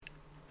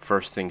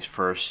First things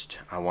first,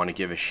 I want to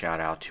give a shout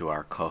out to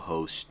our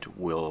co-host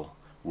Will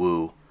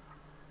Wu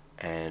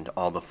and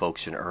all the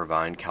folks in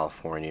Irvine,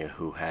 California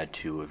who had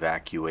to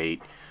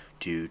evacuate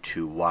due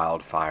to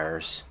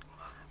wildfires,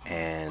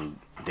 and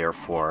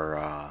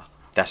therefore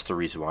that's the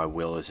reason why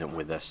Will isn't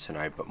with us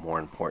tonight. But more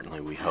importantly,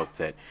 we hope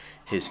that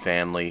his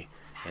family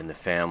and the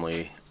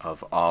family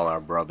of all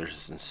our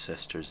brothers and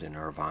sisters in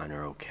Irvine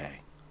are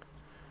okay.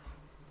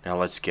 Now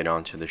let's get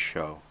on to the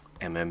show.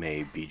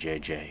 MMA,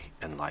 BJJ,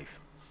 and life.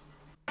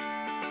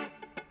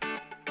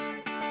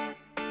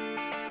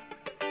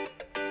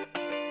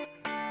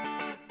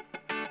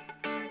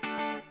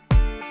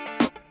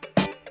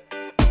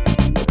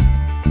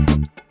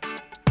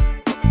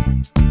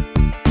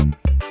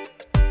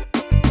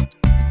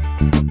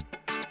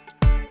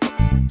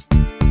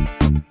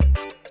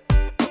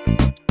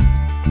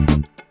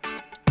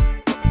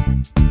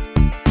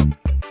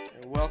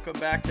 Welcome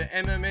back to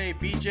MMA,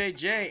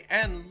 BJJ,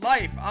 and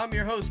life. I'm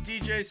your host,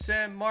 DJ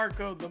San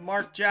Marco, the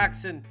Mark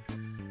Jackson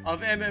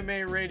of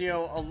MMA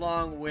Radio,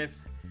 along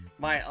with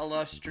my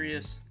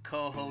illustrious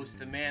co-host,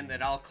 the man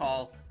that I'll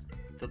call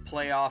the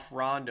Playoff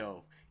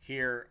Rondo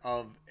here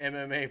of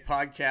MMA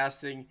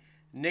podcasting,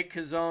 Nick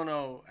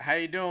Cazono. How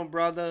you doing,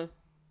 brother?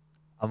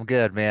 I'm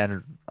good,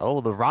 man. Oh,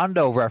 the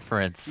Rondo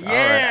reference. Yeah,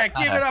 All right.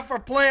 give it up for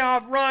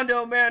Playoff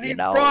Rondo, man. He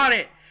brought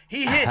it.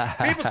 He hit.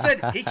 People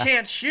said he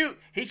can't shoot.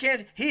 He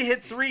can't. He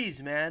hit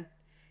threes, man.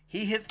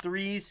 He hit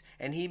threes,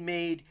 and he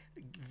made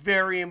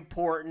very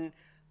important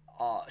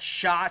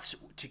shots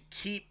to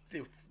keep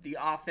the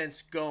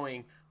offense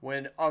going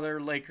when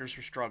other Lakers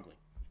were struggling.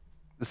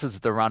 This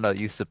is the Rondo that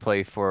used to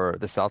play for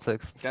the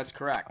Celtics? That's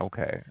correct.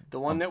 Okay. The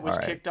one that was all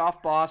right. kicked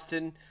off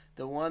Boston,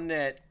 the one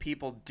that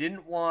people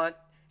didn't want,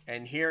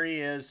 and here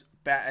he is.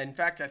 In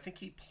fact, I think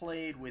he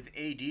played with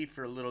AD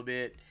for a little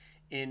bit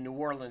in New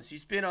Orleans.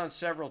 He's been on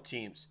several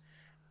teams,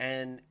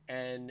 and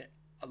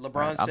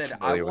LeBron I'm said, "I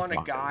familiar with want a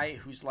Rondo. guy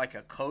who's like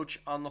a coach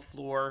on the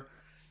floor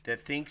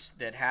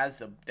that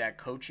has that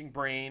coaching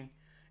brain,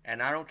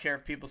 and I don't care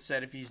if people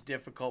said if he's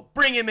difficult,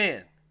 bring him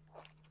in,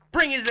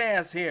 bring his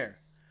ass here."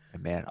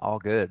 Man, all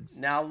good.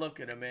 Now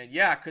look at him, man.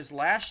 Yeah, because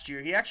last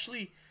year he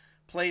actually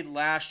played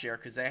last year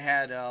because they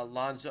had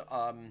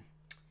LeVar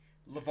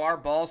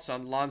Ball's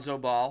son, Lonzo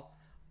Ball.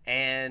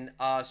 And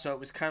so it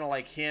was kind of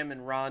like him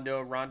and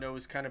Rondo. Rondo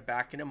was kind of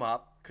backing him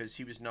up because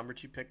he was number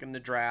 2 pick in the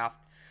draft.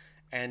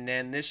 And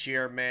then this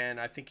year, man,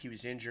 I think he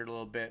was injured a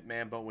little bit,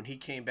 man. But when he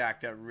came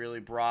back, that really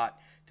brought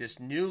this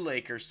new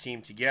Lakers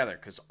team together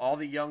because all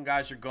the young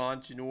guys are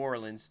gone to New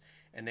Orleans,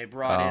 and they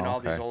brought in all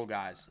these old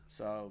guys.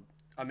 So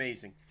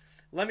amazing.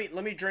 Let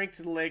me drink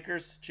to the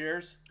Lakers.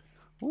 Cheers.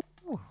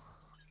 Ooh.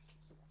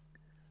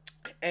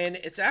 And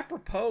it's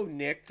apropos,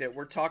 Nick, that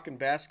we're talking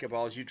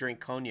basketball as you drink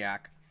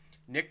cognac.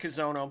 Nick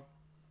Cazono,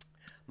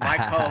 my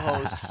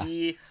co-host,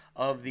 he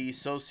of the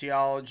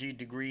sociology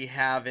degree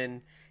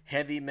having,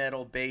 heavy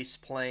metal bass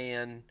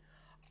playing,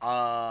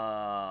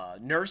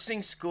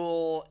 nursing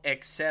school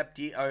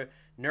acceptee,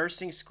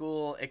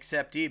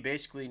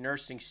 basically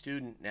nursing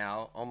student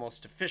now,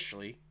 almost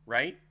officially,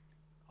 right?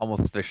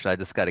 Almost official. I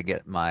just got to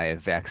get my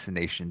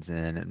vaccinations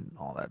in and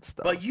all that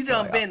stuff. But you So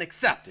done I been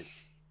accepted.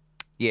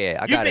 Yeah,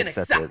 I You've got been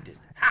accepted. accepted.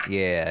 Ha!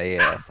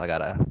 Yeah. So I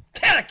gotta.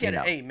 Can I get You an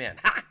know. amen?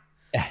 Ha!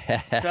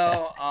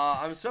 So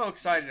I'm so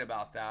excited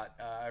about that.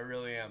 I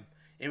really am.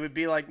 It would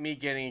be like me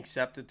getting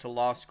accepted to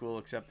law school,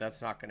 except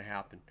that's not going to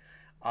happen.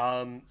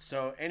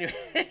 So anyway,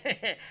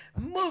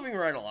 moving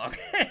right along.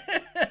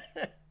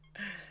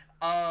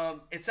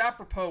 It's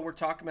apropos we're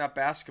talking about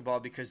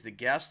basketball because the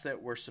guest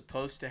that we're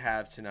supposed to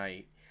have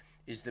tonight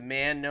is the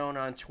man known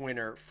on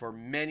Twitter for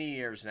many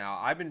years now.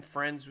 I've been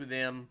friends with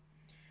him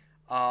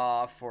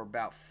for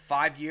about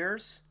 5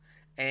 years.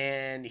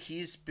 And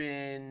he's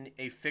been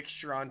a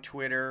fixture on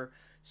Twitter,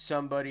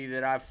 somebody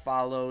that I've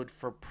followed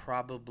for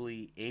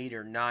probably 8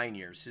 or 9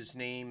 years. His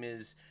name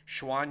is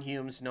Schwan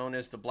Humes, known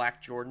as the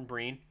Black Jordan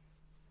Breen.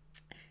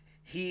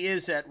 He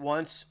is at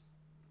once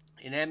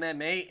an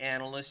MMA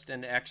analyst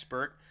and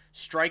expert,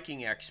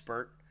 striking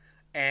expert,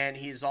 and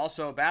he's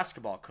also a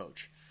basketball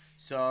coach.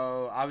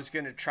 So I was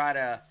going to try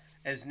to,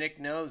 as Nick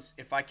knows,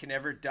 if I can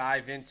ever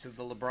dive into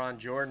the LeBron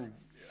Jordan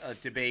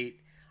debate,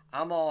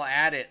 I'm all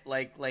at it.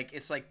 Like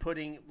it's like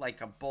putting like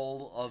a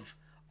bowl of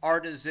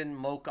artisan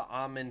mocha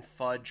almond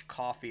fudge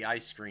coffee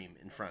ice cream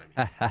in front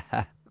of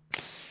me.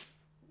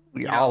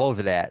 We're You know, all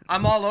over that.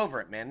 I'm all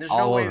over it, man. There's All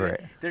no way. over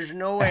it. There's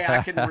no way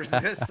I can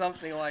resist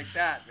something like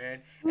that,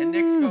 man. And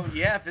Nick's going,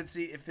 yeah.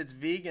 If it's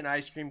vegan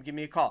ice cream, give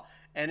me a call.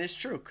 And it's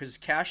true because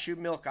cashew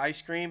milk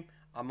ice cream,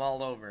 I'm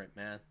all over it,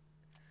 man.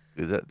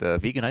 The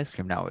vegan ice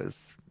cream now is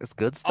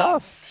good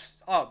stuff.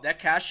 Oh, that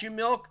cashew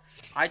milk.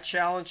 I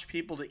challenge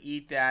people to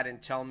eat that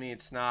and tell me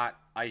it's not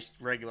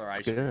regular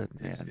ice cream. good,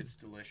 It's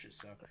delicious.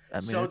 So, I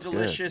mean, so it's good,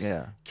 delicious.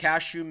 yeah.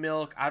 Cashew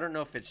milk. I don't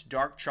know if it's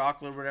dark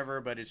chocolate or whatever,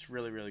 but it's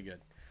really, really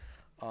good.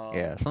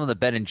 Yeah, some of the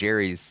Ben and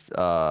Jerry's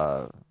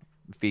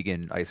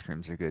vegan ice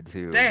creams are good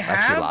too. They Actually,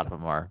 have? a lot of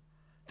them are.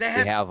 They They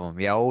have. have them.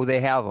 Yeah, oh, they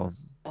have them.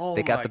 Oh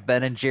They got my the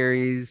Ben and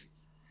Jerry's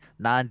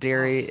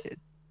non-dairy.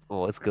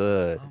 Oh, it's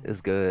good.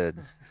 It's good.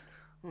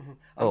 I'm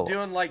Oh,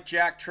 doing like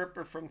Jack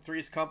Tripper from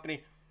Three's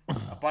Company,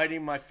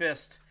 biting my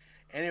fist.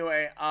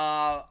 Anyway,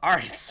 all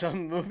right, so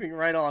moving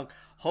right along.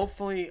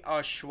 Hopefully,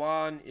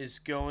 Schwan is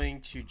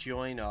going to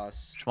join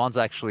us. Schwann's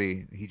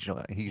actually He he's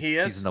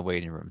in is? the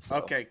waiting room, so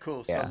Okay,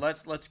 cool. So yeah.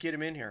 let's get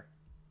him in here.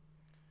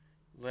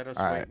 Let us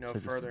All right. wait no Good to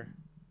see further. him.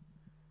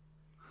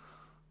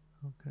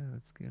 Okay,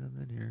 let's get him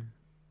in here.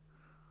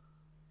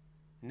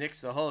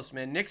 Nick's the host,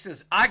 man. Nick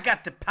says, "I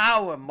got the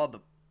power, mother.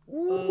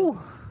 Ooh.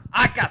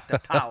 I got the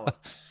power.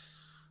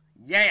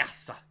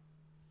 Yes.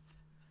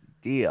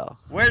 Deal.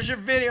 Where's your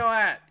video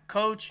at,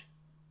 Coach?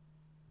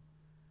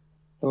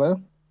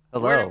 Hello?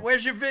 Hello.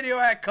 Where's your video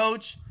at,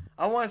 Coach?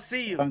 I want to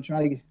see you. I'm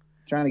trying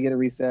to get a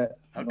reset.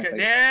 Okay,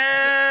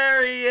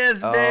 there he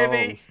is, Oh,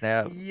 baby.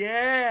 snap. Hey,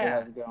 Yeah.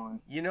 how's it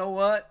going? You know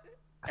what?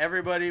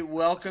 Everybody,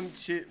 welcome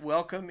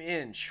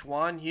in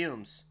Schwan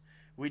Humes.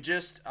 We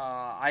just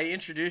I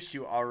introduced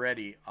you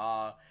already.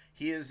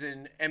 He is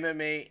an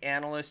MMA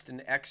analyst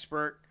and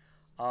expert,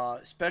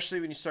 especially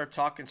when you start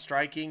talking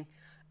striking,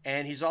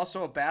 and he's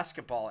also a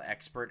basketball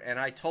expert. And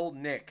I told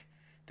Nick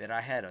that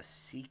I had a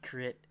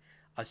secret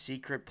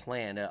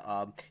plan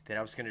that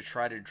I was going to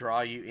try to draw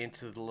you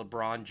into the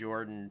LeBron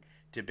Jordan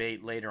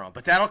debate later on,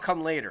 but that'll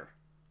come later.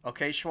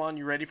 Okay, Schwan,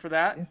 you ready for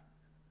that?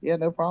 Yeah,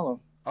 no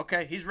problem.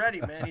 Okay, he's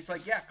ready, man. He's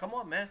like, yeah, come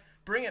on, man.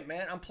 Bring it,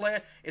 man. I'm playing.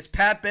 It's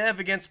Pat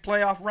Bev against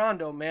playoff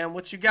Rondo, man.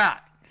 What you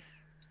got?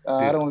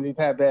 I don't want to be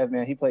Pat Bev,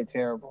 man. He played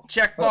terrible.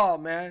 Check ball,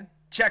 man.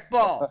 Check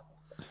ball.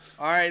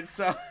 All right,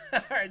 so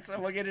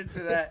we'll get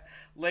into that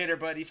later.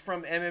 But he's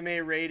from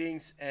MMA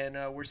Ratings,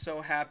 and we're so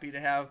happy to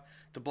have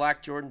the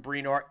Black Jordan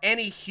Breen, or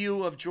any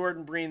hue of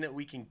Jordan Breen that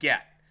we can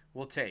get,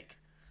 we'll take.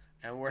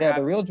 And we're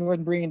The real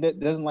Jordan Breen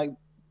doesn't like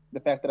the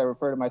fact that I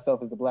refer to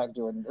myself as the Black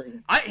Jordan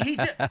Breen.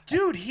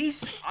 Dude, he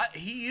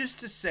used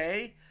to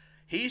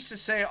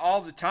say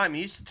all the time.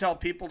 He used to tell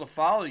people to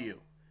follow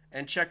you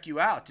and check you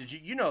out. Did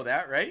you know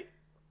that, right?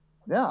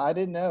 No, I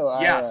didn't know.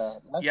 Yes.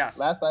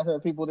 Last I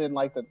heard, people didn't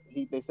like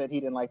they said he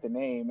didn't like the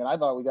name, and I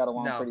thought we got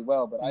along pretty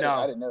well, but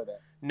I didn't know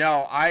that.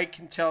 No, I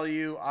can tell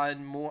you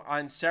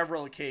on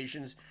several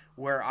occasions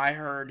where I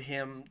heard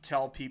him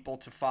tell people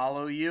to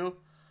follow you,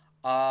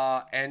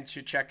 and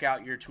to check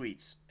out your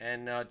tweets,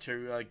 and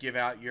to give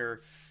out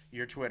your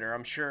Twitter.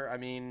 I'm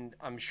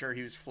sure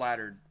he was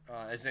flattered,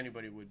 as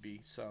anybody would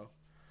be. So.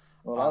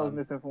 Well, I was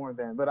misinformed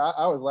then, but I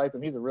always liked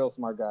him. He's a real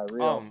smart guy.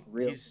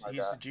 He's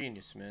a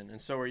genius, man, and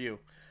so are you,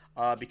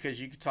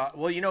 because you could talk.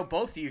 Well,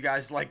 both of you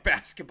guys like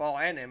basketball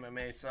and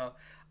MMA, so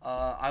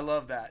I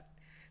love that.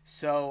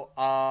 So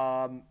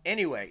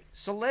anyway,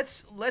 so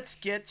let's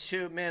get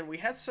to, man. We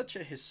had such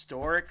a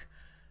historic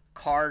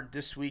card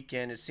this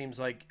weekend. It seems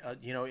like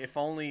if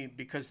only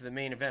because of the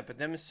main event, but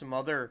then there's some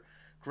other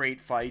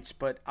great fights.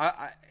 But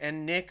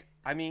Nick,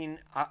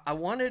 I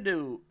wanted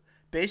to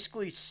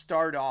basically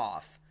start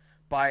off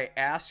by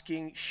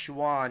asking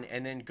Schwan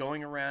and then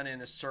going around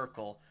in a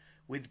circle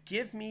with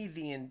give me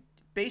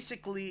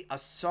basically a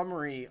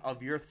summary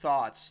of your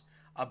thoughts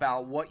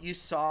about what you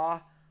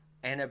saw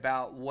and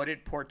about what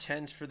it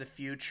portends for the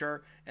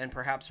future, and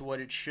perhaps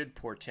what it should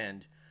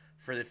portend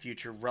for the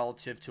future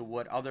relative to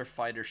what other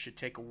fighters should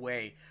take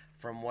away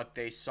from what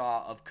they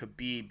saw of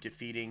Khabib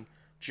defeating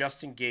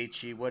Justin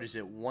Gaethje. What is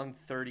it,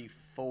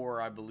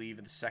 134, I believe,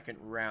 in the second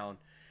round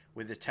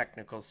with a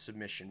technical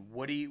submission.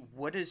 What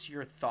is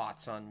your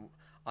thoughts on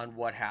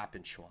what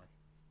happened, Schwan?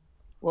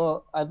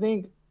 Well, I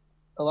think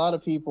a lot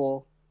of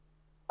people,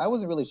 I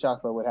wasn't really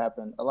shocked by what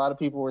happened. A lot of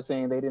people were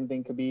saying they didn't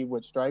think Khabib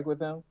would strike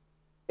with him.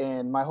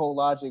 And my whole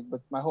logic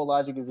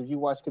is if you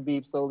watch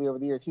Khabib slowly over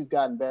the years, he's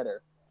gotten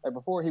better. Like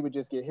before, he would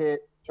just get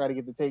hit, try to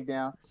get the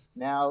takedown.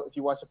 Now, if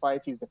you watch the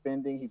fights, he's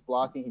defending, he's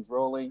blocking, he's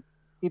rolling.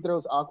 He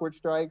throws awkward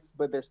strikes,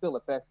 but they're still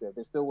effective.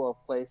 They're still well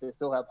placed. They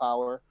still have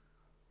power.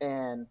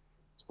 And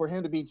for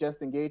him to beat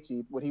Justin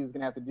Gaethje, what he was going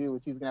to have to do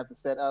is he's going to have to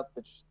set up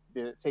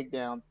the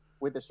takedowns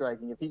with the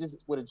striking. If he just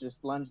would have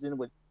just lunged in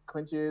with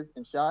clinches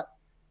and shots,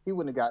 he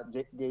wouldn't have got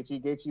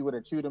Gaethje. Gaethje would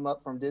have chewed him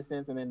up from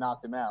distance and then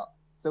knocked him out.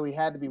 So he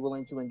had to be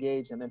willing to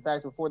engage him. In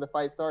fact, before the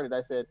fight started,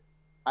 I said,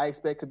 I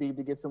expect Khabib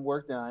to get some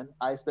work done.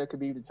 I expect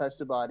Khabib to touch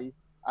the body.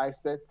 I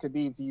expect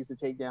Khabib to use the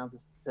takedowns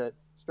to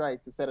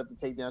strike to set up the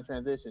takedown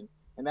transition.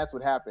 And that's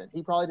what happened.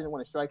 He probably didn't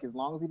want to strike as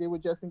long as he did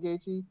with Justin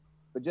Gaethje,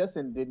 but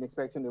Justin didn't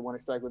expect him to want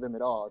to strike with him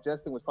at all.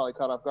 Justin was probably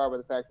caught off guard by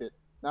the fact that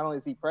not only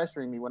is he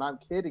pressuring me, when I'm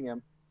hitting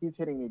him, he's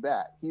hitting me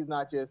back. He's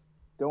not just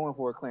going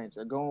for a clinch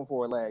or going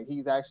for a leg.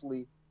 He's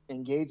actually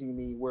engaging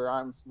me where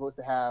I'm supposed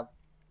to have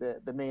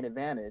the main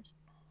advantage.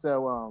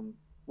 So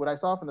what I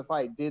saw from the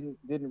fight didn't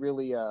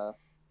really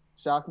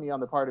shock me on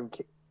the part of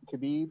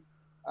Khabib.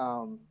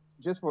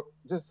 Just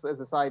as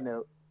a side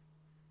note,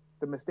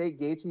 the mistake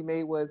Gaethje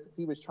made was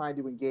he was trying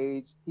to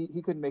engage.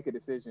 He couldn't make a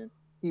decision.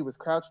 He was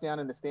crouched down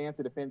in the stance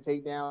to defend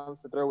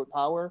takedowns, to throw with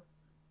power,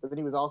 but then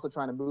he was also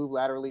trying to move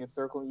laterally and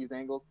circle and use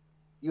angles.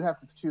 You have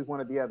to choose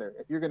one or the other.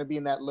 If you're going to be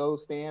in that low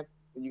stance,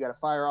 then you got to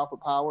fire off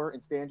with power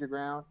and stand your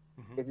ground.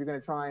 Mm-hmm. If you're going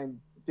to try and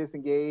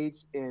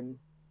disengage and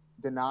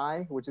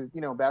deny, which is,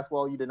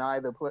 basketball, you deny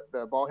the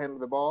ball handler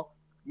of the ball.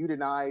 You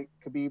deny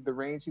Khabib the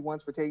range he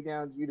wants for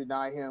takedowns. You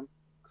deny him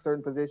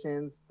certain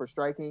positions for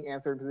striking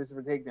and certain positions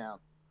for takedown.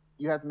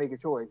 You have to make a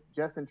choice.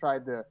 Justin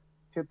tried to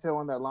tiptoe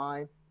on that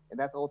line, and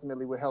that's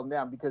ultimately what held him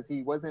down because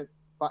he wasn't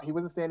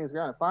standing his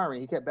ground and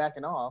firing. He kept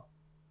backing off,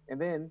 and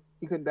then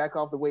he couldn't back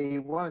off the way he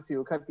wanted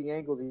to, cut the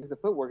angles, and use the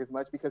footwork as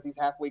much because he's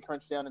halfway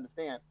crunched down in the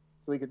stance,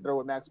 so he could throw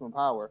with maximum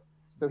power.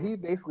 So he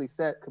basically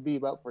set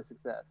Khabib up for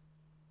success.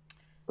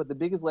 But the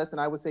biggest lesson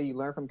I would say you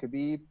learn from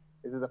Khabib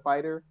is as a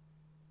fighter,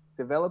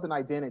 develop an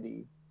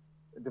identity,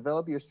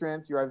 develop your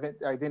strengths, your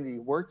identity,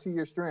 work to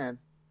your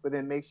strengths, but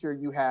then make sure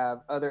you have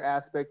other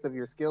aspects of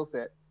your skill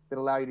set that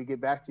allow you to get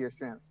back to your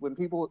strengths. When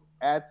people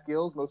add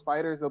skills, most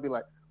fighters, they'll be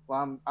like,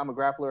 well, I'm a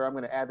grappler, I'm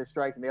going to add the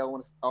strike, and they all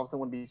of a sudden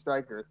want to be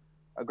strikers.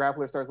 A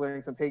grappler starts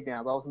learning some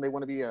takedowns. All of a sudden they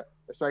want to be a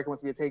striker,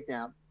 wants to be a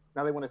takedown.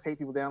 Now they want to take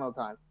people down all the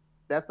time.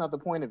 That's not the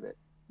point of it.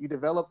 You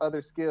develop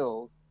other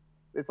skills.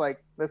 It's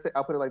like, let's say,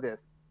 I'll put it like this.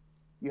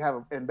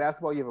 In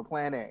basketball, you have a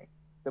plan A.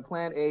 The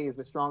plan A is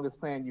the strongest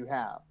plan you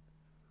have.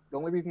 The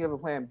only reason you have a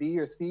plan B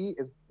or C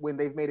is when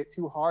they've made it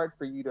too hard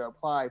for you to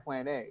apply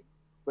plan A.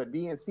 But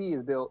B and C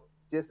is built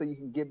just so you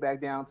can get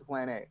back down to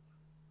plan A.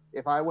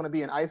 If I want to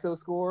be an ISO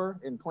scorer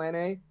in plan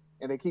A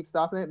and they keep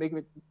stopping it,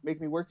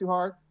 make me work too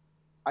hard,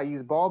 I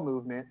use ball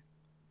movement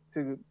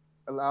to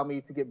allow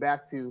me to get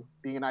back to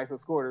being an ISO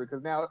scorer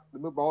because now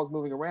the ball is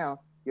moving around.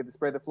 You have to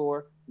spread the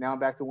floor. Now I'm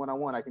back to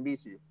one-on-one. I can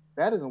beat you.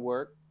 That doesn't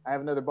work. I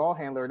have another ball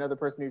handler, another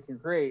person who can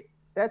create.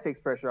 That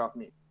takes pressure off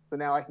me. So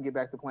now I can get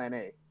back to plan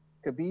A.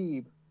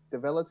 Khabib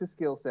develops his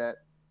skill set,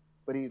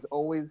 but he's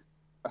always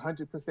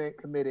 100%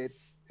 committed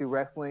to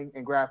wrestling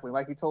and grappling.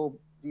 Like he told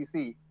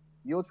DC,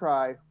 you'll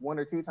try 1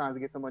 or 2 times to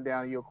get someone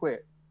down and you'll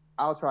quit.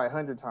 I'll try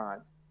 100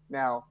 times.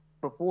 Now,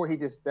 before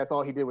that's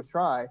all he did was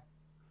try.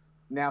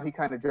 Now he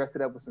kind of dressed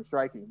it up with some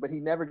striking, but he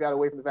never got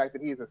away from the fact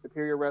that he is a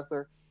superior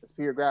wrestler, a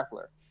superior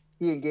grappler.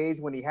 He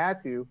engaged when he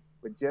had to,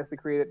 but just to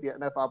create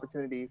enough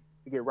opportunities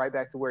to get right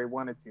back to where he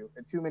wanted to.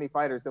 And too many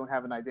fighters don't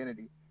have an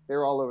identity.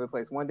 They're all over the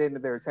place. One day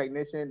they're a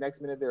technician,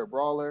 next minute they're a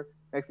brawler,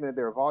 next minute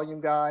they're a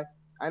volume guy.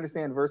 I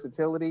understand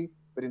versatility,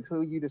 but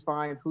until you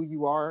define who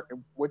you are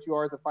and what you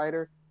are as a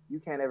fighter, you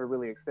can't ever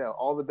really excel.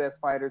 All the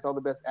best fighters, all the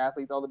best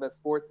athletes, all the best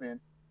sportsmen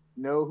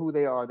know who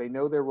they are. They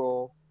know their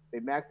role. They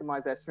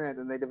maximize that strength,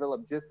 and they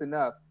develop just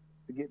enough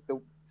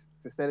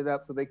to set it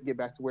up so they can get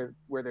back to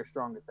where they're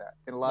strongest at.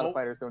 And a lot of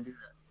fighters don't do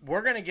that.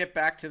 We're going to get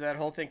back to that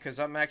whole thing because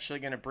I'm actually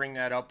going to bring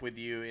that up with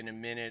you in a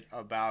minute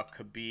about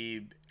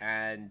Khabib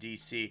and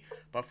DC.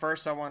 But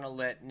first, I want to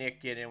let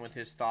Nick get in with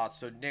his thoughts.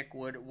 So, Nick,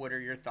 what are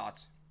your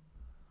thoughts?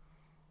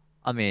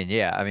 I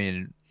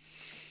mean,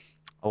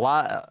 a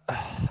lot.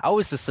 I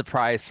was just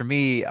surprised. For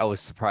me, I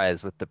was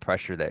surprised with the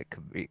pressure that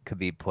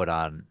Khabib put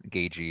on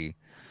Gaethje.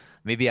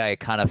 Maybe I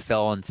kind of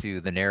fell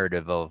into the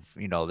narrative of,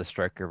 the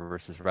striker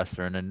versus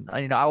wrestler.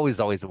 And I was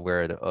always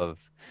aware of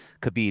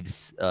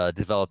Khabib's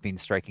developing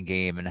striking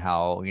game and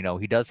how,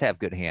 he does have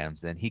good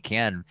hands and he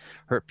can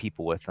hurt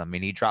people with them. I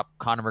mean, he dropped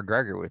Conor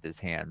McGregor with his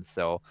hands.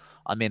 So,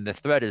 I mean, the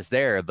threat is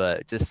there,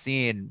 but just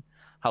seeing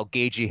how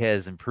Gaethje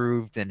has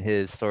improved in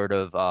his sort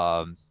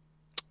of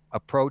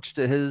approach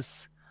to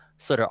his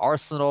sort of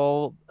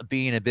arsenal,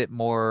 being a bit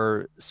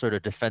more sort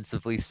of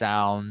defensively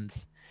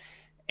sound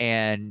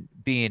and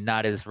being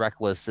not as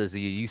reckless as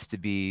he used to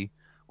be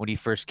when he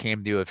first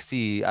came to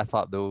UFC, I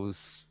thought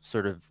those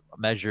sort of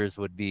measures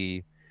would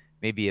be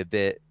maybe a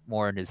bit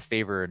more in his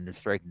favor in the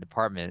striking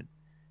department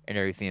and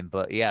everything.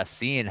 But yeah,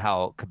 seeing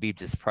how Khabib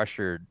just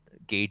pressured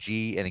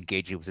Gaethje and then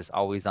Gaethje was just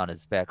always on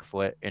his back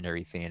foot and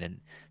everything.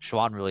 And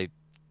Shawan really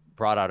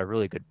brought out a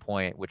really good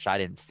point, which I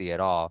didn't see at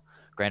all.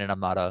 Granted, I'm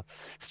not a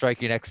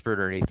striking expert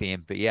or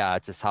anything, but yeah,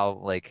 it's just how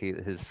like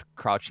his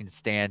crouching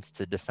stance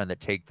to defend the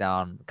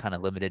takedown kind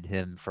of limited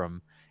him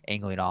from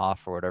angling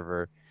off or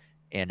whatever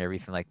and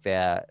everything like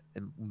that,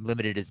 and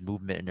limited his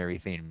movement and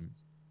everything.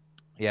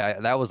 Yeah,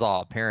 that was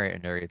all apparent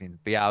and everything.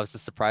 But yeah, I was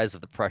just surprised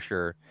with the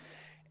pressure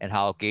and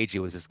how Gaethje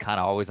was just kind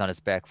of always on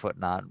his back foot,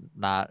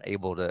 not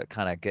able to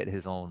kind of get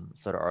his own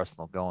sort of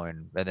arsenal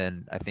going. And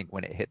then I think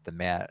when it hit the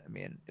mat, I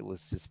mean, it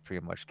was just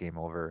pretty much game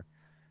over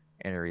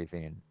and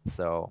everything.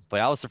 So,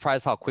 but I was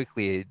surprised how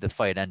quickly the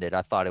fight ended.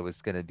 I thought it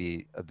was going to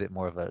be a bit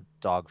more of a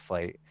dog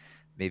fight,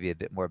 maybe a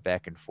bit more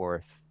back and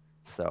forth.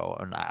 So,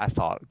 and I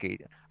thought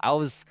I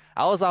was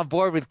on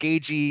board with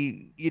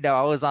Gaethje.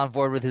 I was on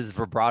board with his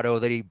vibrato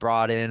that he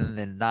brought in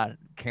and not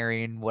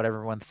caring what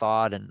everyone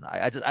thought. And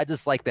I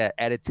just like that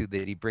attitude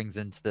that he brings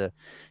into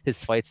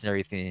his fights and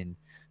everything.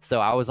 So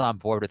I was on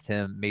board with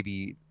him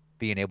maybe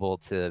being able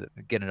to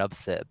get an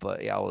upset.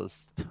 But yeah, I was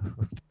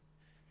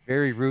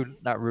very rude,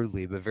 not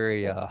rudely, but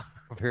very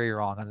very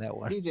wrong on that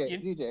one.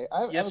 DJ,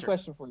 I have a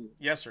question for you.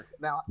 Yes, sir.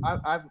 Now,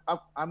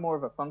 I'm more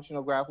of a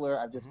functional grappler.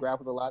 I've just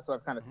grappled a lot, so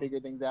I've kind of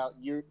figured things out.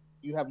 You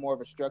have more of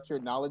a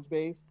structured knowledge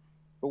base.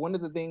 But one of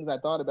the things I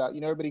thought about,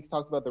 everybody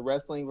talks about the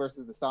wrestling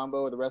versus the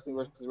sambo or the wrestling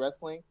versus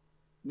wrestling.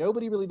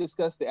 Nobody really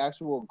discussed the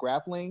actual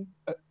grappling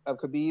of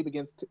Khabib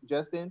against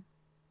Justin.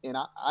 And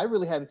I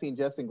really hadn't seen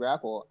Justin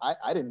grapple.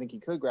 I didn't think he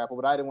could grapple,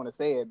 but I didn't want to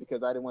say it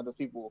because I didn't want those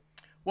people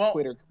Well,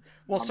 Twitter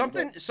well,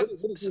 comment. something.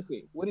 But what did you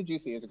see? What did you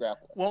see as a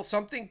grappler? Well,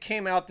 something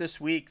came out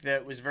this week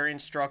that was very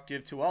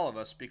instructive to all of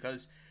us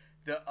because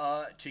the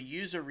to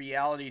use a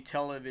reality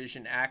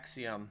television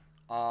axiom,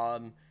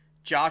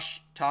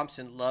 Josh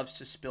Thompson loves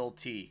to spill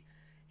tea.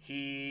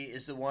 He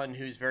is the one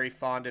who's very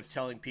fond of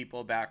telling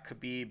people about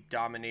Khabib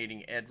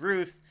dominating Ed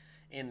Ruth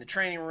in the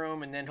training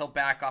room, and then he'll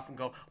back off and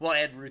go, well,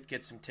 Ed Ruth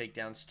gets some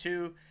takedowns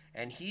too.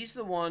 And he's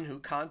the one who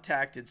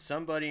contacted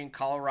somebody in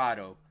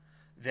Colorado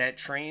that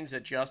trains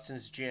at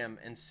Justin's gym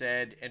and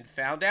said and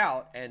found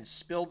out and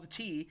spilled the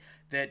tea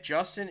that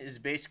Justin is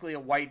basically a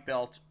white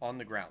belt on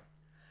the ground,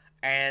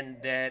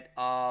 and that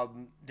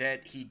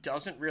he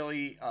doesn't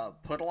really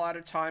put a lot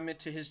of time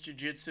into his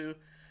jiu-jitsu.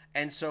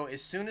 And so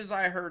as soon as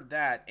I heard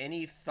that,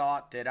 any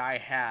thought that I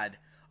had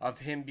of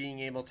him being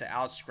able to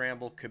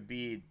out-scramble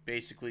Khabib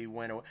basically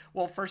went away.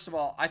 Well, first of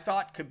all, I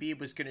thought Khabib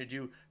was going to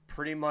do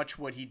pretty much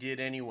what he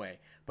did anyway.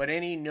 But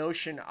any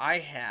notion I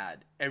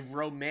had, a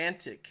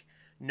romantic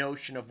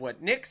notion of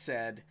what Nick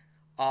said,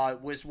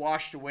 was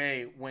washed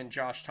away when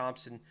Josh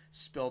Thompson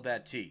spilled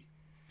that tea.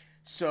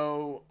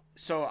 So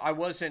I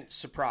wasn't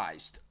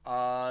surprised.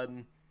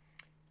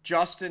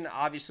 Justin,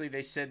 obviously,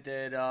 they said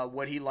that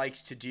what he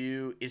likes to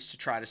do is to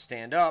try to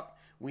stand up.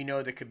 We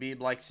know that Khabib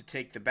likes to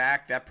take the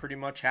back. That pretty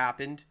much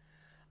happened.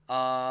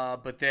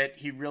 But that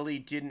he really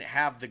didn't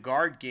have the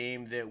guard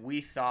game that we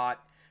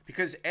thought.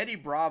 Because Eddie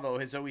Bravo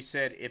has always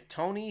said if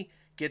Tony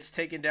gets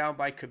taken down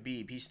by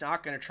Khabib, he's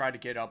not going to try to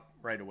get up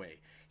right away.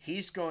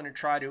 He's going to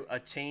try to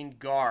attain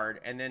guard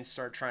and then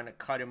start trying to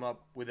cut him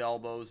up with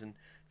elbows and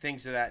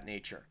things of that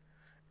nature.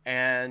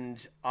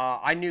 And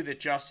I knew that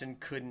Justin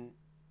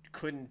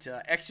couldn't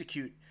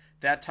execute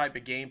that type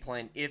of game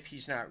plan if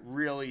he's not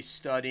really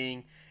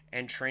studying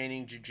and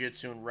training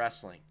jiu-jitsu and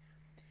wrestling.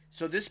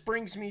 So this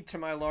brings me to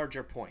my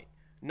larger point.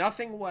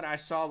 Nothing what I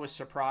saw was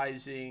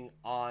surprising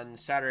on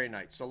Saturday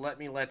night, so let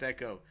that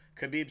go.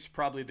 Khabib's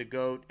probably the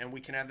GOAT, and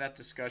we can have that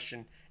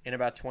discussion in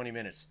about 20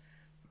 minutes.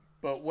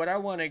 But what I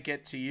want to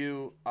get to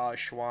you,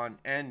 Schwan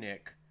and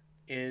Nick,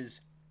 is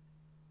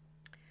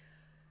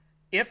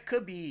if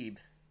Khabib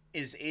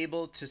is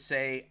able to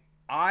say,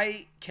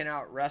 I can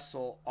out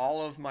wrestle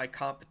all of my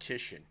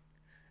competition,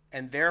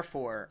 and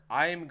therefore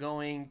I am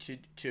going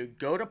to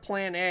go to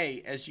plan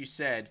A, as you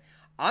said,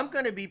 I'm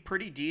going to be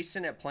pretty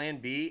decent at plan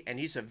B, and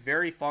he's a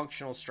very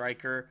functional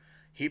striker.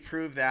 He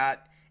proved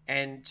that,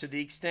 and to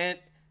the extent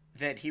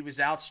that he was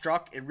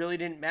outstruck, it really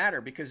didn't matter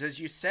because, as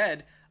you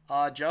said,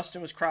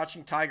 Justin was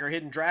crouching tiger,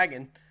 hidden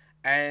dragon,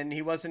 and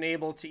he wasn't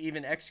able to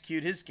even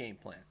execute his game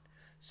plan.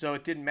 So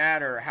it didn't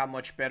matter how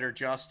much better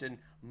Justin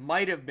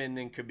might have been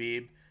than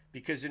Khabib,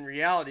 because in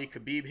reality,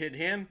 Khabib hit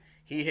him,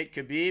 he hit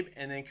Khabib,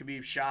 and then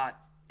Khabib shot,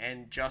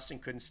 and Justin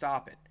couldn't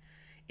stop it.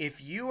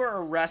 If you are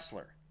a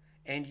wrestler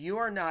and you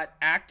are not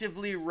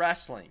actively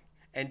wrestling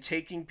and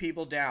taking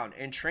people down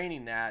and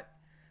training that,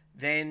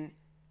 then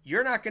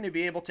you're not going to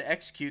be able to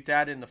execute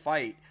that in the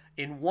fight.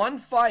 In one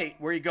fight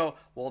where you go,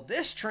 well,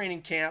 this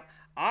training camp,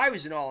 I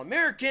was an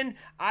All-American,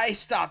 I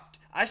stopped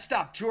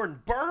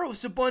Jordan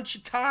Burroughs a bunch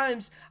of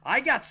times,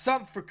 I got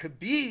something for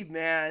Khabib,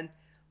 man.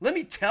 Let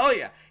me tell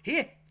you,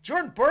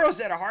 Jordan Burroughs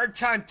had a hard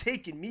time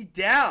taking me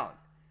down.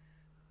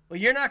 Well,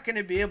 you're not going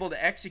to be able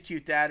to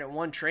execute that in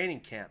one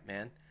training camp,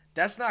 man.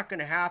 That's not going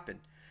to happen.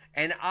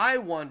 And I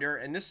wonder,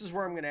 and this is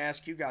where I'm going to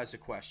ask you guys a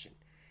question.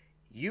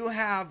 You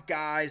have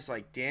guys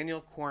like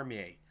Daniel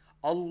Cormier,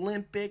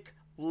 Olympic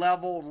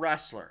level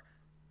wrestler.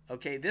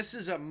 Okay, this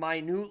is a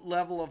minute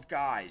level of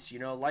guys,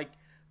 like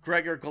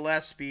Gregor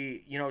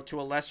Gillespie,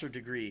 to a lesser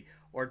degree,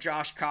 or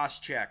Josh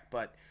Koscheck,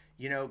 but,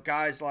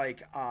 guys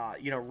like,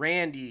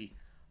 Randy,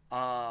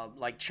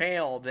 like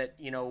Chael that,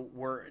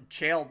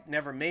 Chael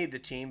never made the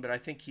team, but I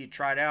think he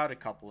tried out a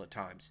couple of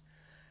times.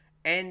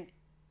 And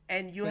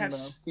you have...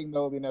 King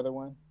Mo would be another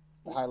one.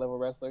 A high level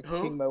wrestler.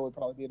 Who? King Mo would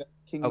probably be that.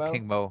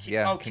 King Mo.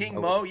 Yeah.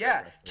 King Mo.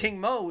 Yeah. King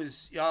Mo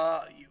was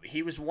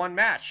he was one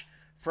match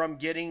from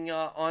getting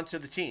onto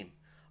the team.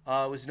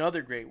 Was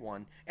another great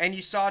one, and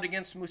you saw it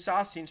against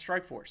Mousasi in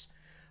Strikeforce.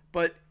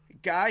 But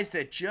guys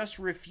that just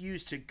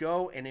refuse to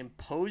go and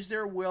impose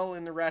their will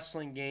in the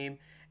wrestling game,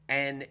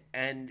 and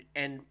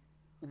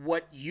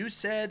what you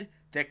said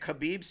that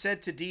Khabib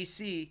said to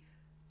DC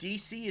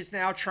is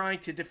now trying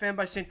to defend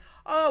by saying,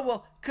 oh,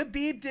 well,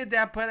 Khabib did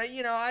that, but,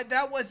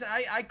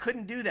 I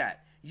couldn't do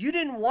that. You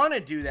didn't want to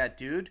do that,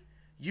 dude.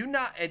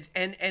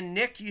 And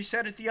Nick, you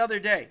said it the other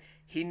day.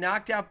 He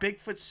knocked out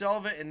Bigfoot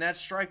Silva in that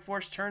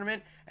Strikeforce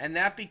tournament, and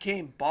that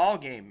became ball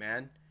game,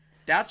 man.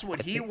 That's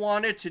what he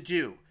wanted to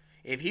do.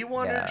 If he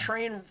wanted to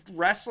train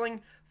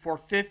wrestling for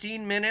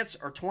 15 minutes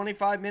or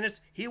 25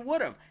 minutes, he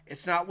would have.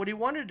 It's not what he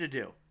wanted to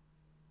do.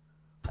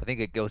 I think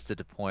it goes to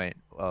the point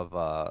of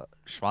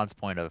Schwann's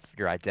point of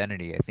your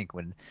identity. I think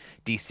when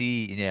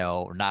DC,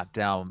 knocked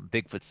down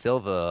Bigfoot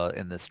Silva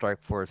in the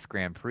Strikeforce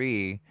Grand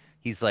Prix,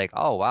 he's like,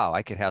 oh wow,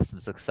 I could have some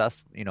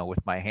success,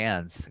 with my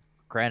hands.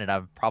 Granted,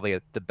 I'm probably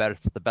the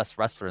best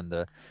wrestler in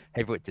the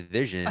heavyweight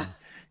division,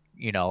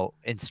 in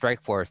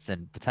Strikeforce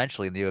and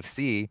potentially in the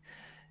UFC.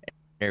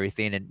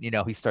 everything. And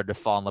he started to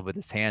fall in love with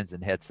his hands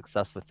and had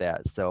success with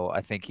that. So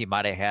I think he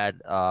might have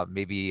had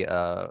maybe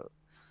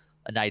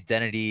an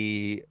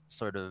identity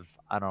sort of,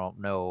 I don't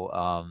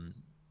know,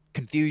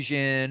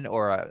 confusion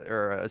or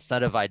a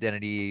set of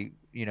identity,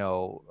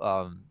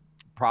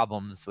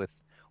 problems with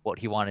what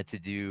he wanted to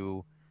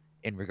do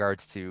in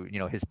regards to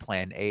his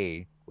plan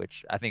A,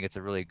 which I think it's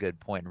a really good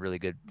point and really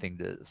good thing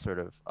to sort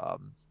of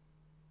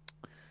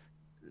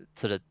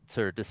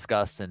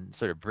discuss and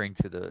sort of bring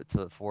to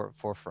the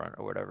forefront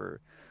or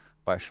whatever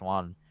by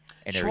Schwan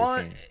and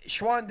everything.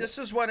 Schwan, this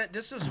is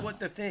what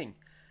the thing.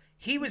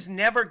 He was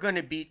never going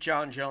to beat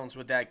John Jones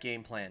with that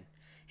game plan.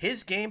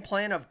 His game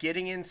plan of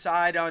getting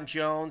inside on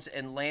Jones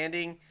and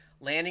landing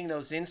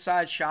those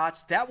inside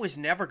shots, that was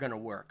never going to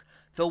work.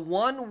 The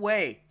one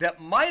way that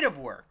might have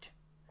worked,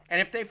 and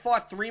if they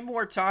fought 3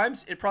 more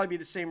times, it'd probably be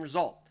the same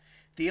result.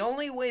 The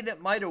only way that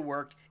might have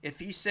worked if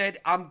he said,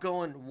 I'm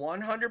going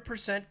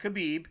 100%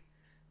 Khabib,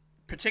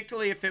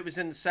 particularly if it was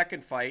in the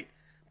second fight,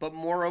 but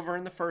moreover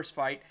in the first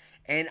fight,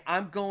 and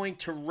I'm going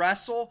to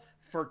wrestle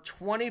for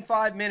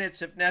 25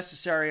 minutes if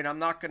necessary, and I'm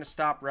not going to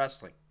stop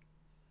wrestling.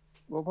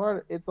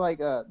 Well, it's like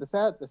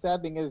the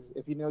sad thing is,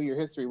 if you know your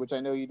history, which I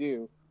know you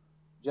do,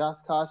 Josh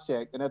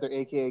Koscheck, another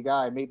AKA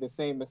guy, made the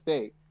same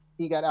mistake.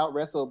 He got out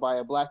wrestled by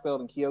a black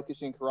belt in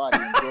Kyokushin karate.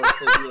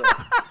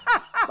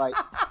 Like,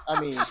 I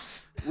mean,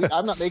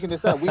 I'm not making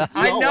this up.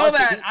 I know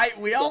that.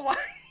 We all watch.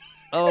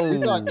 Oh,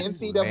 we saw an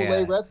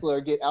NCAA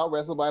wrestler get out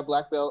wrestled by a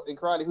black belt in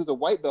karate who's a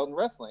white belt in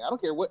wrestling. I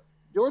don't care what.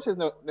 George has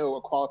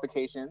no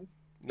qualifications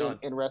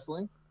in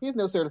wrestling. He has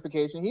no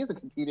certification. He doesn't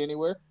compete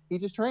anywhere. He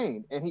just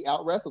trained, and he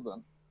out wrestled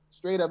them.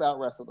 Straight up out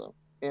wrestled them.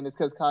 And it's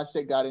because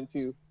Koscheck got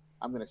into,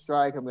 I'm going to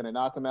strike, I'm going to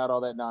knock him out, all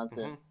that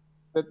nonsense.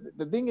 Mm-hmm.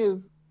 The thing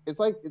is, it's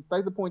like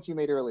the point you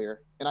made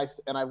earlier. And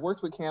I've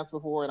worked with camps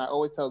before, and I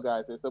always tell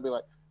guys this. They'll be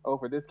like, oh,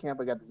 for this camp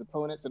I got this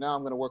opponent, so now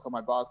I'm going to work on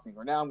my boxing,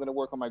 or now I'm going to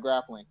work on my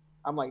grappling.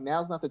 I'm like,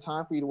 now's not the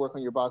time for you to work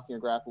on your boxing or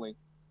grappling.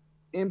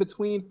 In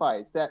between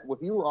fights, that if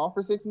you were off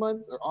for 6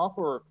 months or off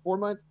for 4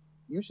 months,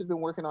 you should have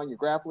been working on your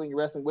grappling, your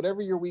wrestling,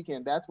 whatever your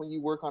weekend. That's when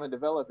you work on and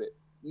develop it.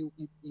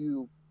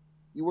 You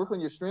work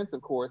on your strengths,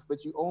 of course,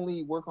 but you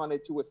only work on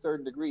it to a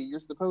certain degree. You're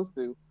supposed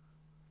to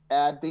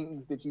add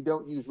things that you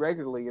don't use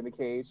regularly in the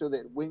cage so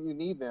that when you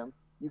need them,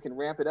 you can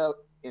ramp it up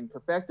and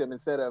perfect them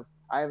instead of,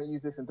 I haven't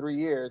used this in 3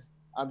 years.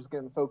 I'm just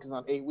going to focus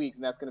on 8 weeks,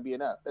 and that's going to be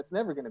enough. That's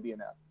never going to be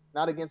enough.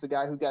 Not against a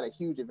guy who's got a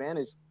huge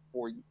advantage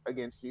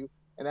against you,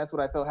 and that's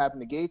what I felt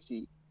happened to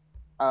Gaethje.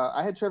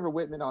 I had Trevor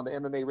Whitman on the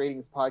MMA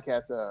Ratings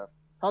podcast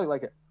probably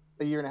like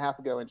a year and a half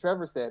ago, and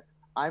Trevor said,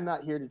 I'm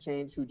not here to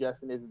change who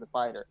Justin is as a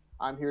fighter.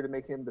 I'm here to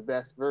make him the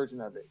best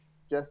version of it.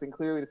 Justin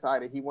clearly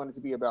decided he wanted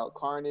to be about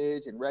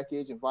carnage and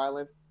wreckage and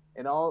violence,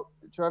 and all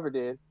Trevor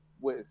did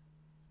was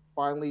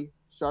finally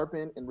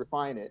sharpen and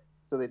refine it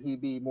so that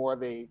he'd be more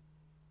of a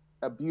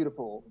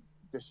beautiful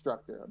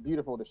destructor, a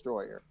beautiful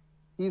destroyer.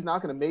 He's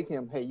not going to make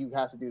him, hey, you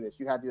have to do this,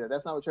 you have to do that.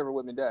 That's not what Trevor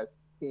Whitman does.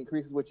 He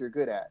increases what you're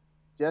good at.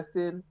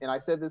 Justin, and I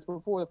said this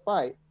before the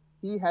fight,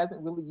 he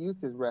hasn't really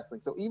used his wrestling.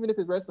 So even if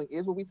his wrestling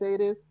is what we say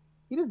it is,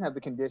 he doesn't have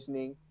the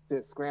conditioning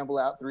to scramble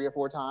out 3 or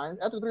 4 times.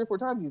 After 3 or 4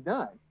 times, he's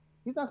done.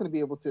 He's not going to be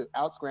able to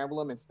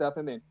out-scramble him and stuff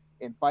him and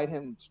fight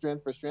him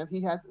strength for strength.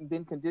 He hasn't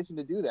been conditioned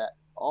to do that.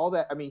 All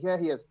that, I mean, yeah,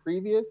 he has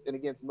previous, and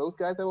against most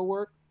guys that will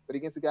work, but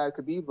against a guy at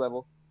Khabib's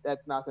level,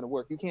 that's not going to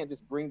work. You can't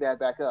just bring that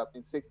back up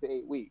in 6 to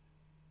 8 weeks.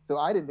 So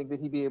I didn't think that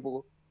he'd be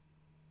able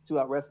to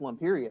out-wrestle him,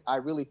 period. I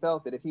really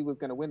felt that if he was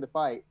going to win the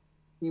fight,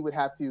 he would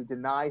have to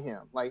deny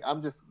him. Like,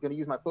 I'm just going to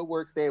use my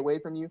footwork, stay away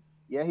from you.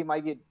 Yeah, he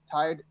might get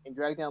tired and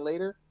dragged down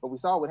later, but we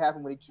saw what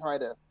happened when he tried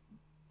to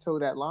toe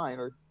that line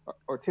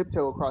or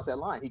tiptoe across that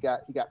line. He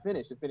got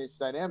finished and finished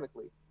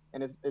dynamically.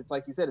 And it's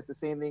like you said, it's the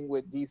same thing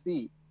with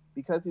DC.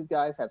 Because these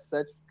guys have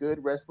such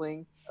good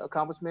wrestling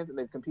accomplishments and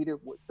they've competed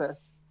with such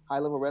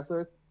high-level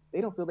wrestlers,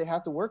 they don't feel they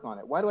have to work on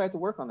it. Why do I have to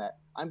work on that?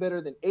 I'm better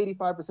than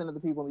 85% of the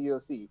people in the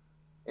UFC,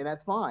 and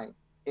that's fine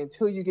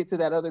until you get to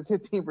that other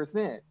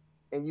 15%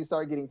 and you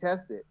start getting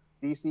tested.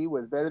 DC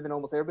was better than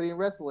almost everybody in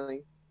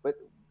wrestling, but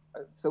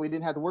so he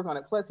didn't have to work on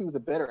it. Plus, he was a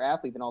better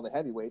athlete than all the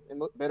heavyweights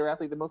and better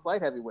athlete than most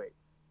light heavyweights.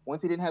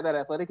 Once he didn't have that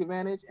athletic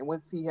advantage, and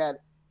once he had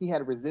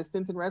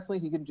resistance in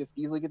wrestling, he could just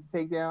easily get the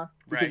takedown.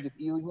 He could just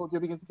easily hold you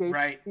up against the cage.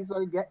 Right. He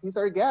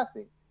started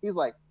gassing. He's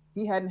like,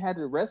 he hadn't had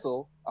to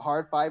wrestle a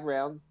hard 5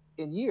 rounds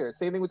in years.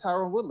 Same thing with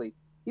Tyron Woodley.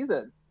 He's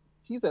an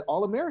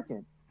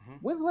All-American. Mm-hmm.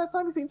 When's the last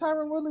time you seen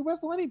Tyron Woodley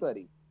wrestle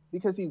anybody?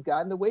 Because he's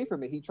gotten away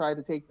from it. He tried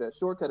to take the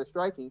shortcut of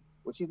striking,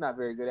 which he's not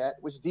very good at,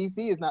 which DC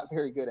is not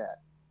very good at.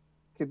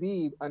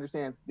 Khabib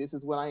understands, this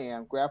is what I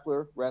am,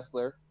 grappler,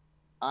 wrestler.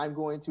 I'm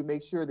going to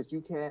make sure that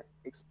you can't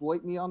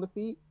exploit me on the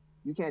feet.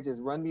 You can't just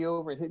run me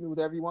over and hit me with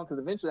whatever you want,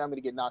 because eventually I'm going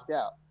to get knocked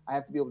out. I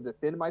have to be able to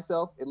defend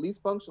myself, at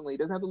least functionally. It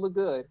doesn't have to look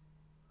good,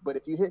 but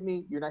if you hit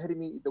me, you're not hitting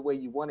me the way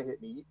you want to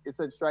hit me. It's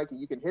a striking.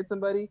 You can hit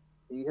somebody,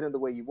 and you hit them the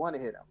way you want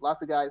to hit them.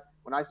 Lots of guys,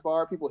 when I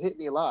spar, people hit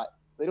me a lot.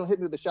 They don't hit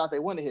me with the shot they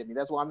want to hit me.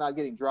 That's why I'm not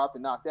getting dropped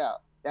and knocked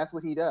out. That's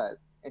what he does.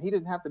 And he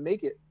doesn't have to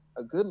make it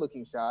a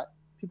good-looking shot.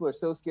 People are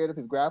so scared of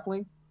his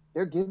grappling,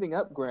 they're giving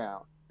up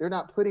ground. they're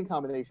not putting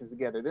combinations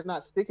together. They're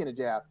not sticking a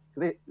jab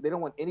because they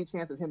don't want any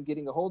chance of him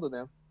getting a hold of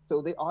them.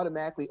 So they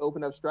automatically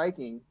open up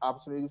striking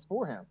opportunities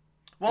for him.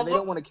 Well, and they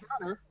don't want to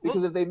counter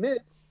because if they miss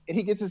and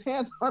he gets his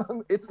hands on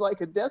them, it's like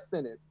a death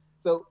sentence.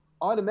 So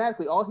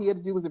automatically, all he had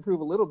to do was improve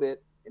a little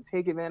bit and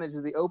take advantage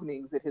of the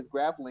openings that his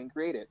grappling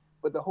created.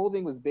 But the whole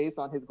thing was based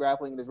on his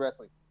grappling and his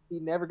wrestling. He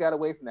never got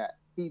away from that.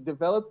 He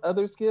developed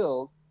other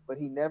skills, but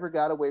he never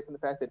got away from the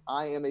fact that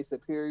I am a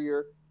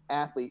superior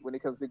athlete when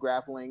it comes to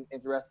grappling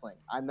and wrestling.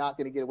 I'm not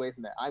going to get away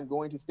from that. I'm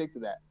going to stick to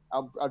that.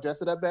 I'll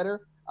dress it up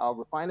better. I'll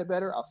refine it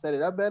better. I'll set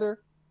it up better,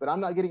 but I'm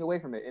not getting away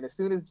from it. And as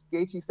soon as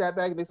Gaethje sat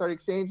back and they started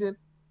exchanging,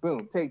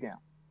 boom, takedown.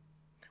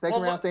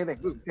 Second round, same thing,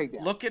 boom,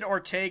 takedown. Look at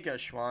Ortega,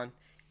 Schwan.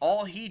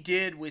 All he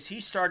did was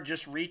he started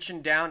just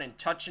reaching down and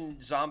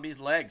touching Zombie's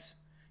legs.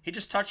 He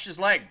just touched his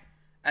leg,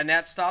 and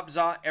that stopped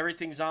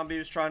everything Zombie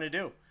was trying to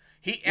do.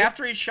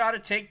 After he shot a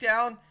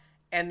takedown,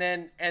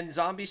 and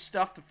Zombie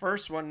stuffed the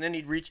first one, and then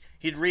he'd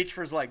reach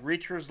for his leg,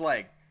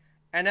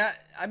 and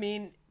that, I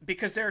mean,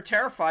 because they were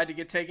terrified to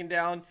get taken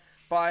down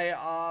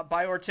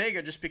by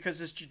Ortega just because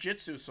his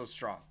jiu-jitsu is so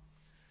strong.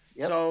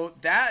 Yep. So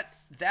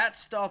that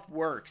stuff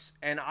works,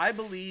 and I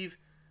believe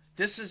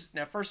this is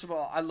now. First of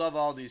all, I love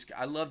all these.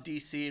 I love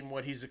DC and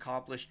what he's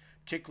accomplished,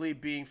 particularly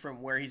being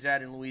from where he's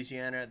at in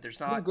Louisiana. He's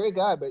a great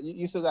guy, but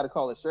you still got to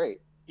call it straight.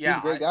 Yeah, he's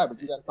a great guy,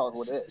 but you got to call it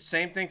what it is.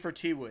 Same thing for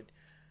T Wood.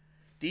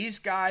 These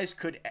guys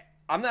could.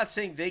 I'm not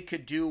saying they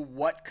could do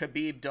what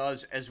Khabib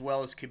does as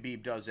well as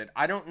Khabib does it.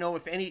 I don't know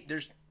if any.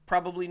 There's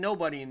probably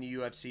nobody in the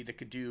UFC that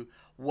could do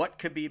what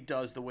Khabib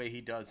does the way he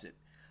does it.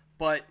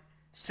 But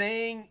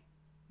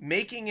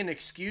making an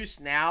excuse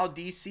now,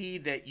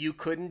 DC, that you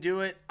couldn't do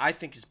it, I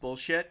think is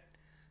bullshit.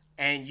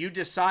 And you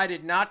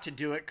decided not to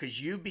do it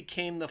because you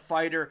became the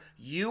fighter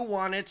you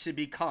wanted to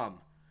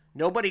become.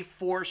 Nobody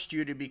forced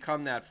you to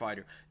become that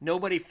fighter.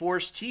 Nobody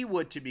forced T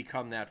Wood to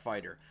become that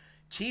fighter.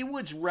 T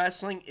Wood's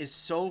wrestling is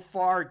so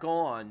far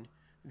gone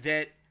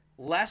that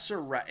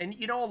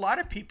and a lot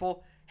of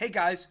people, hey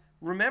guys,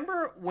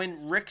 remember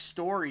when Rick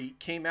Story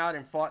came out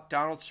and fought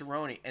Donald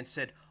Cerrone and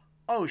said,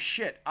 oh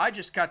shit, I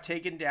just got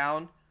taken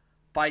down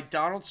by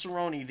Donald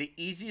Cerrone, the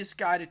easiest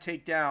guy to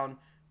take down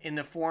in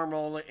the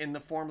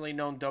formerly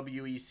known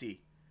WEC.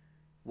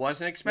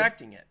 Wasn't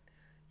expecting it.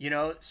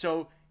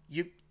 So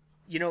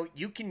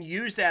you can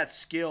use that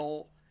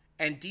skill,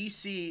 and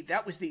DC,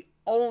 that was the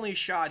only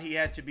shot he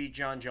had to beat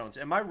John Jones.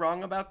 Am I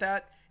wrong about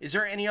that? Is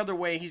there any other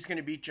way he's going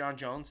to beat John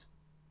Jones?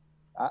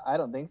 I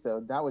don't think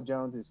so. Not with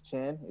Jones's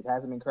chin. It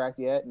hasn't been cracked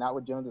yet. Not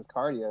with Jones's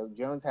cardio.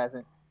 Jones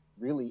hasn't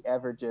really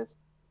ever just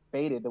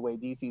faded the way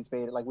DC's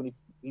faded. Like when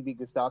he beat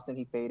Gustafsson,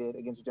 he faded.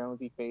 Against Jones,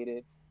 he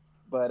faded.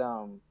 But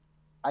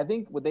I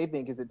think what they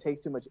think is it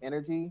takes too much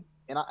energy,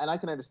 and I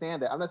can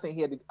understand that. I'm not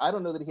saying I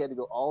don't know that he had to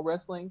go all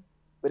wrestling,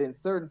 but in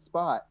certain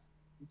spots,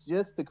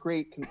 just to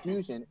create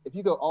confusion, if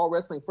you go all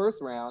wrestling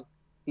first round,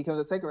 he comes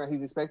the second round,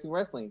 he's expecting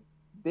wrestling,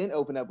 then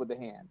open up with the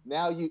hand.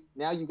 Now you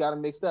got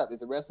him mixed up.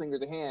 Is it wrestling or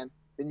the hand?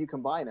 Then you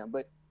combine them.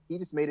 But he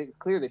just made it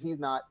clear that he's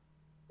not.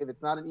 If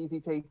it's not an easy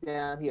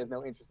takedown, he has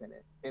no interest in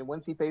it. And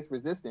once he faced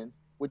resistance,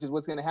 which is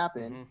what's going to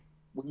happen,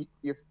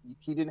 if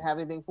he didn't have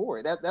anything for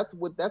it. That's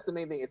the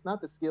main thing. It's not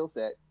the skill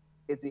set.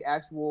 It's the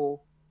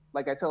actual.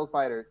 Like I tell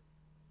fighters,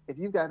 if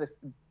you've got a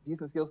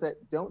decent skill set,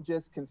 don't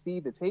just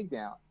concede the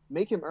takedown.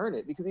 Make him earn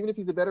it, because even if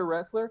he's a better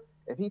wrestler,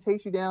 if he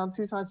takes you down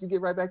 2 times, you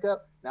get right back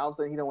up. Now all of a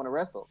sudden he don't want to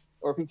wrestle.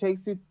 Or if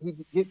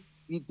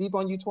he deep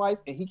on you twice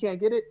and he can't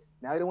get it,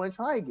 now he don't want to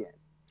try again.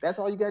 That's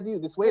all you got to do.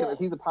 Dissuade him. If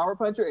he's a power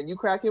puncher and you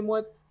crack him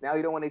once, now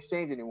you don't want to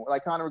exchange anymore.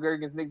 Like Conor McGregor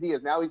against Nick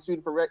Diaz. Now he's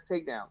shooting for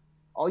takedowns.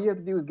 All you have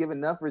to do is give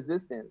enough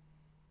resistance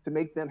to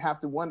make them have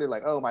to wonder,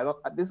 like, oh,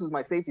 this is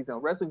my safety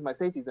zone. Wrestling's my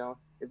safety zone.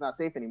 It's not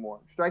safe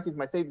anymore. Striking's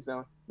my safety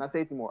zone. Not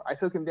safe anymore. I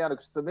took him down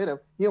to submit him.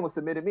 He almost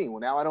submitted me.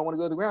 Well, now I don't want to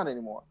go to the ground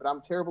anymore, but I'm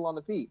terrible on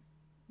the feet.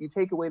 You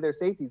take away their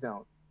safety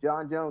zone.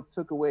 John Jones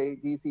took away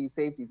DC's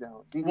safety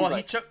zone.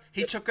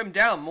 He took him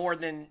down more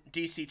than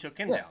DC took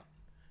him down.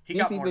 He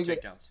got more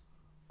takedowns.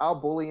 I'll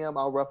bully him.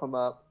 I'll rough him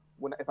up.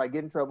 If I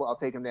get in trouble, I'll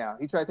take him down.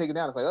 He tried to take him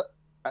down. It's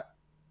like,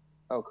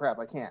 oh crap,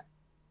 I can't.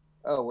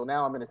 Oh, well,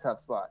 now I'm in a tough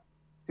spot.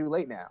 It's too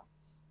late now.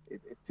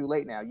 It's too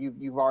late now.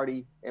 You've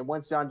already, and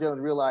once John Jones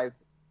realized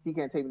he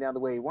can't take me down the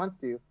way he wants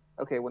to,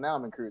 okay, well, now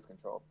I'm in cruise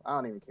control. I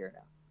don't even care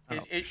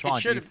now. Sean,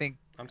 do you think?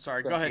 I'm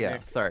sorry. Go ahead,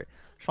 Nick. Sorry.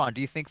 Sean,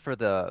 do you think for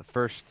the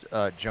first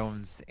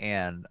Jones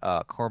and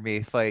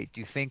Cormier fight, do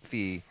you think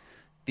the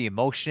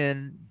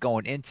emotion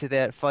going into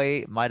that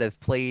fight might have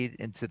played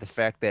into the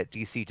fact that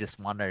DC just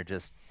wanted to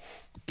just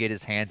get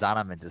his hands on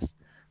him and just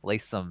lay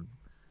some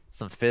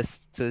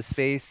fists to his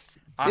face?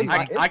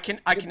 I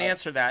can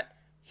answer that.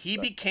 He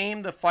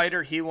became the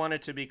fighter he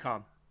wanted to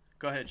become.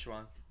 Go ahead,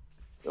 Schwan.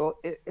 Well,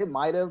 it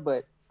might have,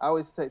 but I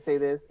always say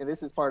this, and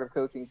this is part of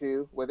coaching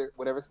too,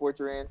 whatever sport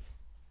you're in.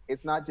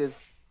 It's not just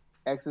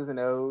X's and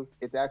O's.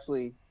 It's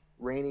actually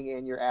reining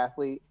in your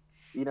athlete.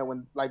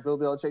 When like Bill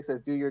Belichick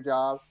says, do your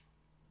job,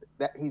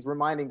 that he's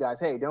reminding guys,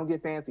 hey, don't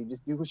get fancy.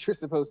 Just do what you're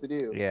supposed to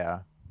do. Yeah.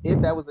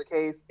 If that was the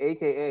case,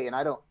 AKA, and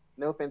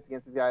no offense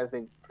against these guys,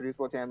 they produce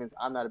world champions.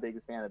 I'm not a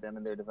biggest fan of them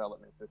and their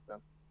development system.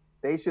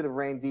 They should have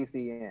reined DC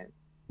in.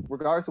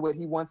 Regardless of what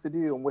he wants to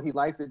do and what he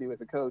likes to do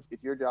as a coach,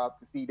 it's your job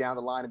to see down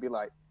the line and be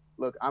like,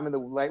 look, I'm in the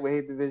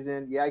lightweight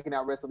division. Yeah, I can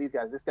out wrestle these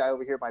guys. This guy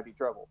over here might be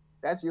trouble.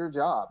 That's your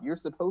job. You're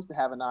supposed to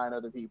have an eye on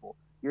other people.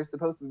 You're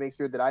supposed to make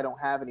sure that I don't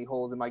have any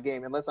holes in my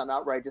game unless I'm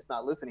outright just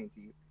not listening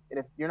to you. And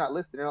if you're not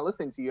listening, they're not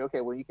listening to you.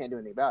 Okay, well, you can't do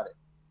anything about it.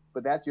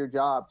 But that's your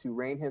job to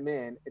rein him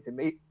in and to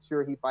make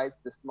sure he fights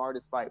the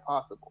smartest fight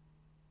possible.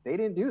 They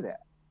didn't do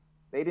that.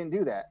 They didn't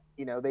do that.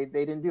 They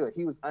didn't do it.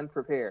 He was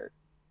unprepared.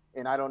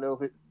 And I don't know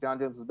if John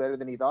Jones was better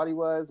than he thought he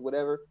was,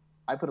 whatever.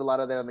 I put a lot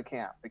of that on the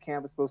camp. The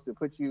camp is supposed to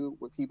put you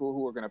with people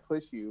who are going to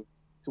push you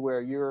to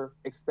where you're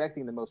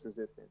expecting the most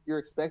resistance. You're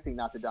expecting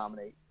not to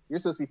dominate. You're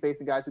supposed to be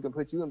facing guys who can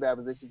put you in bad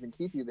positions and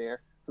keep you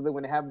there so that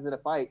when it happens in a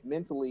fight,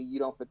 mentally you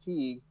don't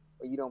fatigue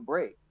or you don't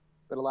break.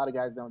 But a lot of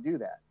guys don't do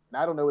that.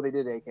 And I don't know what they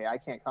did at AK. I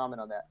can't comment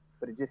on that.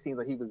 But it just seems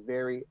like he was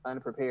very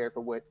unprepared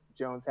for what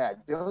Jones had.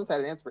 Jones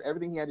had an answer for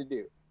everything he had to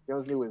do.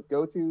 Jones knew his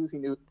go-tos. He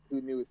knew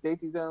his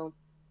safety zones.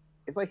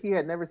 It's like he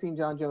had never seen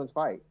John Jones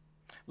fight.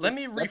 Let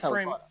me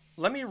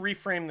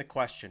reframe the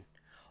question.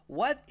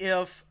 What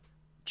if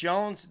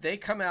Jones, they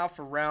come out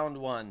for round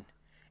one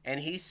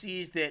and he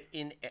sees that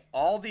in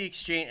all the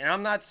exchange, and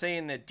I'm not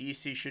saying that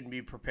DC shouldn't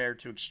be prepared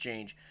to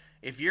exchange.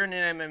 If you're in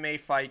an MMA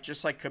fight,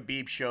 just like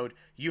Khabib showed,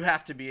 you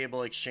have to be able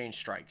to exchange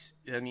strikes.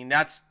 I mean,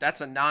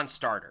 that's a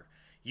non-starter.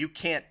 You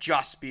can't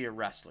just be a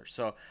wrestler.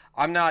 So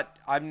I'm not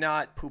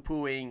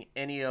poo-pooing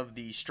any of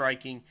the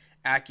striking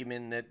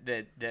acumen that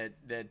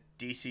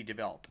DC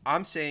developed.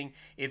 I'm saying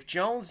if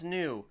Jones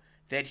knew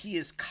that he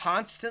is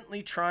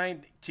constantly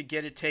trying to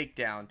get a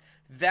takedown,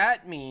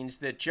 that means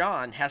that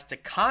John has to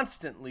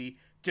constantly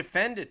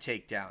defend a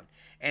takedown.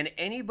 And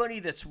anybody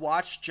that's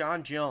watched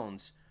John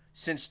Jones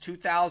since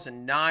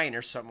 2009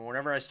 or something,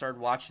 whenever I started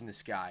watching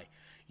this guy,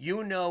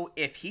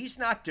 if he's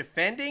not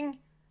defending,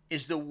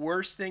 is the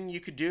worst thing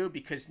you could do,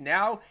 because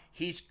now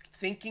he's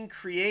thinking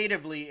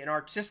creatively and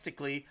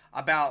artistically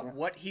about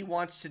what he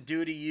wants to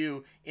do to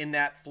you in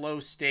that flow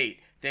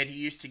state that he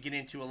used to get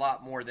into a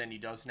lot more than he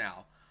does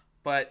now.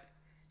 But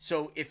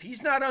so if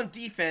he's not on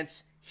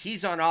defense,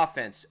 he's on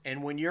offense.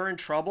 And when you're in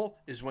trouble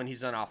is when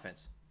he's on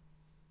offense.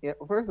 Yeah,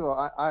 well, first of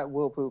all, I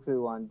will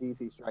poo-poo on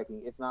DC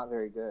striking. It's not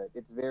very good.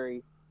 It's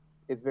very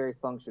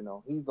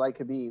functional. He's like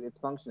Khabib. It's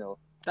functional.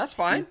 That's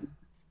fine.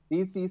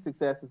 DC's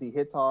success is he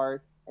hits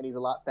hard, and he's a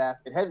lot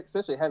faster.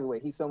 Especially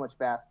heavyweight, he's so much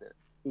faster.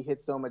 He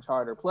hits so much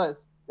harder. Plus,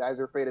 guys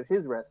are afraid of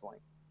his wrestling.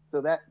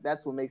 So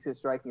that's what makes his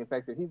striking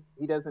effective.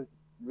 He doesn't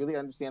really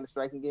understand the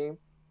striking game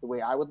the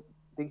way I would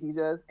think he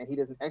does, and he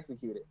doesn't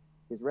execute it.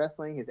 His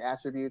wrestling, his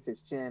attributes,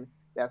 his chin,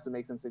 that's what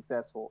makes him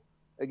successful.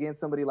 Against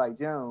somebody like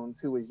Jones,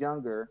 who was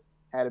younger,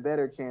 had a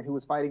better chin, who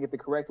was fighting at the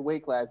correct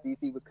weight class.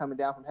 DC was coming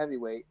down from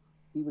heavyweight.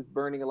 He was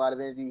burning a lot of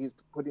energy. He was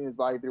putting his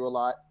body through a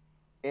lot.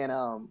 And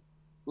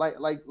like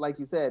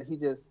you said, he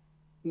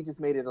just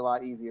made it a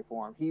lot easier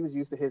for him. He was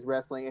used to his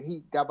wrestling, and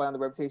he got by on the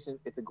reputation.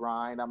 It's a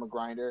grind. I'm a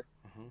grinder.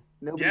 Mm-hmm.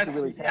 Nobody can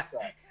really test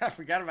that. I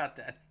forgot about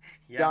that.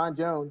 Yeah. John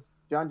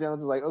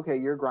Jones is like, okay,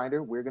 you're a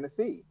grinder. We're gonna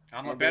see.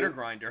 I'm a better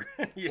grinder.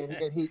 Yeah.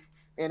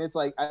 And it's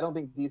like, I don't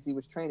think DC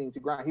was training to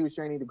grind. He was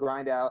training to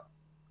grind out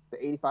the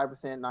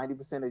 85%,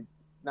 90%,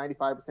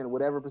 95%,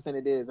 whatever percent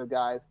it is of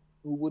guys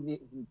who wouldn't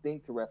even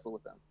think to wrestle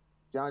with them.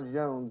 John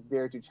Jones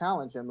dared to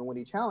challenge him, and when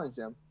he challenged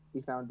him,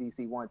 he found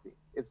DC wanting.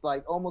 It's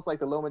like almost like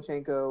the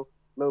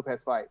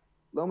Lomachenko-Lopez fight.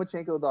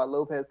 Lomachenko thought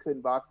Lopez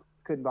couldn't box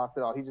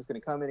at all. He's just going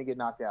to come in and get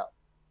knocked out.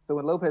 So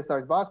when Lopez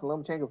starts boxing,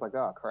 Lomachenko's like,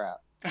 oh, crap.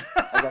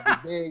 I got this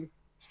big,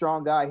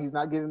 strong guy. He's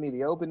not giving me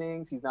the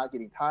openings. He's not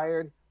getting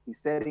tired. He's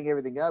setting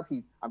everything up.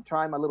 I'm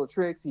trying my little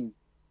tricks.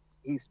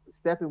 He's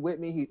stepping with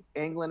me. He's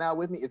angling out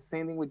with me. It's the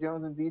same thing with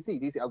Jones and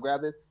DC. I'll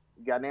grab this.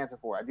 He's got an answer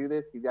for it. I do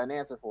this. He's got an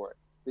answer for it.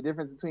 The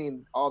difference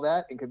between all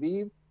that and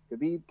Khabib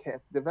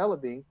kept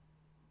developing.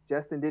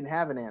 Justin didn't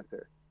have an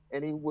answer.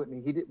 And he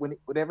wouldn't.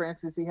 Whatever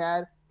answers he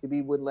had,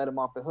 Khabib wouldn't let him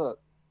off the hook.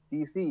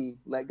 DC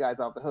let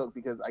guys off the hook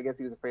because I guess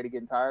he was afraid of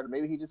getting tired. Or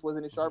maybe he just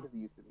wasn't as sharp as he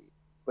used to be.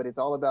 But it's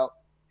all about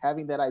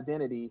having that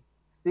identity,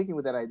 sticking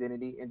with that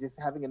identity, and just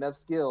having enough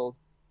skills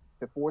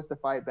to force the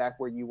fight back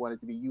where you want it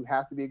to be. You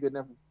have to be a good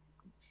enough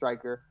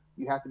striker.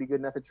 You have to be good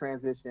enough at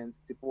transitions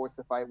to force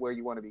the fight where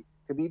you want to be.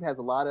 Khabib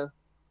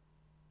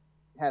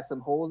has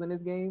some holes in his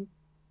game,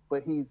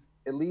 but he's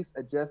at least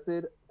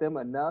adjusted them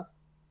enough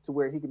to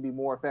where he can be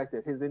more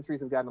effective. His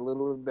entries have gotten a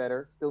little bit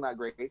better, still not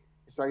great. His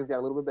striking's got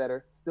a little bit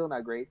better, still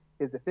not great.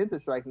 His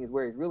defensive striking is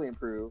where he's really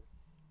improved,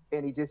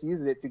 and he just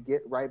uses it to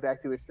get right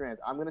back to his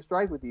strength. I'm going to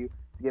strike with you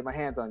to get my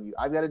hands on you.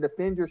 I've got to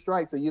defend your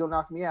strike so you don't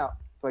knock me out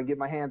so I can get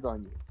my hands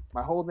on you.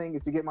 My whole thing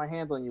is to get my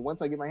hands on you.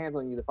 Once I get my hands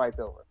on you, the fight's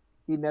over.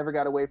 He never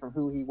got away from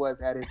who he was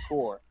at his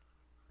core.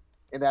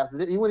 And that's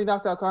it. When he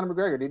knocked out Conor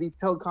McGregor, did he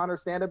tell Conor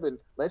stand up and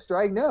let's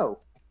strike? No.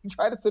 He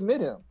tried to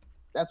submit him.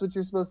 That's what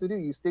you're supposed to do.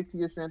 You stick to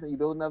your strength and you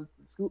build enough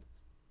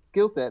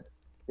skill set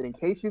that in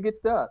case you get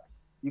stuck,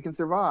 you can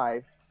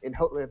survive and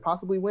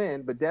possibly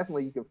win, but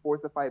definitely you can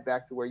force the fight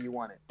back to where you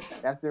want it.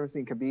 That's the difference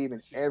between Khabib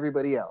and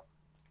everybody else,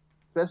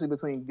 especially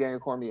between Daniel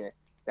Cormier.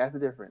 That's the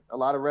difference. A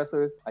lot of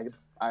wrestlers,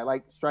 I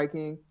like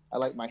striking. I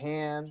like my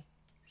hands.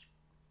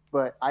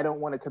 but I don't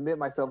want to commit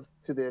myself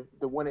to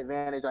the one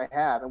advantage I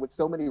have. And with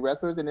so many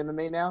wrestlers in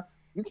MMA now,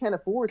 you can't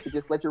afford to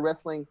just let your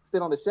wrestling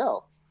sit on the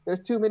shelf. There's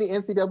too many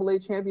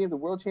NCAA champions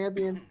and world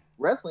champions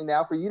wrestling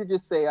now for you to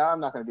just say, I'm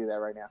not going to do that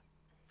right now.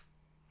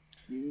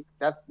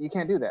 You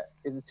can't do that.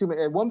 It's too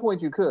many. At one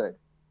point you could.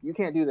 You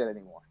can't do that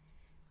anymore.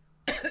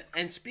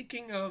 And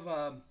speaking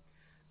of,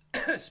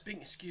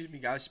 excuse me,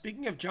 guys.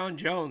 Speaking of John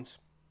Jones,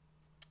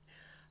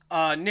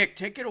 Nick,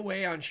 take it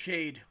away on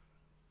Shade.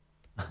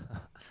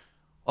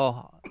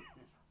 Well,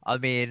 I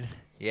mean,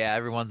 yeah,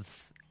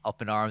 everyone's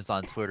up in arms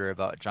on Twitter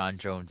about John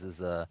Jones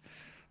as a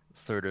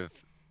sort of,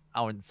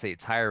 I wouldn't say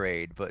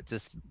tirade, but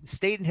just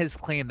stating his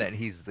claim that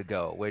he's the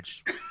GOAT,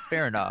 which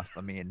fair enough.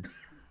 I mean,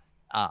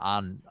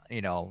 on,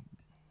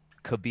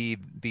 Khabib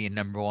being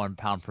 #1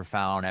 pound per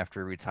pound after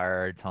he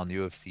retired, telling the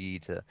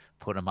UFC to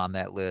put him on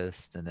that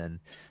list, and then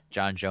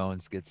John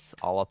Jones gets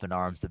all up in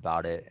arms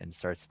about it and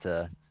starts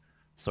to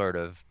sort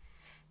of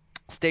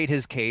state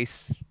his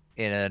case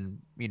in,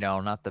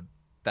 not the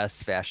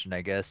best fashion,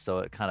 I guess. So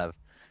it kind of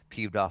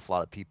peeved off a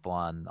lot of people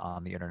on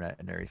the internet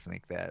and everything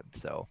like that.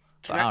 So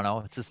I don't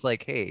know. It's just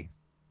like, hey,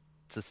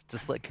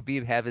 just let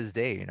Khabib have his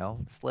day,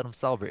 just let him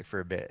celebrate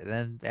for a bit. And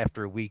then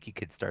after a week, he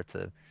could start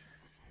to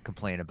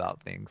complain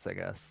about things, I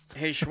guess.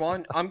 Hey,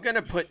 Schwan, I'm going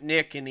to put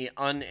Nick in the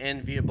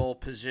unenviable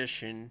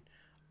position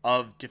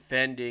of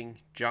defending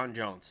John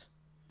Jones.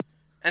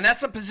 And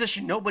that's a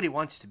position nobody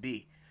wants to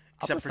be,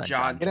 except for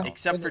John,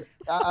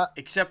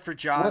 except for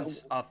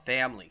John's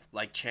family,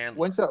 like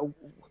Chandler.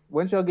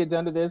 Once y'all get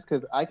done to this,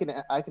 because I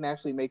can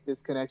actually make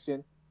this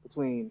connection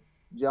between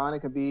John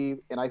and Khabib,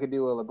 and I could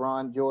do a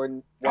LeBron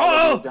Jordan.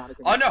 Oh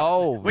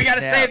no! We got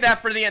to save that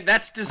for the end.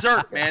 That's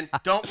dessert, man.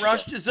 Don't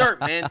rush dessert,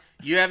 man.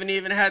 You haven't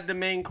even had the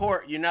main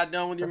course. You're not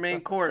done with your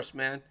main course,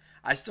 man.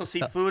 I still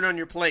see food on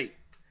your plate.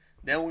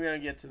 Then we're gonna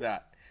get to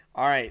that.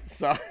 All right,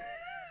 so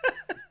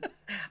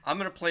I'm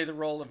gonna play the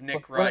role of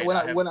Nick Wright. When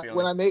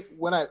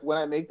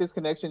I make this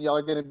connection, y'all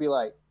are gonna be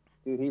like,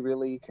 dude, he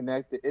really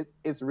connected.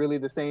 It's really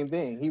the same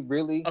thing. He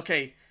really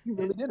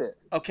did it.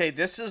 Okay,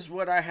 this is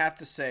what I have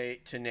to say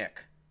to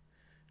Nick.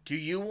 Do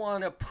you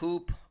want to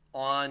poop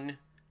on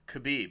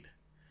Khabib?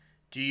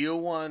 Do you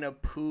want to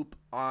poop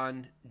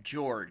on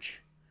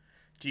George?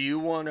 Do you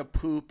want to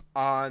poop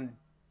on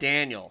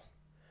Daniel?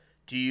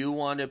 Do you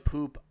want to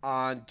poop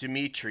on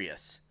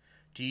Demetrius?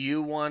 Do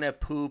you want to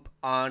poop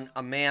on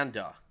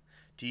Amanda?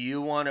 Do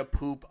you want to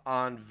poop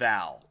on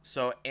Val?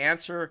 So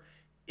answer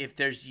if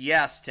there's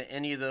yes to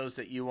any of those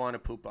that you want to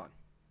poop on.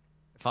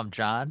 If I'm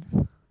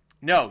John?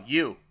 No,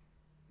 you.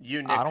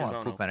 You, Nick I don't Cazzono.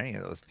 want to poop on any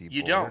of those people.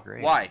 You don't?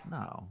 Why?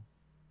 No.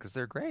 Because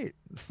they're great.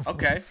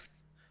 Okay.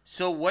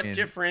 So what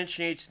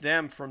differentiates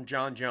them from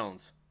John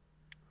Jones?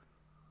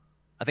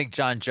 I think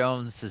John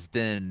Jones has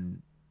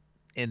been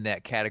in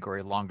that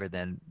category longer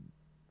than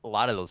a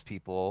lot of those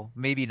people.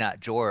 Maybe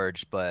not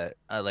George, but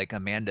like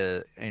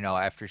Amanda,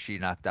 after she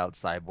knocked out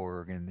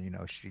Cyborg and,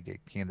 she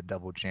became the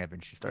double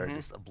champion, she started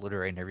just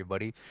obliterating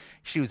everybody.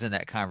 She was in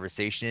that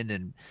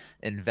conversation,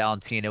 and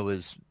Valentina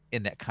was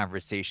in that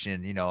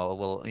conversation, a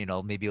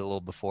little, maybe a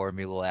little before,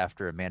 maybe a little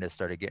after Amanda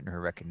started getting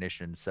her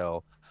recognition.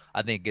 So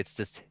I think it's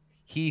just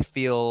he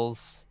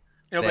feels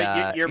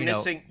but you're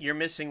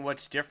missing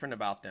what's different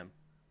about them.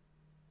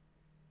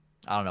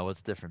 I don't know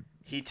what's different.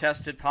 He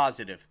tested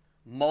positive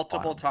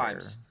multiple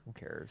times. Who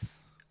cares?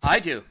 I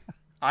do.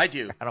 I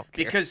don't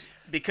care. Because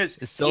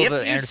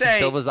if you say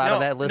Silva's out of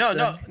that list,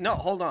 no,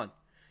 hold on.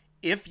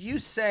 If you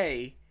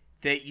say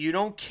that you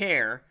don't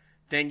care,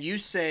 then you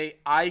say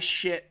I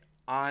shit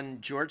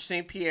on George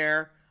St.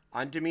 Pierre,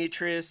 on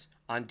Demetrius,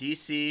 on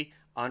DC,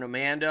 on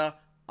Amanda,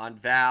 on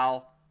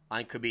Val,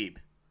 on Khabib.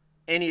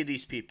 Any of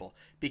these people.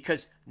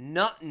 Because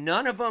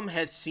none of them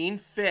have seen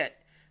fit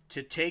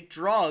to take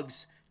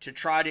drugs to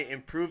try to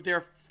improve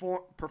their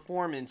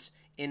performance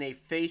in a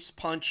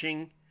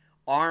face-punching,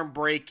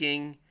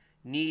 arm-breaking,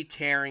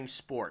 knee-tearing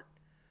sport.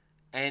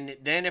 And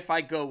then if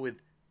I go with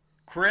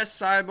Chris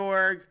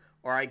Cyborg,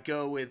 or I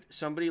go with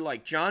somebody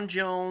like John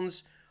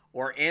Jones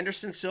or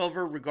Anderson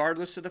Silva,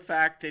 regardless of the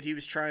fact that he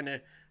was trying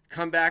to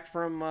come back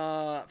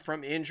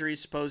from injury,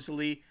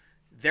 supposedly,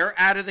 they're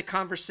out of the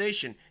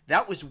conversation.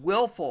 That was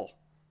willful.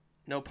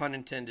 No pun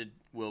intended,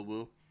 Will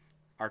Woo,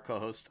 our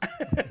co-host.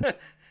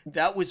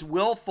 That was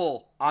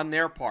willful on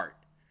their part.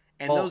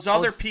 And those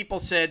other people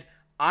said,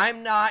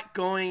 I'm not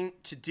going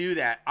to do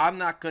that. I'm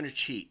not going to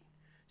cheat.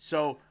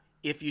 So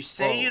if you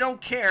say you don't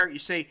care, you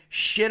say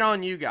shit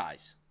on you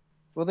guys.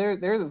 Well,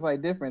 there's a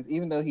slight difference.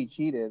 Even though he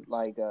cheated,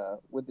 like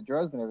with the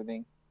drugs and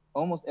everything,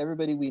 almost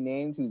everybody we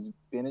named who's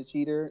been a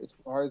cheater, as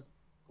far as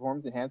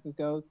performance enhancements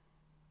goes,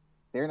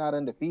 they're not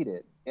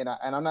undefeated. And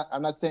I'm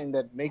not saying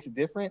that makes it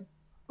different,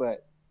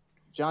 but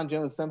John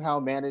Jones somehow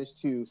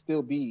managed to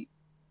still beat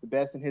the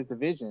best in his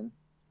division.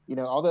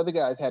 All the other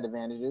guys had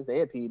advantages. They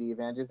had PED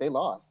advantages. They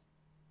lost.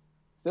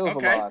 Still a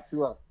loss.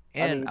 Who else?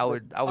 And I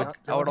would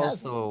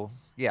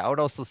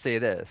also say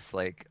this,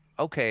 like,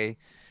 okay,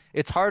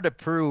 it's hard to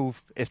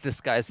prove if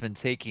this guy's been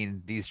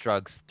taking these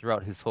drugs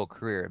throughout his whole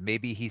career.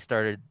 Maybe he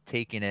started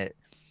taking it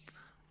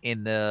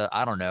in the,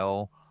 I don't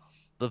know,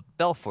 the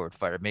Belfort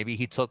fighter. Maybe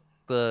he took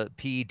the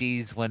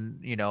PEDs when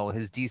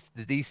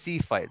the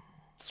DC fight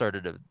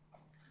started to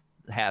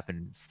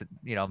happen.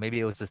 Maybe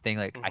it was the thing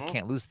like, I Mm-hmm.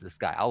 can't lose to this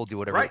guy. I will do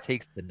whatever it Right.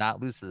 takes to not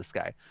lose to this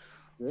guy.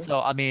 Yeah.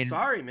 So I mean,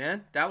 Sorry,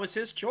 man. That was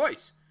his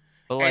choice.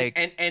 but And,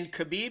 like, and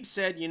Khabib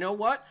said, you know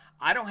what?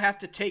 I don't have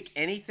to take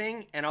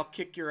anything, and I'll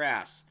kick your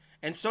ass.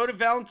 And so did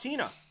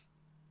Valentina.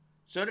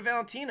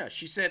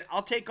 She said,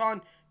 I'll take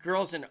on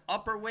girls in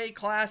upper weight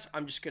class.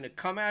 I'm just going to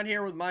come out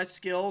here with my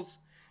skills,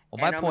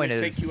 well, and I'm going to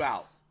take you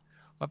out.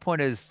 my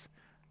point is,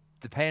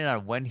 depending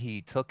on when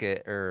he took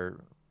it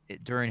or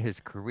during his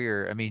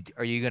career, I mean,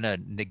 are you gonna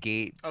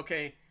negate?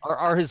 Okay.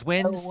 Are his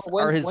wins?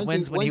 Are his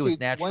wins when he was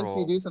natural? Once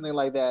you do something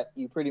like that,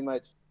 you pretty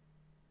much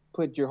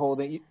put your whole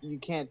thing. You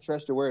can't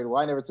trust your word.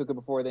 Well, I never took it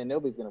before. Then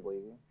nobody's gonna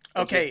believe you.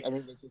 Okay.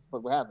 That's just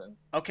what happens.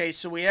 Okay,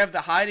 so we have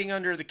the hiding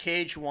under the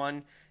cage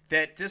one.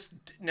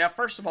 Now,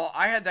 first of all,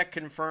 I had that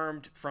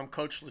confirmed from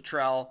Coach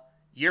Luttrell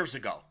years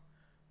ago.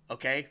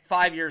 Okay,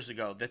 5 years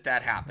ago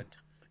that happened.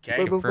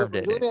 Okay. But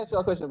let me ask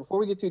y'all a question before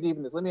we get too deep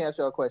in this. Let me ask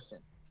y'all a question.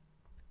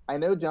 I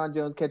know John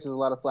Jones catches a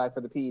lot of flack for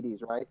the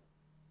PEDs, right?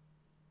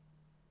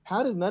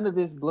 How does none of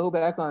this blow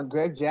back on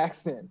Greg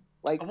Jackson?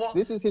 Like,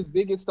 this is his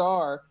biggest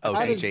star. Oh,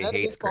 How AJ does none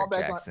hates of this fall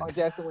Greg back Jackson. on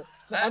Jackson?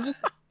 I'm just,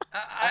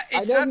 I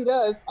he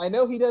does. I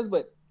know he does,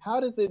 but how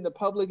does it in the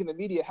public and the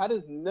media, how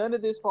does none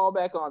of this fall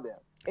back on them?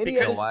 Any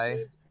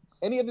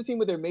other team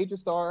with their major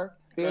star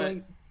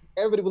failing,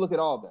 everybody will look at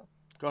all of them.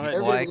 Go ahead.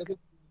 Everybody will look at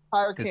the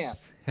entire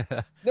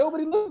camp.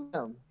 Nobody looks at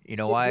them. You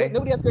know why?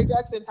 Nobody asked Greg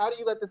Jackson, how do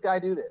you let this guy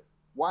do this?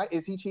 Why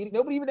is he cheating?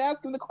 Nobody even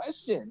asked him the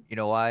question. You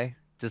know why?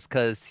 Just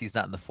because he's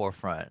not in the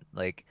forefront.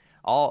 Like,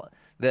 all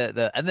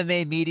the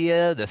MMA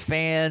media, the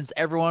fans,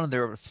 everyone,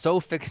 they're so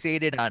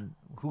fixated on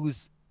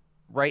who's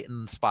right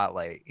in the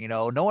spotlight.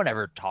 No one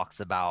ever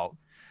talks about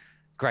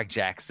Greg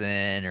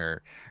Jackson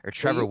or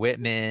Trevor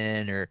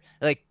Whitman, or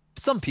like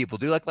some people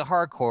do, like the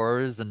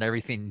hardcores and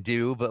everything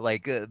do, but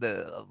like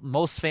the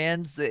most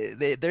fans,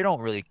 they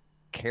don't really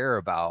care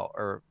about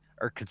or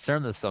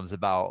concern themselves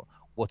about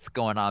what's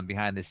going on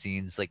behind the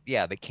scenes. Like,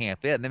 yeah, the camp.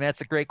 And then that's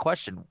a great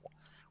question.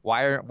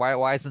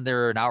 Why isn't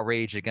there an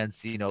outrage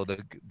against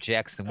the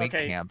Jackson Wink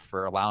camp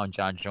for allowing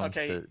John Jones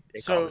to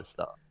take all this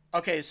stuff?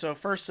 Okay, so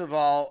first of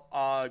all,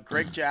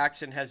 Greg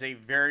Jackson has a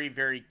very,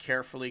 very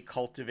carefully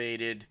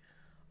cultivated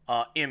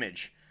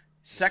image.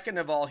 Second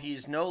of all,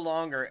 he's no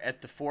longer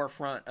at the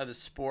forefront of the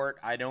sport.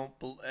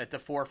 At the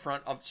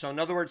forefront of. So in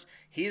other words,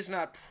 he is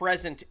not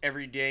present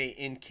every day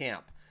in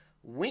camp.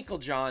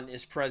 Winkeljohn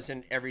is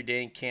present every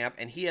day in camp,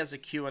 and he has a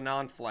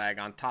QAnon flag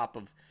on top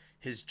of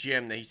his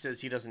gym that he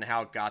says he doesn't know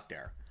how it got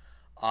there.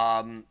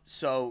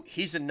 So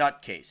he's a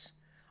nutcase.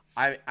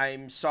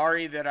 I'm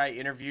sorry that I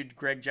interviewed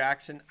Greg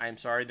Jackson. I'm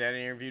sorry that I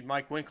interviewed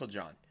Mike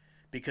Winkeljohn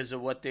because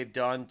of what they've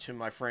done to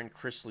my friend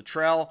Chris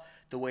Luttrell,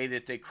 the way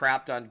that they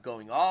crapped on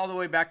going all the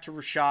way back to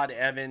Rashad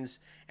Evans,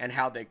 and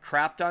how they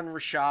crapped on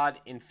Rashad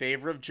in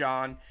favor of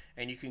John.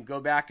 And you can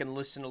go back and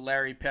listen to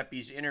Larry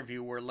Pepe's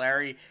interview where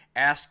Larry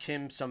asked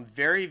him some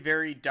very,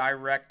 very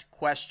direct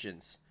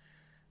questions.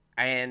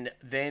 And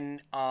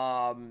then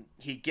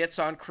he gets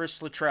on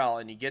Chris Luttrell,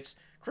 and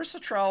Chris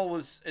Luttrell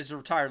is a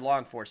retired law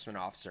enforcement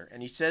officer,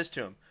 and he says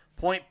to him,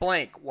 point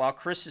blank, while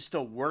Chris is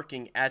still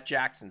working at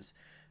Jackson's,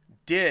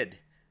 did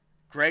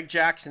Greg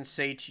Jackson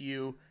say to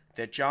you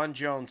that John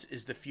Jones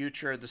is the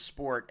future of the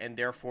sport and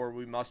therefore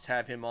we must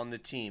have him on the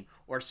team,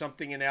 or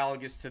something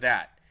analogous to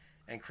that?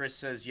 And Chris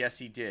says, yes,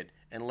 he did.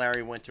 And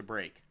Larry went to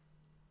break.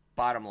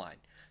 Bottom line.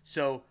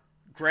 So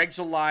Greg's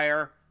a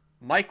liar.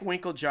 Mike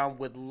Winkeljohn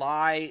would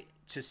lie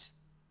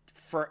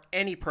for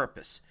any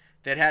purpose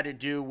that had to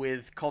do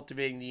with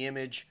cultivating the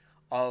image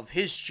of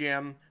his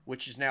gym,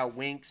 which is now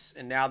Winks.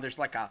 And now there's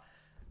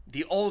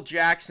the old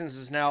Jacksons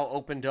is now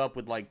opened up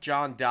with like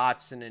John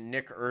Dotson and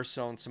Nick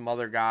Urso and some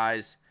other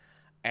guys.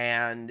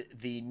 And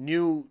the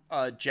new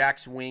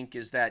Jack's Wink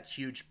is that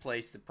huge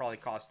place that probably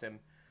cost them,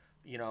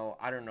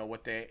 I don't know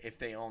if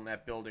they own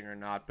that building or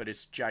not, but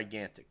it's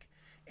gigantic.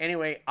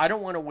 Anyway, I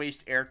don't want to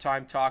waste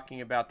airtime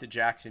talking about the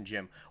Jackson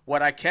gym.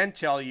 What I can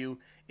tell you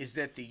is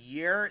that the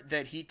year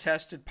that he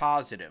tested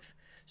positive,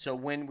 so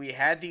when we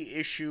had the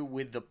issue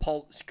with the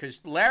pulse,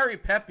 because Larry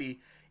Pepe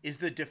is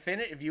the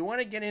definitive, if you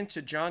want to get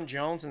into John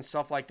Jones and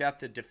stuff like that,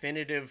 the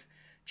definitive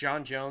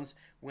John Jones,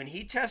 when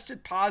he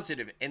tested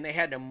positive and they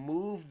had to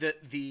move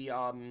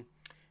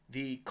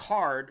the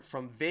card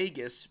from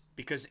Vegas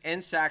because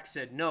NSAC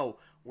said, no,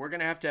 we're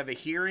going to have a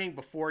hearing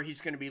before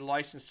he's going to be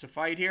licensed to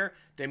fight here.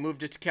 They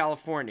moved it to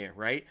California,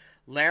 right?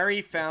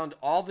 Larry found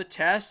all the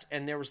tests,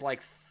 and there was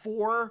like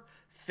 4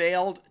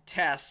 failed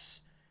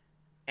tests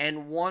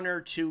and 1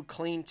 or 2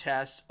 clean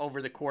tests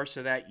over the course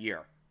of that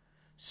year.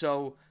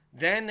 So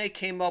then they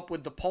came up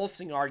with the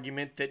pulsing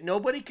argument that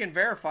nobody can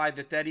verify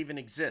that even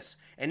exists.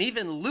 And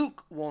even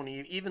Luke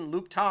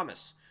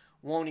Thomas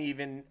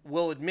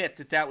will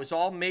admit that was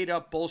all made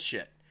up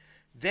bullshit.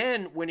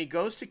 Then when he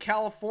goes to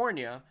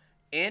California,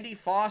 Andy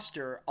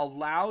Foster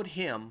allowed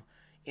him,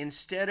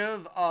 instead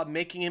of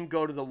making him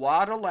go to the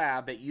WADA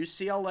lab at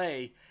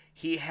UCLA,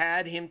 he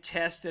had him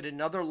test at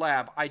another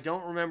lab. I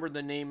don't remember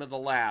the name of the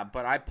lab,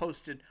 but I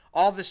posted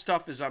all this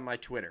stuff is on my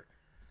Twitter.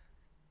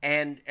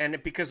 And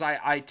because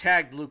I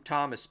tagged Luke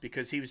Thomas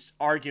because he was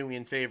arguing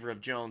in favor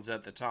of Jones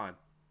at the time.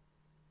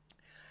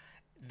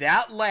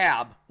 That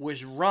lab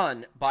was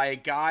run by a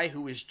guy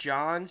who was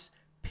John's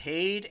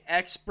paid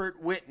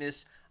expert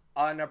witness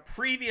on a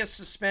previous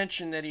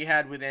suspension that he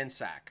had with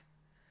NSAC.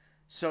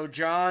 So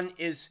John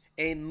is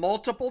a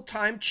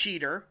multiple-time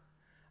cheater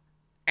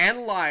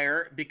and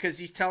liar because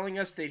he's telling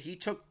us that he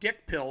took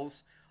dick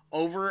pills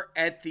over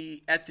at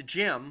the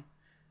gym,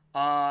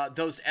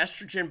 those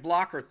estrogen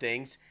blocker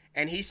things,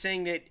 and he's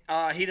saying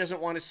that he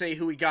doesn't want to say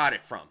who he got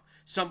it from.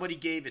 Somebody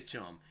gave it to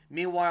him.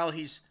 Meanwhile,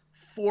 he's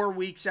 4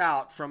 weeks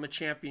out from a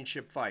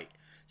championship fight.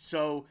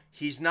 So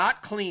he's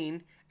not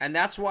clean, and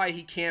that's why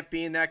he can't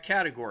be in that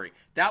category.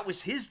 That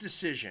was his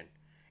decision.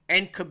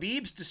 And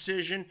Khabib's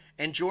decision,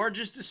 and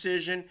George's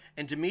decision,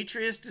 and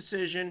Demetrius'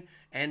 decision,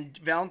 and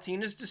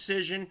Valentina's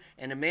decision,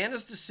 and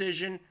Amanda's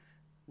decision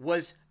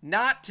was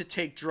not to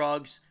take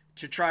drugs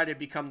to try to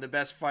become the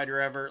best fighter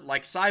ever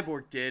like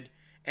Cyborg did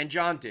and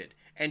John did.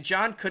 And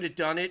John could have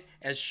done it,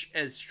 as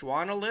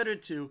Schwan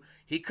alluded to,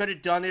 he could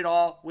have done it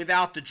all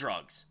without the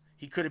drugs.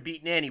 He could have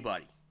beaten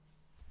anybody.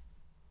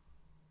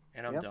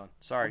 And I'm done.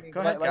 Sorry. I mean,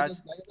 go ahead,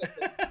 guys.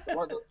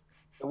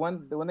 The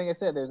one thing I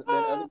said, there's been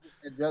other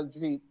drug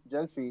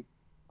treats,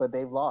 but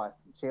they've lost.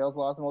 Chael's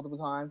lost multiple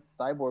times.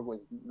 Cyborg was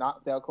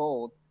knocked out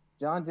cold.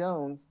 John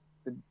Jones,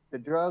 the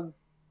drugs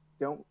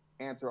don't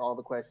answer all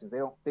the questions. They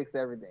don't fix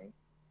everything.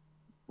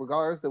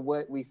 Regardless of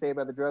what we say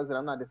about the drugs, and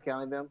I'm not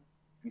discounting them,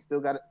 you still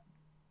got to.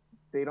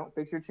 They don't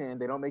fix your chin.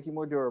 They don't make you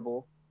more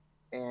durable.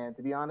 And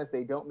to be honest,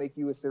 they don't make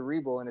you as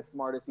cerebral and as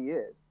smart as he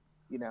is.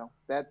 You know,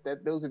 that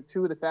those are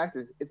two of the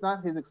factors. It's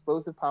not his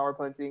explosive power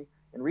punching.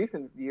 In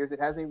recent years, it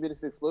hasn't even been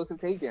his explosive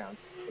takedowns.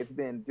 It's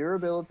been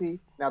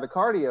durability. Now, the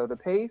cardio, the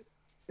pace,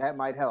 that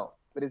might help.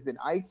 But it's been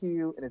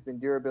IQ and it's been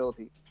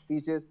durability.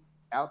 He's just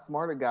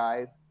outsmarted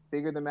guys,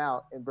 figured them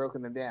out, and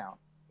broken them down.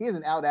 He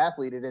hasn't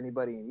out-athleted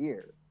anybody in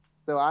years.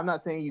 So I'm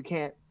not saying you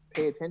can't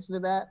pay attention to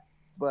that,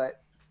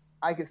 but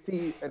I could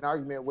see an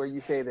argument where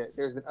you say that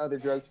there's been other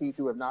drug cheats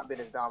who have not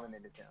been as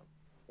dominant as him.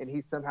 And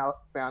he's somehow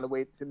found a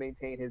way to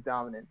maintain his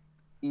dominance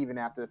even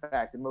after the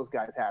fact. And most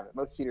guys haven't.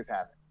 Most cheaters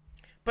haven't.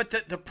 But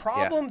the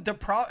problem,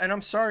 and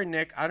I'm sorry,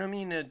 Nick, I don't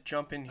mean to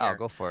jump in here. Oh,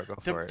 go for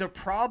it. The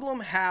problem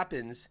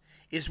happens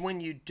is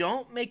when you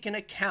don't make an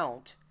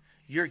account,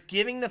 you're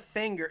giving the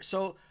finger.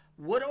 So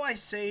what do I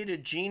say to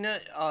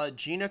Gina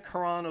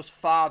Carano's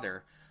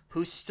father,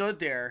 who stood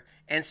there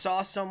and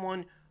saw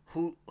someone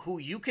who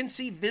you can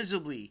see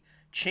visibly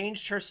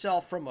changed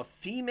herself from a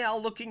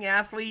female-looking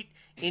athlete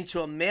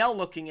into a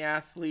male-looking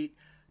athlete,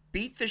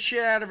 beat the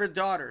shit out of her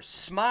daughter,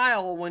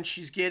 smile when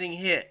she's getting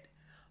hit,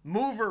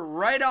 move her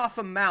right off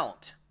a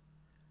mount,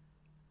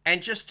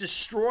 and just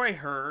destroy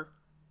her.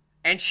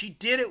 And she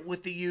did it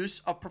with the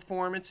use of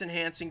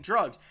performance-enhancing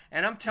drugs.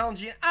 And I'm telling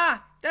you,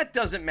 that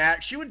doesn't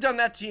matter. She would have done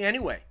that to you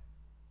anyway.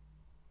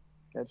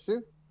 That's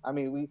true. I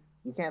mean,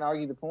 you can't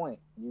argue the point.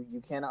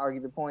 You can't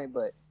argue the point,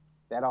 but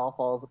that all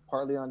falls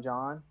partly on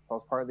John,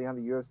 falls partly on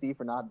the UFC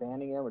for not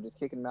banning him or just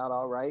kicking him out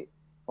outright,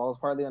 falls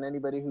partly on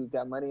anybody who's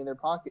got money in their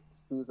pockets,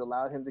 who's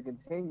allowed him to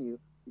continue.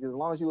 Because as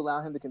long as you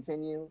allow him to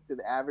continue, to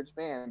the average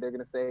fan, they're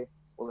going to say,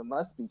 well, it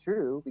must be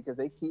true because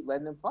they keep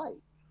letting him fight.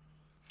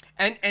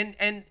 And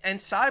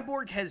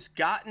Cyborg has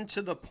gotten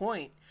to the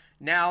point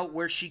now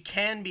where she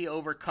can be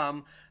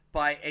overcome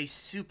by a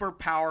super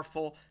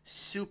powerful,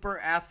 super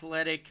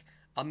athletic,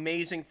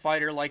 amazing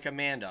fighter like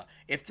Amanda.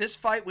 If this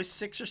fight was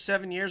 6 or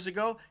 7 years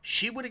ago,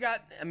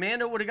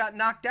 Amanda would have got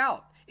knocked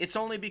out. It's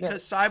only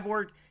because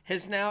Cyborg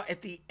has now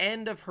at the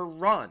end of her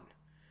run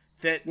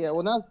that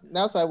well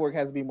now Cyborg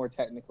has to be more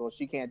technical.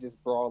 She can't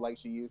just brawl like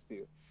she used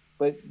to.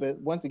 But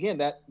once again,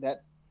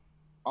 that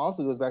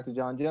also goes back to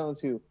John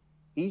Jones, who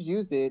he's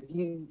used it.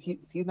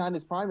 He's not in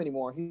his prime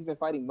anymore. He's been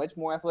fighting much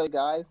more athletic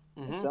guys.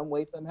 Mm-hmm. In some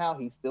way, somehow,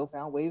 he still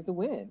found ways to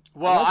win.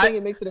 Well, I'm not saying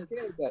it makes it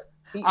okay, but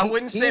I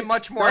wouldn't say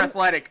much more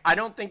athletic. I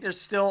don't think there's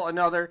still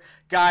another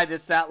guy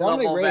that's that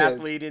level of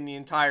athlete in the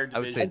entire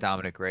division. I would say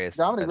Dominic Reyes.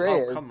 Dominic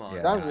Reyes. Oh, come on,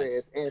 yeah. Dominic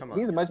Reyes. And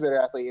he's a much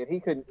better athlete, and he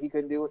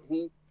couldn't do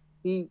it.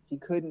 He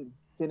couldn't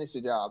finish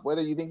the job.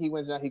 Whether you think he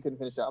wins or not, he couldn't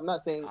finish the job. I'm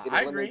not saying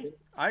I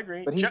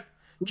agree. But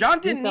John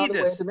didn't need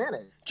this.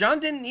 John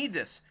didn't need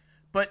this.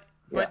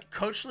 But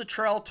Coach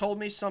Luttrell told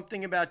me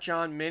something about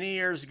John many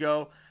years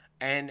ago,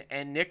 and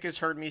Nick has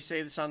heard me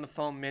say this on the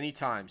phone many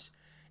times.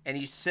 And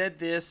he said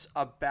this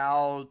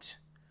about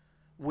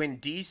when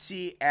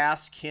DC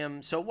asked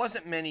him, so it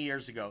wasn't many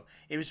years ago.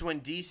 It was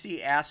when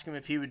DC asked him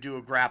if he would do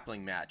a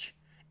grappling match.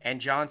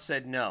 And John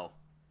said no.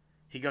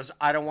 He goes,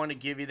 I don't want to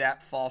give you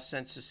that false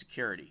sense of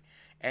security.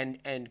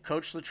 And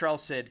Coach Luttrell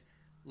said,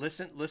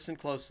 listen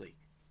closely.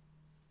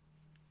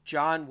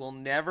 John will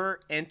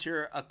never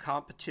enter a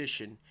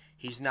competition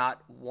he's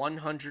not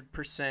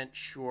 100%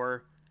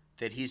 sure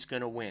that he's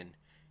going to win.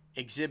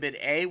 Exhibit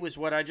A was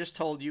what I just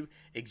told you.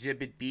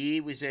 Exhibit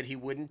B was that he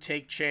wouldn't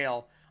take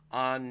Chael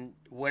on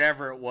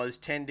whatever it was,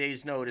 10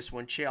 days notice,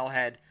 when Chael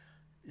had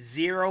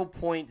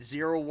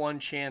 0.01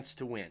 chance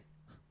to win.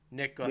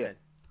 Nick, go ahead.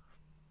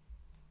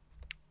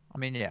 I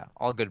mean, yeah,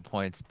 all good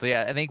points. But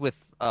yeah, I think with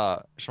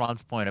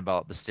Schwann's point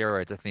about the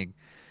steroids, I think,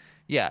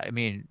 yeah, I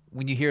mean,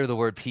 when you hear the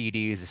word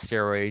PEDs, the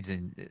steroids,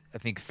 and I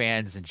think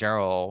fans in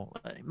general,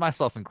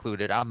 myself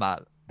included, I'm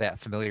not that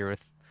familiar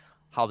with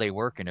how they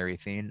work and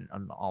everything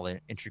and all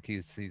the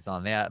intricacies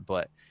on that.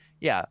 But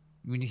yeah,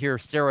 when you hear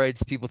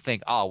steroids, people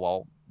think, oh,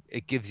 well,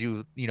 it gives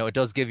you, it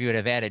does give you an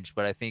advantage.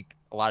 But I think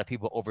a lot of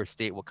people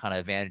overstate what kind of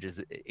advantages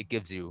it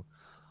gives you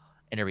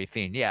and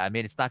everything. Yeah, I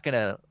mean, it's not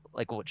gonna,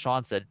 like what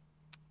Sean said,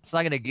 it's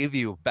not gonna give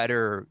you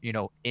better,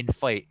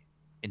 in-fight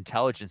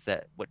intelligence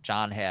that what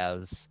John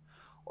has,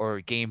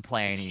 or game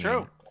planning. It's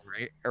true.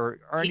 Or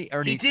he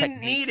any didn't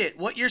technique. need it.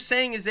 What you're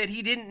saying is that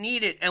he didn't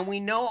need it, and we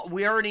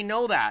already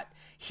know that.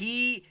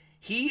 He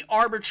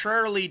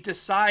arbitrarily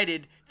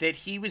decided that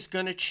he was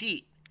going to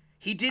cheat.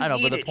 He didn't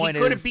need it. He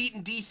could have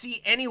beaten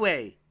DC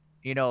anyway.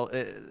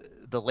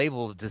 The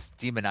label just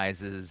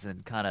demonizes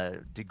and kind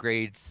of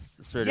degrades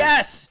sort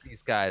of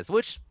these guys,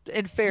 which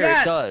in fair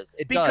it does.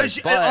 Because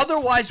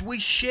otherwise we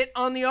shit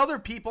on the other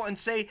people and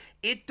say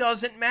it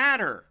doesn't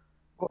matter.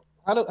 Well,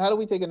 how do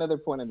we take another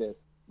point of this?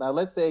 Now,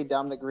 let's say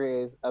Dominic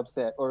Reyes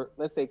upset, or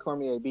let's say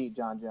Cormier beat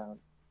John Jones.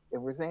 If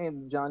we're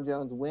saying John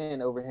Jones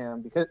win over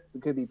him because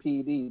it could be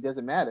PED, it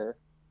doesn't matter.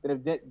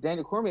 Then if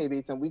Daniel Cormier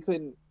beats him,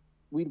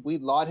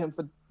 we'd laud him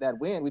for that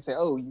win. We'd say,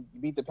 oh, you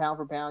beat the pound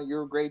for pound,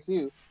 you're great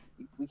too.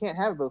 We can't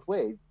have it both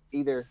ways.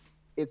 Either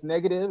it's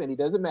negative and he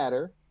doesn't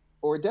matter,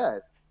 or it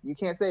does. You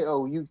can't say,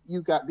 oh,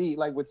 you got beat,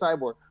 like with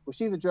Cyborg. Well,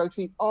 she's a drug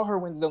cheat, all her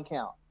wins don't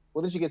count.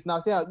 Well, then she gets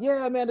knocked out.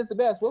 Yeah, Amanda's the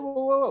best.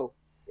 Whoa.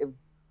 If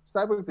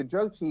Cyborg's a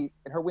drug cheat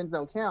and her wins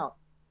don't count,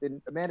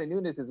 then Amanda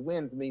Nunes'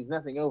 wins means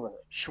nothing over her.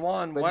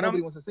 Schwann, but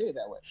nobody wants to say it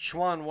that way.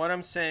 Schwann, what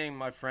I'm saying,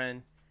 my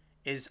friend,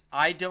 is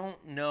I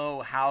don't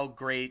know how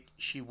great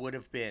she would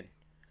have been.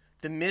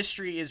 The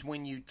mystery is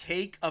when you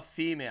take a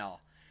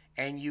female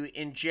and you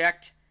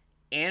inject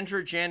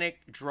androgenic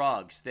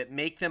drugs that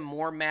make them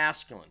more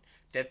masculine,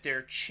 that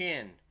their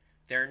chin,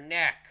 their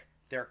neck,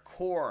 their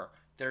core,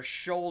 their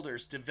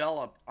shoulders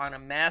develop on a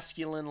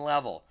masculine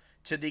level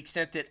to the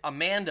extent that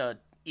Amanda,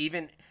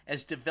 even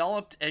as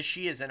developed as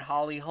she is in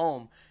Holly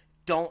Holm,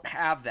 don't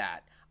have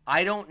that.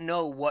 I don't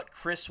know what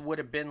Chris would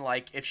have been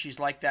like if she's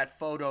like that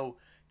photo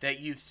that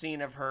you've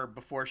seen of her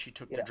before she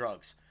took the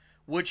drugs.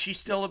 Would she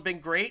still have been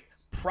great?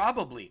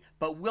 Probably,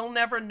 but we'll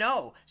never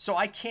know. So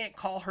I can't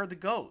call her the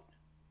GOAT.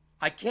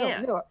 I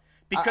can't.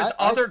 Because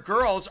other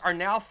girls are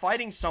now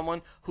fighting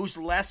someone who's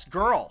less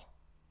girl.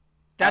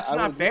 That's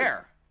not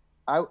fair.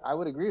 I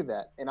would agree with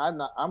that. And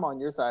I'm on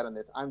your side on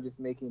this. I'm just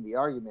making the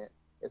argument.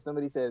 If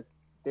somebody says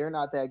they're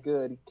not that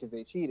good because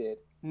they cheated.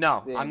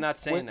 No, I'm not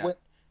saying that.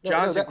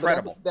 John's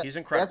incredible. He's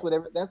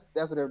incredible.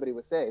 That's what everybody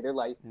would say. They're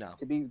like,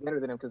 to be better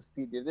than him because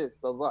he did this,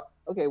 blah, blah,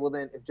 blah. Okay, well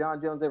then if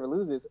John Jones ever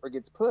loses or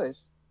gets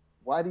pushed,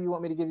 why do you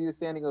want me to give you a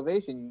standing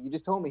ovation? You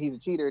just told me he's a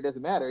cheater. It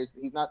doesn't matter.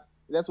 He's not.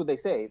 That's what they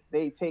say.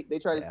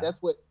 That's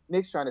what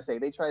Nick's trying to say.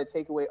 They try to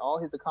take away all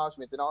his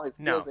accomplishments and all his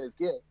skills and his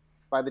gifts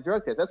by the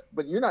drug test.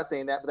 But you're not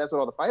saying that, but that's what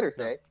all the fighters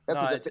say. That's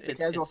what the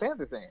casual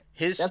fans are saying.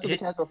 That's what the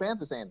casual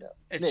fans are saying, though.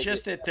 It's Nick,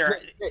 just that they're.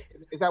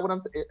 Is that what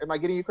am I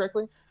getting you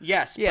correctly?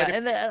 Yes. Yeah,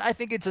 and I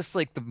think it's just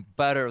like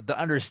the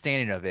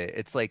understanding of it.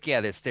 It's like,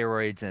 yeah, there's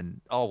steroids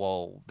and, oh,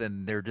 well,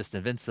 then they're just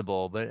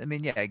invincible. But I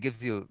mean, yeah, it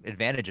gives you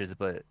advantages,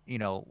 but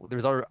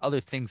there's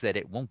other things that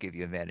it won't give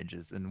you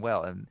advantages. And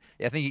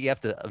I think you have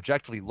to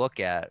objectively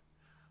look at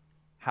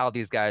how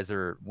these guys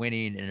are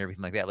winning and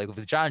everything like that. Like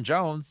with John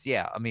Jones,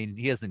 yeah, I mean,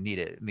 he doesn't need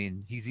it. I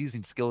mean, he's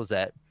using skills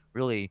that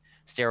really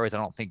steroids I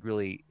don't think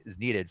really is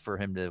needed for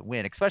him to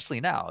win, especially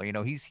now.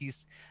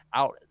 He's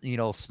out,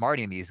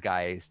 smarting these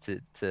guys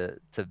to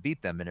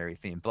beat them and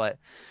everything. But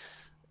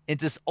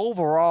it's just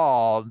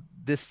overall,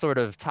 this sort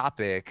of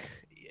topic,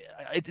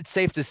 it's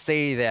safe to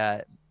say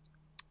that,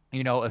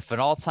 if an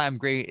all-time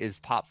great is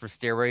popped for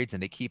steroids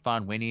and they keep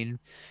on winning,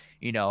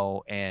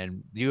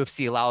 and the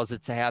UFC allows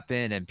it to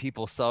happen and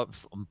a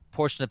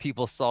portion of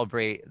people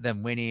celebrate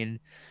them winning,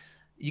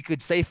 you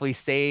could safely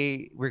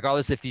say,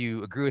 regardless if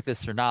you agree with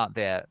this or not,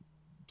 that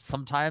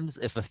sometimes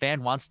if a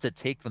fan wants to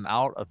take them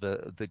out of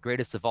the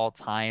greatest of all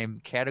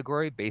time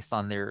category based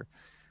on their,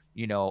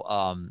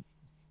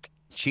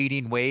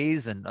 cheating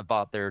ways and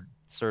about their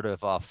sort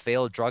of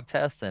failed drug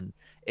tests, and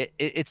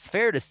it's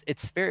fair to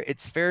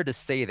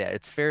say that.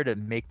 It's fair to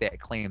make that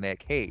claim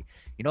that, hey,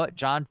 you know what,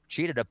 John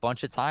cheated a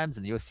bunch of times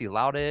and the UFC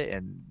allowed it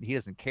and he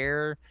doesn't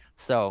care.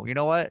 So you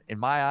know what, in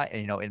my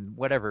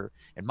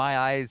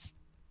eyes,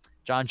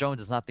 John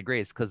Jones is not the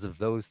greatest because of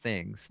those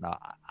things. Now,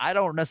 I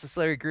don't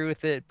necessarily agree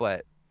with it,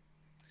 but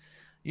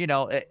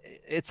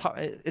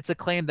it's a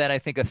claim that I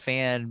think a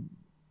fan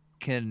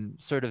can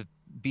sort of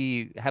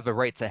have a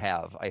right to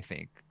have, I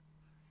think,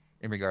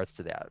 in regards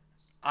to that.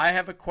 I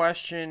have a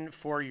question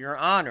for Your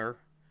Honor,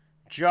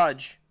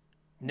 Judge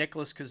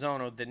Nicholas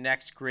Cazono, the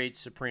next great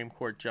Supreme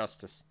Court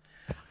Justice.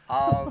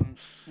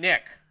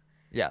 Nick,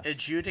 yes.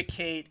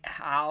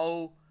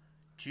 How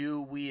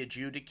do we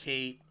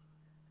adjudicate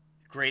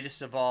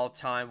greatest of all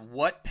time,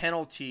 what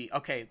penalty?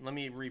 Okay, let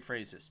me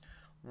rephrase this.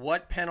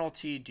 What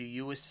penalty do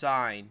you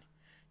assign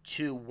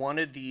to one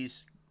of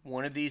these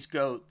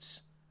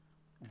goats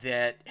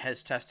that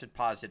has tested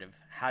positive?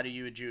 How do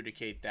you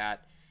adjudicate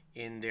that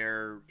in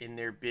their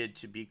bid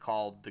to be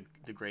called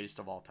the greatest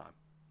of all time?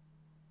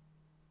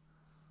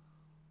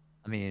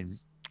 I mean,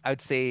 I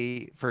would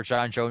say for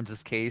John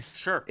Jones's case,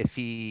 Sure. if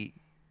he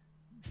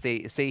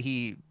say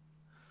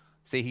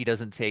he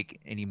doesn't take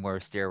any more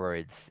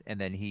steroids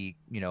and then he,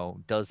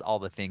 does all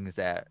the things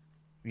that,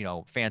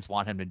 fans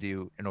want him to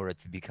do in order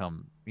to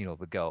become,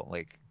 the GOAT.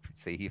 Like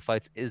say he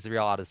fights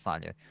Israel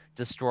Adesanya,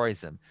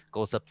 destroys him,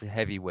 goes up to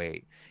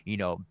heavyweight,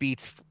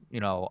 beats,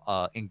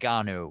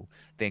 Ngannou,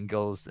 then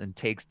goes and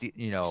takes,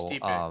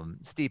 Stipe.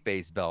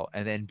 Stipe's belt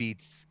and then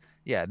beats,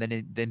 yeah,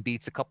 then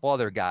beats a couple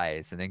other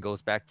guys and then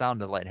goes back down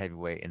to light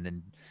heavyweight and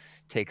then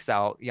takes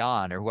out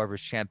Jan or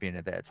whoever's champion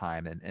at that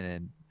time and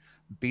then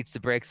beats the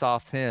brakes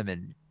off him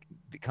and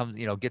becomes,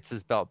 gets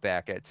his belt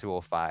back at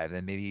 205.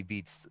 And maybe he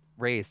beats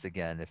Reyes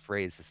again if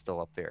Reyes is still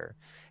up there.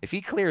 If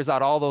he clears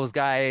out all those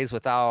guys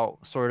without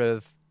sort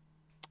of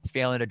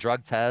failing a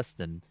drug test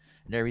and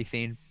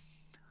everything,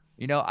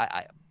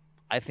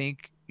 I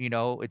think,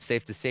 it's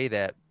safe to say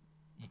that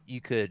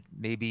you could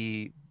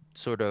maybe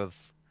sort of,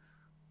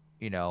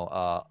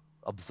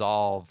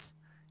 absolve,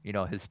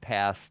 his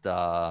past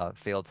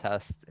failed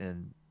tests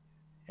and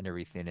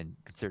everything and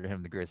consider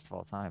him the greatest of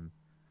all time.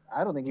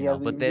 I don't think he has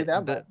to But even do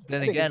that much.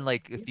 then again,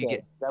 like if you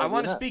get, I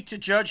want to speak to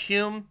Judge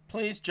Hume,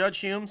 please, Judge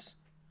Humes.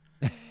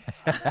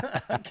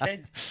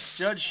 Okay,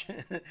 Judge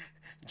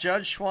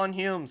Schwan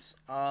Humes,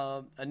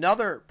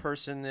 another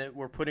person that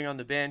we're putting on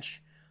the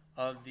bench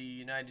of the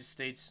United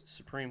States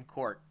Supreme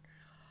Court.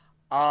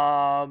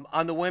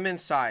 On the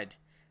women's side,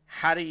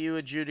 how do you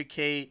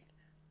adjudicate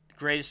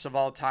greatest of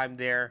all time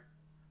there?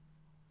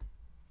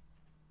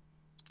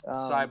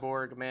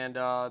 Cyborg,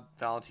 Amanda,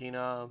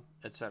 Valentina,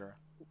 etc.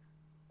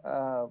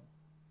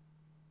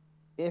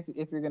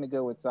 If you're gonna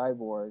go with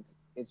Cyborg,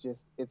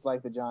 it's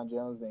like the John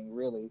Jones thing.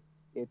 Really,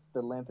 it's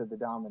the length of the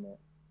dominant.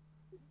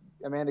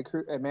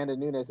 Amanda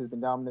Nunes has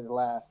been dominant the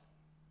last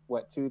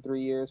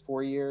 2-3 years,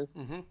 4 years.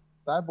 Mm-hmm.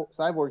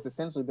 Cyborg's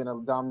essentially been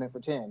a dominant for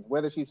 10.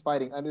 Whether she's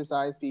fighting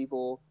undersized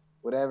people,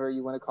 whatever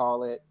you want to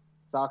call it,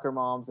 soccer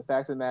moms. The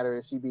fact of the matter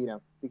is she beat them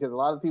because a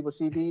lot of the people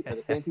she beat are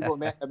the same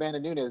people Amanda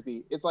Nunes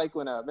beat. It's like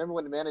remember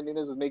when Amanda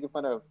Nunes was making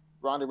fun of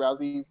Ronda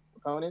Rousey's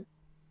opponent?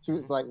 She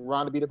was like,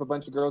 Ronda beat up a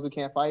bunch of girls who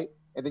can't fight.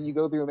 And then you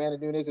go through Amanda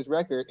Nunes'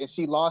 record and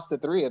she lost to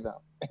 3 of them.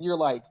 And you're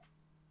like,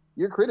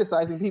 you're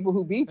criticizing people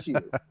who beat you.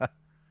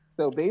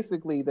 So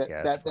basically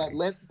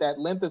that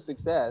length of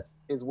success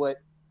is what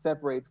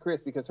separates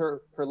Chris because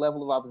her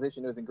level of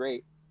opposition isn't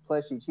great.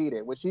 Plus she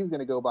cheated. What she's going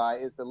to go by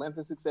is the length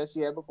of success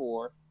she had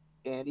before.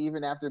 And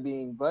even after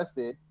being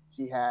busted,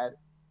 she had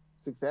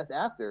success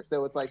after.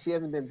 So it's like she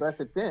hasn't been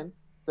busted since.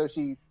 So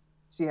she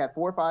had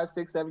 4, 5,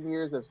 6, 7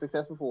 years of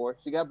success before.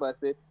 She got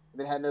busted, and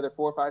then had another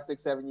 4, 5,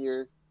 6, 7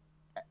 years.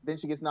 Then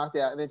she gets knocked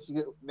out, and then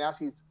now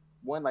she's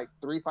won like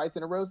 3 fights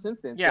in a row since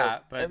then. Yeah,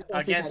 so but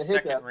against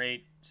second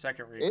rate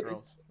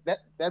girls.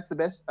 That's the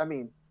best. I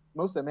mean,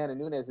 most of Amanda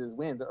Nunes'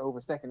 wins are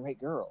over second-rate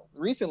girls.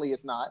 Recently,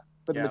 it's not,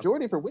 but the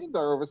majority of her wins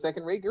are over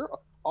second-rate girls.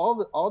 All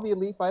the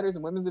elite fighters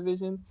in women's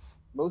divisions,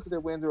 most of their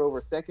wins are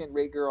over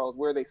second-rate girls.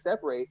 Where they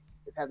separate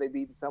is have they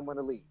beaten someone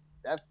elite.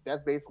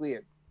 That's basically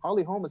it.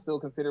 Holly Holm is still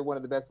considered one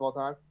of the best of all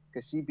time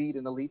because she beat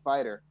an elite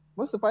fighter.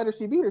 Most of the fighters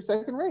she beat are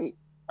second-rate.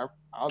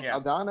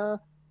 Aldana,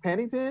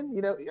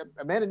 Pennington,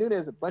 Amanda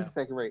Nunes, a bunch of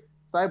second-rate.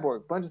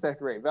 Cyborg, bunch of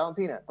second-rate.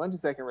 Valentina, bunch of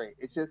second-rate.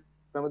 It's just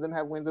some of them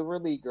have wins over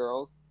elite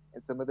girls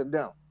and some of them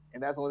don't.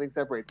 And that's the only thing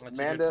that separates. That's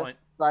Amanda,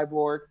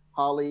 Cyborg,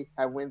 Holly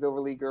have wins over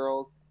elite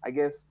girls. I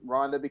guess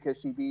Ronda because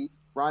she beat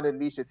Ronda and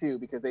Misha too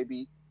because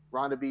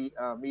Ronda beat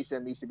Misha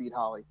and Misha beat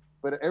Holly.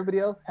 But everybody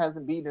else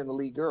hasn't beaten an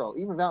elite girl.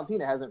 Even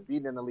Valentina hasn't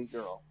beaten an elite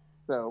girl.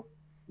 So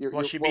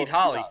she beat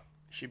Holly.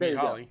 She beat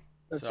Holly.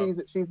 So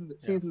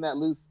she's in that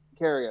loose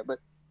carrier. But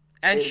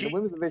in the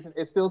women's division,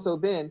 it's still so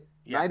then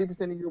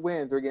 90% of your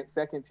wins are against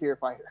second-tier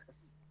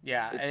fighters.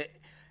 Yeah.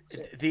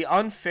 The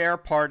unfair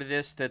part of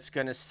this that's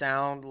going to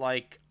sound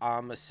like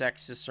I'm a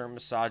sexist or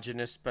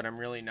misogynist, but I'm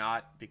really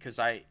not because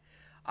I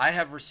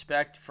have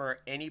respect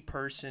for any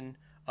person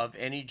of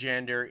any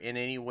gender in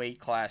any weight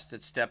class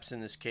that steps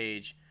in this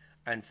cage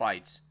and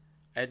fights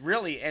at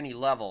really any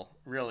level,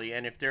 really.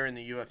 And if they're in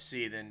the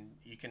UFC, then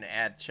you can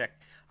add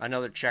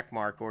another check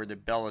mark or the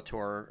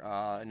Bellator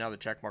another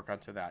check mark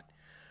onto that.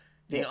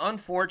 The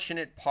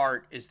unfortunate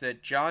part is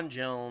that John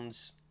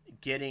Jones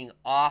getting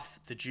off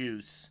the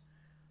juice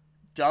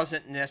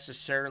doesn't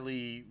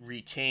necessarily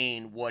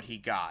retain what he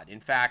got. In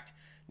fact,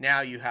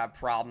 now you have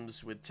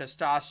problems with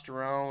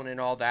testosterone and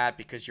all that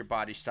because your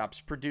body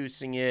stops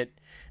producing it,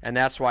 and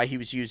that's why he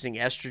was using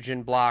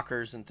estrogen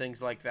blockers and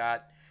things like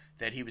that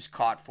he was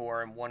caught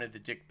for in one of the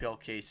dick pill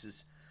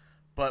cases.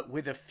 But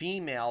with a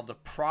female, the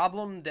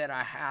problem that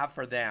I have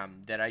for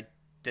them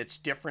that's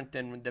different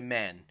than the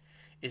men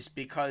is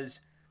because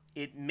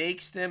it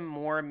makes them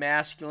more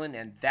masculine,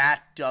 and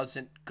that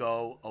doesn't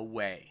go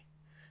away.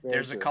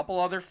 There's a couple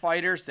other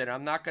fighters that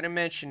I'm not going to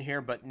mention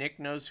here, but Nick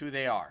knows who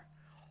they are.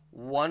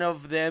 One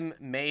of them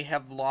may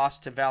have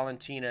lost to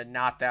Valentina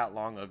not that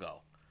long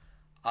ago.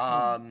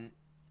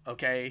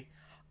 Okay,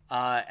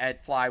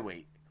 at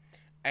flyweight.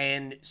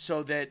 And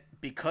so that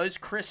because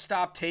Chris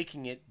stopped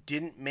taking it,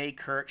 didn't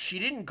make her, she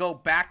didn't go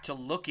back to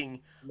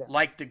looking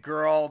like the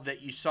girl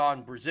that you saw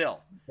in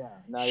Brazil.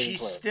 Yeah, she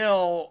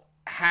still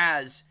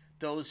has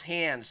those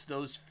hands,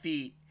 those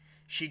feet.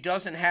 She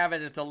doesn't have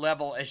it at the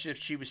level as if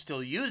she was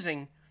still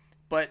using,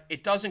 but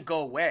it doesn't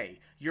go away.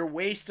 Your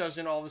waist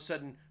doesn't all of a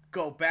sudden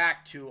go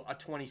back to a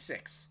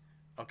 26.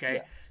 Okay?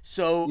 Yeah.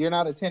 So you're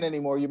not a 10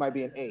 anymore, you might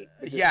be an 8.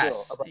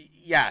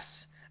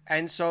 Yes.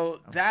 And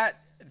so that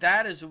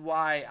is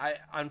why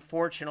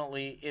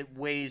unfortunately it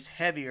weighs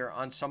heavier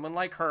on someone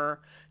like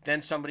her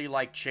than somebody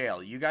like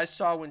Chael. You guys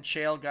saw when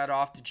Chael got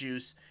off the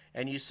juice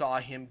and you saw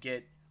him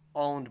get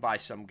owned by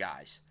some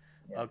guys.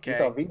 Yeah. Okay. You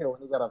saw Vitor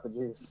when he got off the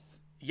juice.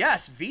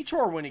 Yes,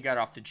 Vitor when he got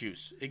off the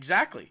juice.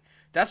 Exactly.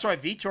 That's why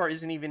Vitor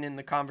isn't even in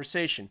the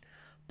conversation.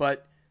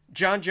 But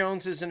John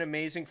Jones is an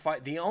amazing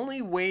fight. The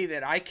only way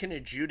that I can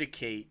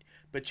adjudicate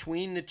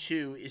between the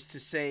two is to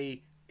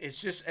say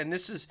it's just, and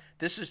this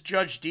is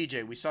Judge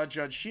DJ. We saw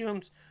Judge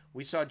Humes,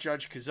 we saw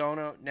Judge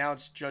Cazono, now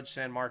it's Judge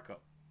San Marco.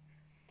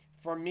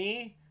 For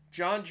me,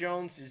 John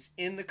Jones is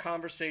in the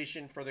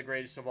conversation for the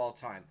greatest of all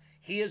time.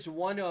 He is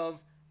one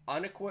of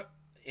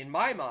in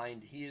my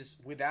mind, he is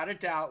without a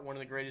doubt one of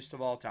the greatest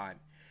of all time.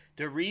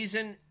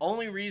 The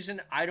only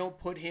reason I don't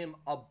put him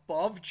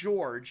above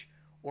George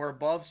or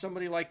above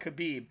somebody like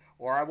Khabib,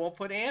 or I won't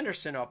put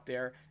Anderson up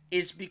there,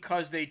 is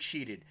because they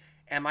cheated.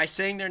 Am I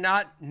saying they're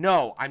not?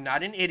 No, I'm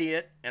not an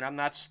idiot, and I'm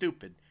not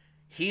stupid.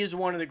 He is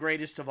one of the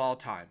greatest of all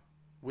time,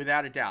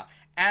 without a doubt.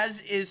 As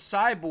is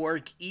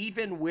Cyborg,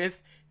 even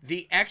with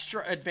the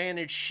extra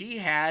advantage she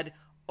had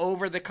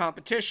over the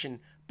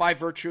competition by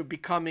virtue of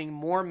becoming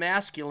more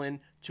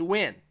masculine to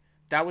win.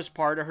 That was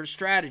part of her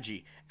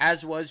strategy,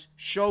 as was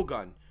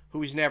Shogun,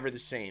 who is never the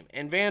same,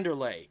 and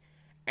Vanderlei,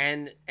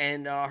 and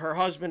her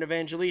husband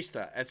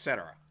Evangelista,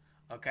 etc.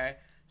 Okay?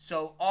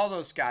 So all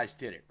those guys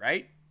did it,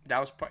 right? That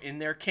was in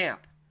their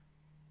camp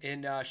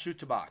in Shoot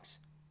to Box.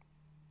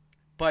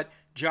 But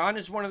John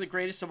is one of the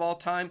greatest of all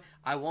time.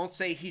 I won't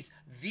say he's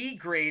the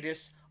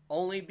greatest,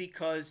 only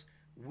because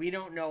we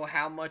don't know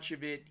how much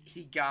of it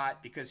he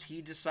got because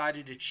he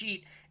decided to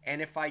cheat.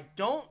 And if I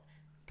don't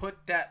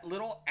put that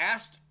little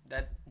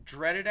that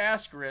dreaded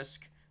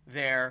asterisk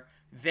there,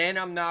 then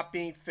I'm not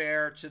being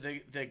fair to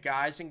the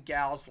guys and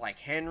gals like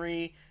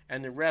Henry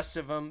and the rest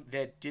of them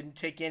that didn't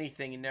take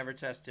anything and never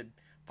tested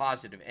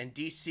positive. And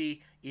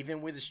DC,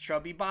 even with his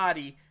chubby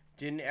body,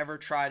 didn't ever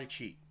try to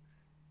cheat.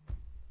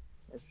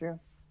 That's true.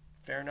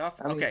 Fair enough?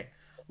 Okay.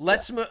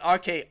 Let's move.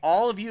 Okay,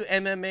 all of you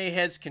MMA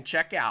heads can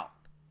check out.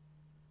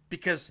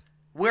 Because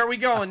where are we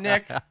going,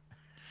 Nick?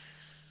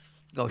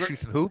 Go shoot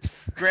some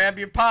hoops. Grab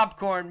your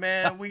popcorn,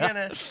 man. We're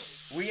gonna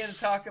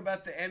talk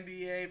about the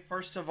NBA.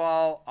 First of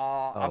all,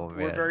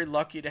 we're very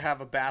lucky to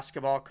have a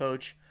basketball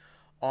coach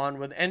on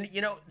with, and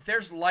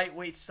there's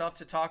lightweight stuff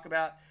to talk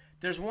about.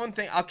 There's one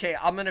thing. Okay,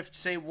 I'm gonna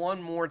say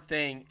one more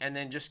thing, and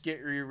then just get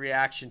your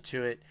reaction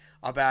to it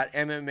about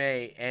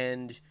MMA.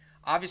 And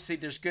obviously,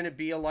 there's gonna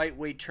be a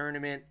lightweight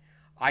tournament.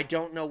 I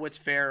don't know what's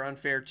fair or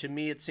unfair. To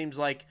me, it seems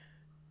like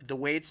the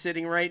way it's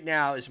sitting right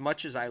now, as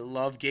much as I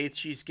love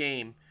Gaethje's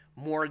game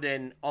more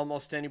than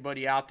almost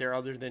anybody out there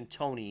other than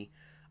Tony,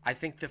 I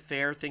think the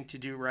fair thing to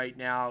do right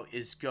now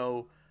is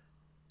go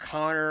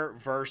Conor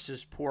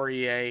versus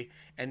Poirier,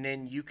 and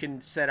then you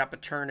can set up a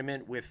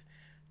tournament with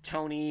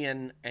Tony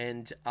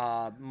and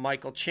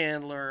Michael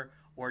Chandler,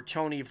 or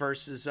Tony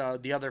versus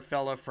the other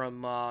fella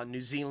from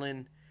New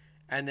Zealand,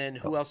 and then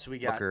who else we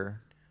got?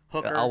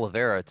 Hooker.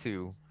 Oliveira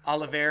too.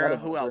 Oliveira.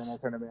 Who else?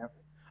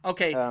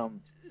 Okay.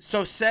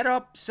 So set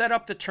up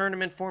the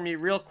tournament for me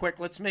real quick.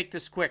 Let's make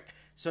this quick.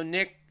 So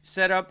Nick,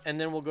 set up, and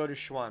then we'll go to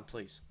Schwan,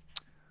 please.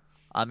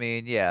 I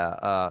mean,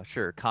 yeah,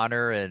 sure.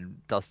 Conor and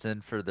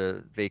Dustin for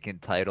the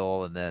vacant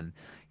title, and then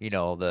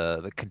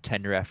the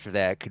contender after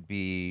that could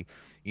be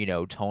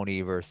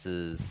Tony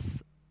versus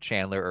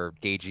Chandler, or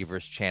Gaethje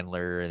versus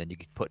Chandler, and then you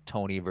could put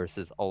Tony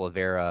versus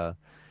Oliveira,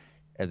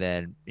 and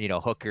then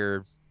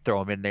Hooker,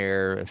 throw him in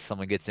there if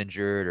someone gets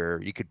injured,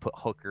 or you could put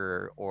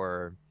Hooker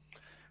or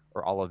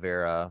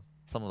Oliveira.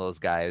 Some of those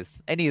guys,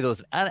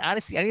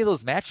 honestly, any of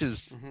those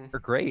matches are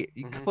great.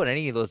 You can put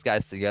any of those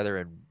guys together,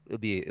 and it'll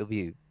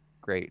be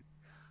great.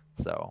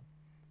 So,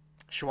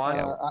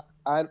 Schwan,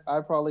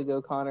 I'd probably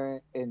go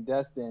Conor and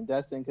Dustin.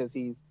 Dustin, because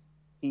he's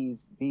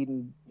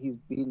beaten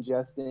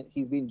Justin.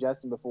 He's beaten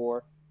Justin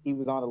before. He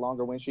was on a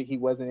longer win streak. He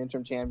was an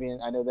interim champion.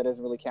 I know that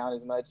doesn't really count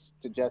as much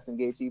to Justin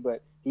Gaethje,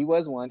 but he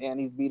was one, and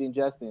he's beaten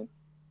Justin.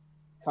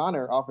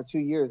 Conor, for 2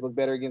 years, looked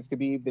better against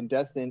Khabib than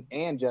Dustin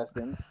and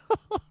Justin.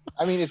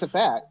 I mean, it's a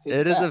fact.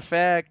 It is a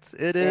fact.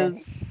 It is.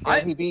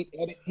 He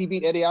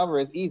beat Eddie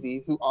Alvarez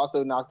easy, who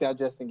also knocked out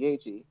Justin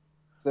Gaethje.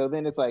 So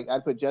then it's like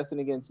I'd put Justin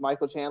against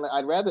Michael Chandler.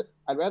 I'd rather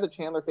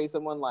Chandler face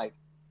someone like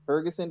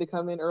Ferguson to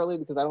come in early,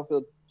 because I don't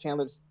feel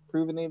Chandler's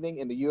proven anything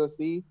in the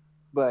UFC.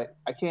 But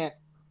I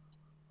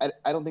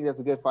I don't think that's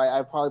a good fight.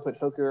 I'd probably put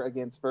Hooker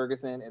against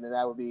Ferguson, and then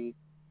that would be,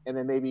 and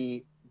then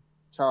maybe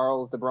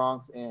Charles the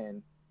Bronx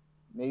and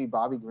maybe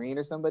Bobby Green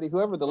or somebody.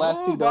 Whoever the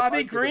last two.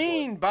 Bobby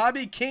Green,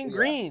 Bobby King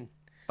Green.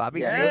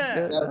 Bobby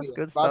Yeah. Green, that's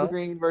good Bobby stuff.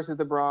 Green versus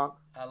the Bronx.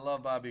 I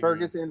love Bobby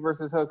Ferguson Green.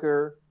 versus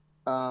Hooker.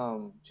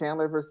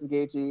 Chandler versus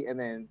Gaethje, and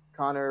then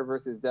Conor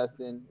versus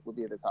Dustin would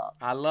be at the top.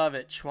 I love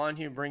it. Schwan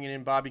Hu bringing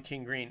in Bobby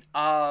King Green.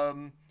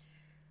 I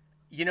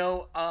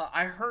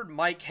heard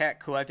Mike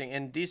Heck, who I think,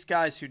 and these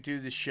guys who do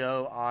the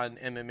show on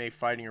MMA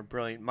fighting are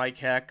brilliant. Mike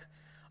Heck,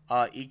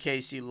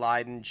 EKC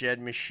Leiden, Jed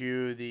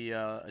Meshew, the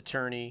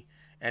attorney,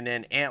 and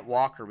then Ant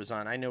Walker was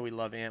on. I know we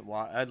love Ant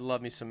Walker. I'd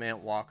love me some Ant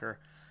Walker.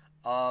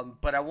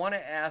 But I want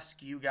to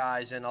ask you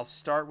guys, and I'll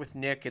start with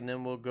Nick, and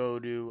then we'll go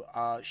to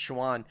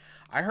Schwan.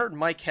 I heard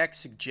Mike Heck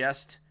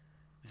suggest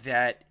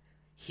that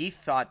he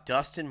thought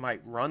Dustin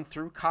might run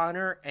through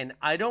Conor, and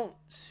I don't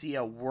see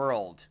a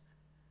world.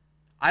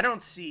 I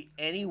don't see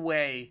any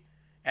way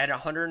at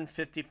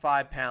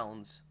 155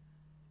 pounds,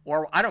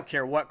 or I don't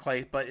care what,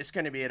 Clay, but it's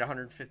going to be at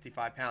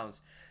 155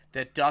 pounds,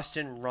 that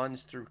Dustin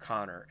runs through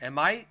Conor. Am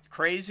I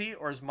crazy,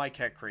 or is Mike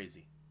Heck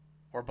crazy?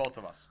 Or both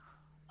of us?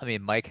 I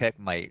mean, Mike Heck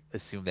might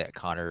assume that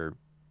Conor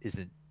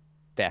isn't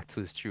back to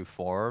his true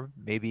form.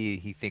 Maybe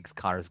he thinks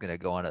Conor's going to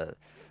go on a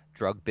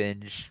drug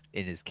binge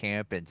in his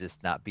camp and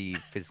just not be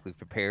physically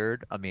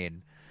prepared. I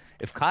mean,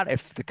 if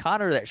the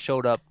Conor that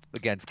showed up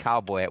against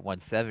Cowboy at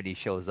 170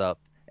 shows up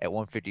at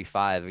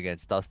 155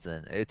 against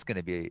Dustin, it's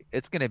gonna be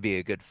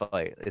a good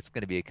fight. It's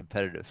gonna be a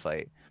competitive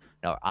fight.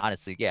 Now,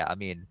 honestly, yeah, I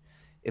mean,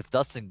 if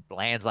Dustin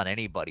lands on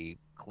anybody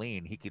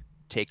clean, he could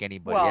take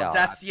anybody out.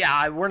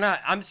 Well, we're not.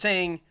 I'm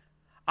saying,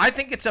 I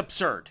think it's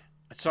absurd.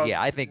 So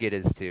yeah, I think it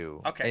is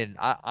too. Okay. And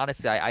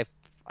honestly, I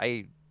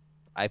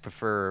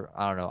prefer.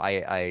 I don't know.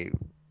 I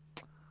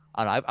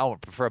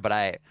won't prefer, but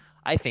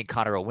I think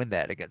Conor will win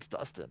that against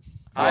Dustin.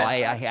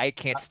 I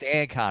can't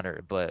stand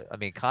Conor, but I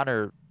mean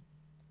Conor.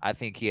 I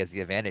think he has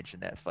the advantage in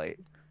that fight.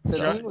 The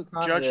thing with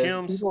Conor Judge is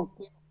Humes.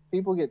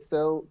 people get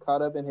so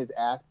caught up in his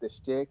act, the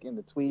shtick, and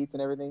the tweets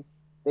and everything,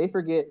 they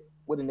forget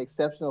what an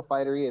exceptional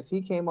fighter he is.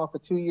 He came off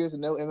of 2 years of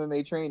no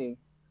MMA training,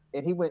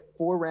 and he went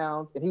 4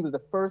 rounds, and he was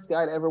the first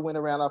guy to ever win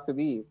a round off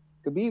Khabib.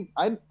 Khabib,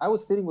 I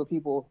was sitting with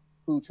people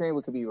who trained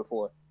with Khabib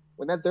before.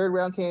 When that 3rd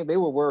round came, they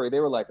were worried.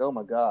 They were like, oh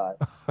my God,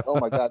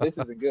 this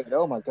isn't good.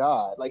 Oh my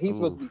God. Like, he's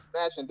supposed to be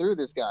smashing through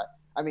this guy.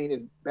 I mean, as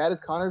bad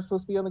as Conor's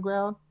supposed to be on the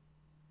ground,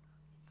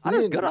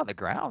 Conor's good on the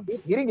ground. He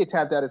didn't get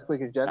tapped out as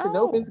quick as Justin.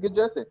 No offense to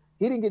Justin.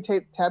 He didn't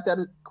get tapped out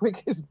as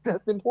quick as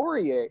Dustin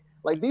Poirier.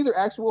 Like, these are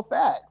actual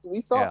facts.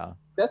 We saw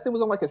Dustin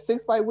was on like a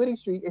 6-fight winning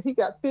streak, and he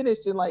got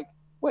finished in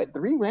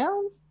 3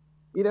 rounds?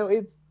 You know,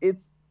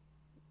 it's.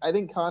 I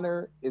think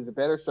Conor is a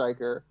better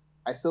striker.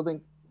 I still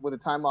think with the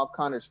time off,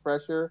 Conor's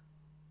fresher,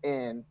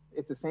 and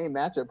it's the same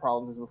matchup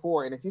problems as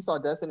before. And if you saw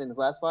Dustin in his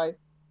last fight,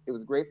 it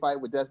was a great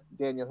fight with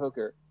Daniel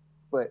Hooker,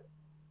 but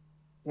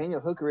Daniel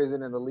Hooker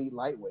isn't an elite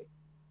lightweight.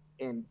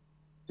 And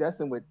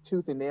Justin went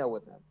tooth and nail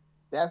with him.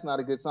 That's not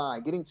a good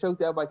sign. Getting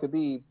choked out by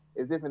Khabib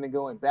is different than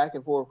going back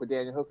and forth with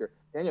Daniel Hooker.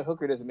 Daniel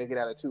Hooker doesn't make it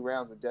out of 2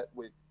 rounds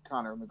with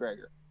Conor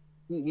McGregor.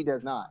 He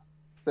does not.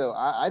 So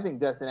I think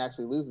Dustin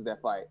actually loses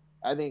that fight.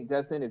 I think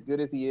Dustin, as good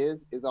as he is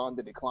on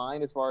the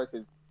decline as far as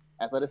his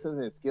athleticism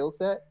and his skill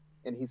set,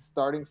 and he's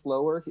starting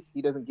slower.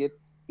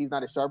 He's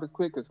not as sharp as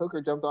quick because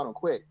Hooker jumped on him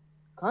quick.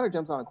 Conor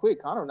jumps on him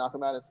quick. Conor will knock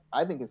him out,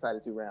 I think, inside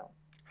of 2 rounds.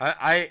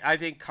 I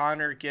think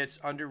Conor gets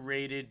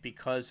underrated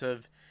because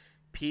of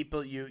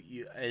people.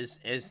 You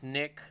as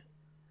Nick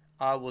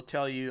will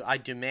tell you, I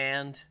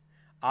demand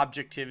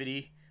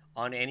objectivity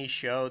on any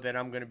show that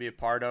I'm going to be a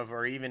part of,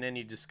 or even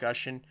any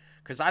discussion,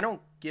 because I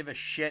don't give a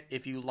shit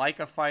if you like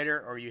a fighter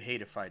or you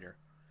hate a fighter.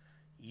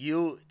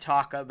 You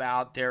talk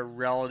about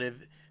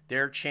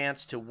their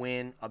chance to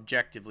win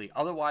objectively.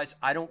 Otherwise,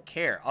 I don't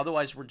care.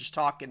 Otherwise, we're just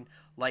talking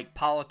like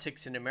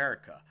politics in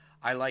America.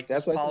 I like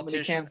this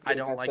politician. I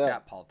don't like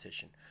that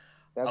politician.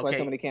 That's why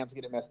so many camps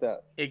get it messed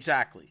up.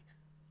 Exactly.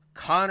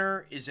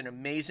 Conor is an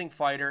amazing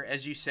fighter.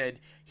 As you said,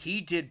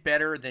 he did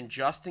better than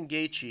Justin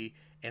Gaethje,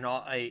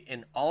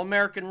 an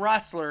All-American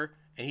wrestler,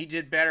 and he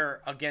did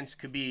better against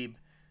Khabib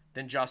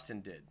than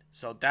Justin did.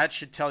 So that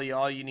should tell you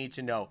all you need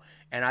to know.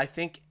 And I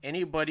think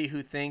anybody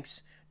who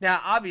thinks...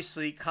 Now,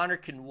 obviously, Conor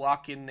can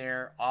walk in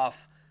there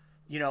off...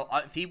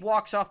 if he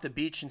walks off the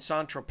beach in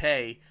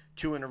Saint-Tropez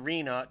to an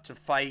arena to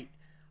fight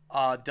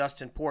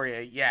Dustin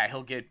Poirier, yeah,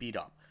 he'll get beat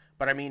up.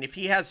 But, I mean, if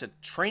he has a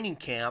training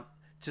camp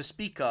to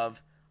speak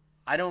of,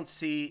 I don't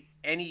see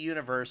any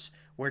universe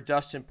where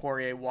Dustin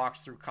Poirier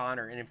walks through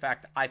Conor. And, in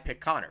fact, I pick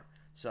Conor.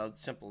 So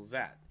simple as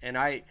that. And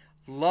I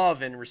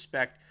love and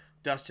respect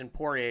Dustin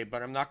Poirier,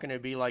 but I'm not going to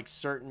be like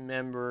certain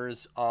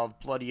members of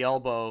Bloody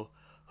Elbow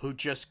who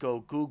just go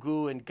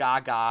goo-goo and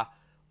gaga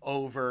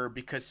over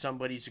because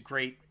somebody's a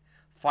great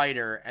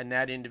fighter and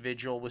that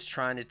individual was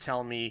trying to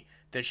tell me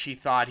that she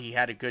thought he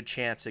had a good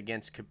chance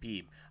against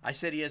Khabib. I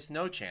said he has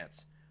no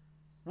chance.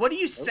 What are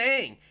you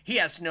saying? He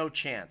has no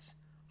chance.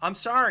 I'm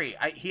sorry.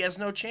 He has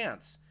no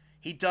chance.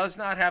 He does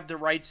not have the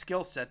right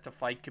skill set to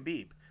fight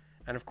Khabib.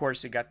 And, of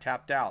course, he got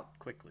tapped out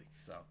quickly.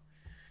 So,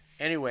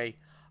 Anyway,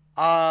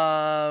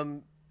 I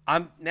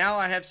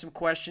have some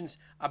questions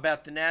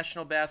about the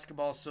National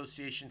Basketball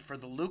Association for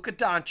the Luka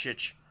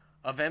Doncic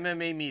of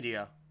MMA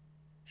media,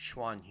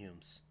 Schwan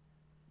Humes.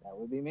 That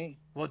would be me.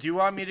 Well, do you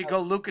want me to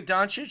go Luka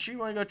Doncic or you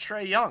want to go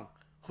Trae Young?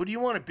 Who do you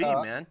want to be,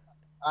 man?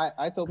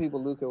 I told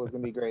people Luka was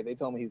going to be great. They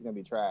told me he's going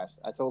to be trash.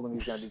 I told them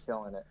he's going to be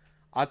killing it.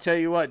 I'll tell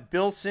you what,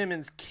 Bill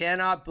Simmons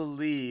cannot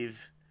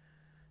believe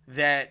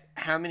that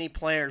how many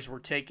players were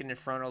taken in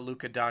front of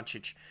Luka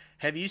Doncic.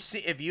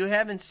 If you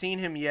haven't seen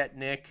him yet,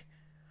 Nick,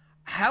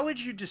 how would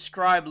you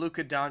describe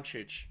Luka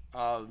Doncic,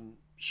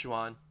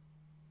 Schwan?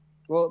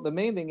 Well, the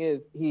main thing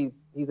is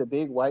he's a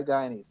big white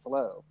guy and he's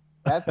slow.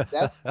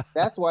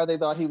 That's why they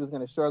thought he was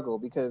going to struggle,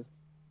 because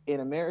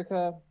in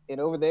America and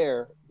over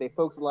there they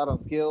focus a lot on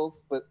skills,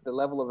 but the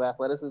level of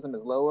athleticism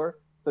is lower.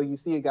 So you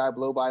see a guy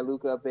blow by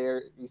Luka up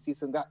there, you see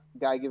some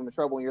guy give him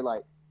trouble, and you're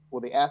like,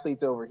 well, the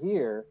athletes over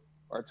here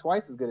are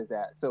twice as good as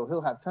that, so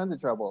he'll have tons of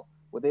trouble.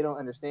 What they don't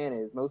understand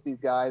is most of these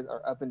guys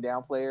are up and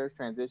down players,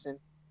 transition.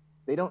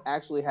 They don't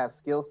actually have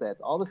skill sets.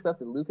 All the stuff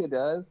that Luka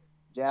does,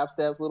 jab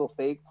steps, little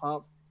fake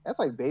pumps, that's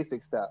like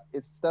basic stuff.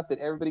 It's stuff that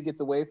everybody gets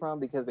away from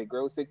because they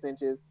grow 6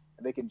 inches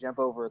and they can jump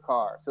over a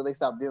car. So they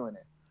stop doing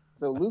it.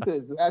 So Luka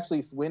is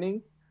actually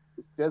winning,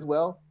 does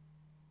well,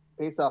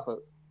 based off of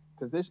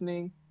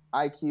positioning,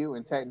 IQ,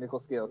 and technical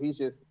skill. He's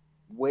just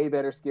way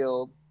better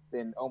skilled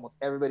than almost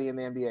everybody in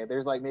the NBA.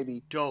 There's like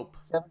maybe 7%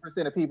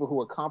 of people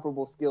who are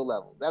comparable skill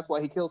levels. That's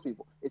why he kills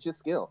people. It's just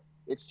skill.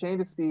 It's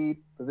change of speed,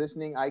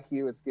 positioning,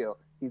 IQ, and skill.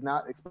 He's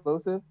not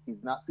explosive.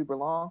 He's not super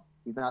long.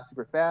 He's not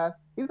super fast.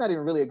 He's not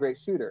even really a great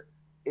shooter.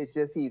 It's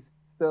just he's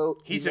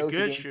a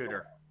good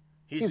shooter.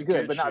 He's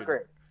good, but not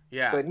great.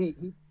 Yeah. But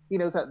he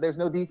knows how. There's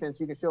no defense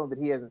you can show him that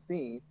he hasn't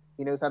seen.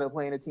 He knows how to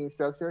play in a team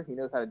structure. He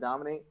knows how to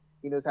dominate.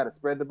 He knows how to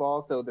spread the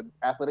ball so the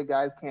athletic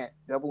guys can't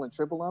double and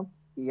triple him.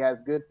 He has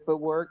good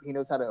footwork. He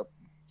knows how to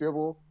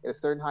dribble at a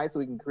certain height so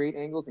he can create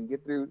angles and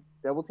get through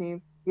double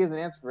teams. He has an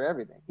answer for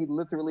everything. He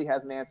literally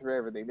has an answer for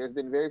everything. There's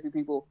been very few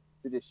people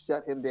that just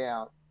shut him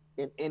down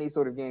in any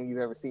sort of game you've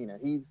ever seen him.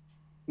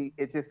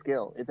 It's just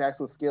skill. It's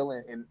actual skill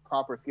and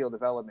proper skill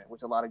development,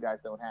 which a lot of guys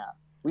don't have.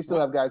 We still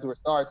have guys who are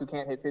stars who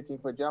can't hit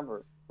 15-foot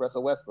jumpers.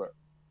 Russell Westbrook.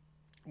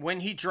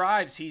 When he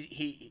drives, he's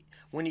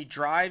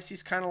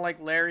kind of like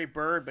Larry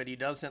Bird, but he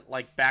doesn't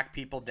like back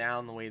people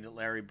down the way that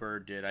Larry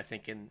Bird did. I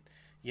think and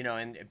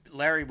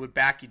Larry would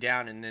back you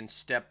down and then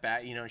step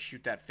back,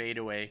 shoot that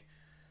fadeaway.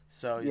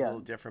 So he's a little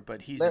different,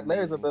 but he's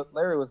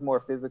Larry was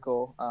more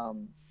physical.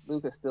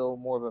 Luka's still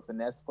more of a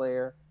finesse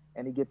player,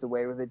 and he gets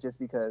away with it just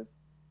because,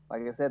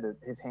 like I said,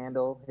 his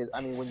handle, when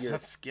you're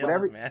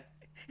skills, man.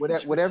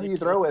 Whatever you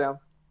throw at him,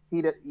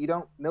 you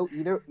don't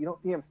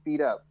see him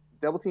speed up.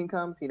 Double team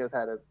comes, he knows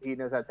how to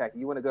attack.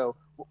 You want to go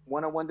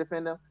one-on-one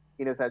defend him,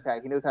 he knows how to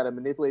attack. He knows how to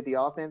manipulate the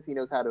offense. He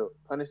knows how to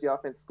punish the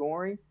offense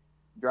scoring,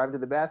 drive to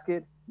the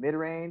basket,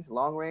 mid-range,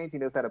 long range. He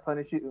knows how to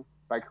punish you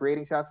by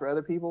creating shots for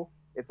other people.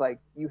 It's like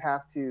you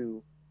have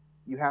to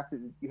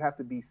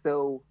be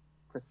so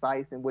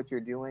precise in what you're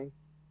doing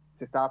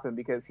to stop him,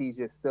 because he's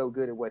just so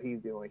good at what he's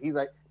doing. He's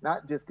like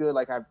not just good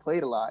like I've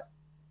played a lot.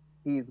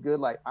 He's good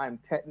like I'm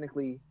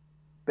technically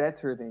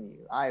better than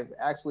you. I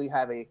actually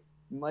have a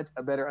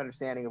better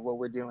understanding of what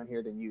we're doing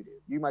here than you do.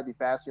 You might be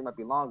faster, you might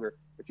be longer,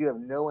 but you have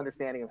no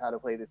understanding of how to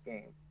play this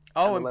game.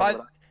 Oh,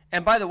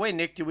 and by the way,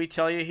 Nick, did we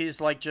tell you he's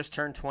like just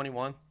turned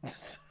 21?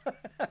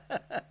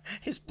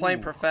 He's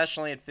playing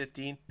professionally at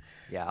 15.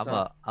 Yeah,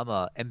 I'm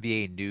a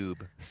NBA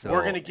noob. So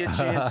we're gonna get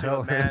you into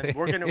it, man.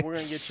 We're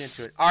gonna get you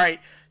into it. All right.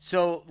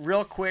 So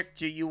real quick,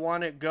 do you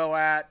want to go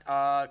at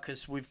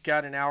because we've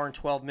got an hour and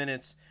 12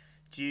 minutes?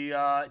 Do you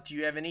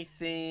have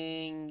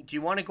anything? Do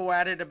you want to go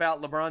at it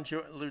about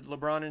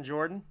LeBron and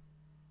Jordan?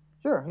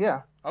 Sure.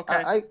 Yeah.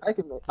 Okay. I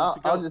can.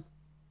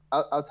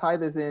 I'll tie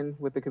this in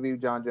with the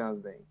Khabib John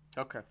Jones thing.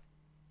 Okay.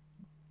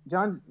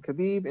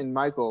 Khabib and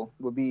Michael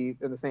would be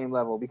at the same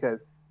level because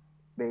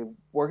they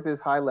worked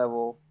this high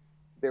level.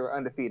 They were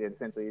undefeated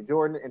essentially.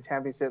 Jordan in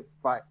championship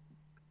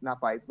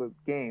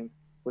games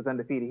was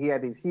undefeated. He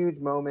had these huge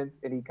moments,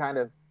 and he kind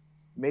of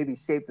maybe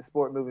shaped the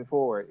sport moving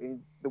forward.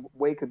 And the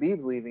way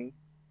Khabib's leaving,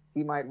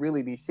 he might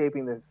really be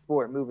shaping the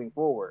sport moving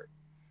forward.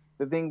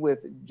 The thing with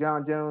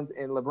John Jones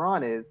and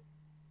LeBron is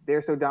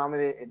they're so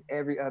dominant in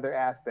every other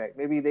aspect.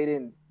 Maybe they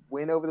didn't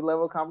win over the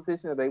level of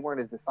competition, or they weren't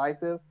as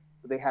decisive,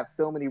 but they have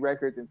so many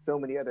records in so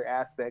many other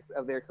aspects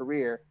of their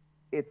career.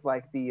 It's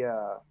like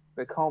the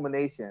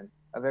culmination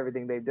of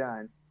everything they've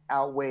done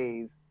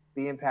outweighs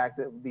the impact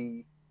of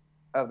the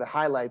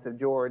highlights of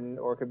Jordan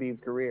or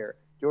Khabib's career.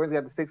 Jordan's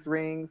got the 6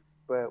 rings,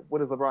 but what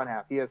does LeBron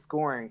have? He has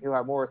scoring. He'll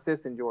have more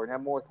assists than Jordan,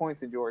 have more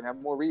points than Jordan, have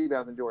more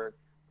rebounds than Jordan,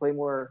 play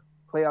more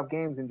playoff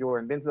games than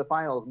Jordan, been to the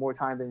finals more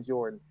time than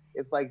Jordan.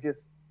 It's like just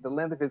the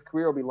length of his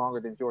career will be longer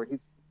than Jordan.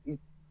 He's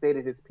stayed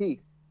at his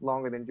peak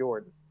longer than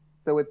Jordan.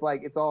 So it's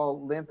like it's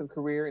all length of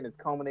career and its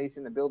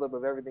culmination and buildup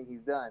of everything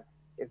he's done.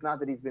 It's not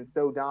that he's been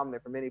so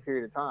dominant for any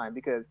period of time,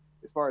 because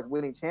as far as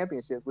winning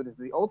championships, which is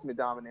the ultimate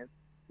dominance,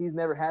 he's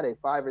never had a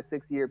 5 or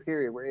 6 year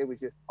period where it was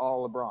just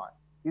all LeBron.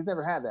 He's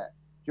never had that.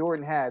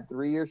 Jordan had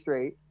 3 years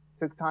straight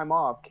took time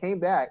off, came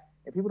back,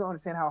 and people don't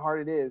understand how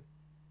hard it is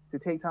to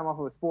take time off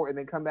of a sport and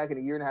then come back in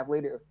a year and a half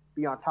later,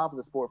 be on top of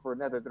the sport for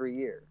another 3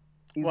 years.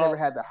 He's never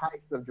had the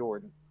heights of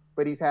Jordan,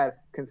 but he's had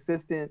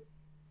consistent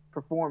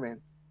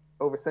performance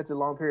over such a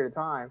long period of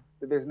time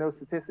that there's no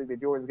statistic that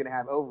Jordan's going to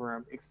have over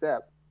him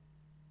except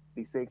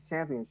the 6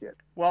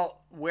 championships.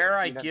 Well, where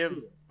I give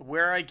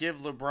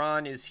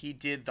LeBron is he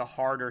did the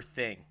harder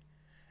thing.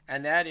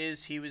 And that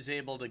is he was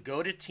able to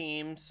go to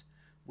teams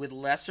with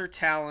lesser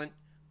talent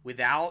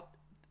without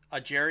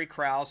a Jerry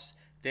Krause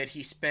that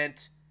he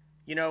spent,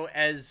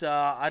 as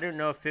I don't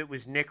know if it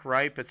was Nick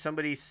Wright, but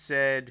somebody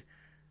said,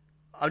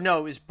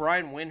 it was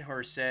Brian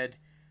Windhorst said,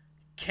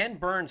 Ken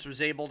Burns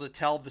was able to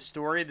tell the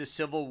story of the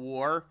Civil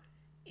War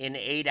in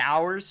 8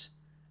 hours,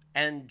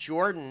 and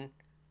Jordan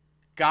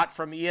got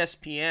from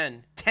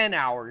ESPN 10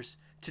 hours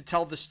to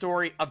tell the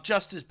story of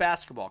just his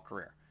basketball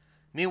career.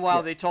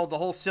 Meanwhile, they told the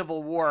whole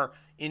Civil War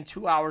in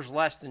 2 hours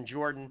less than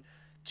Jordan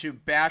to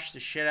bash the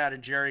shit out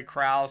of Jerry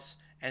Krause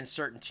and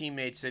certain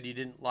teammates that he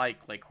didn't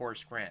like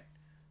Horace Grant.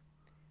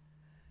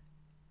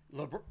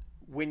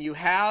 When you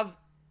have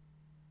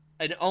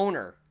an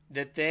owner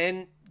that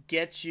then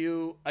gets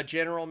you a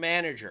general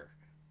manager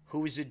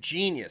who is a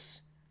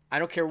genius, I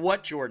don't care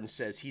what Jordan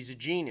says, he's a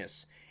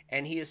genius,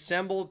 and he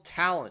assembled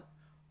talent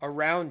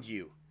around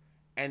you,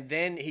 and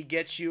then he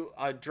gets you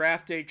a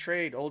draft day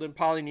trade, Olden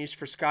Polynice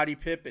for Scottie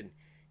Pippen.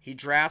 He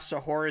drafts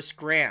a Horace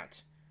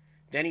Grant.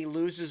 Then he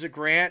loses a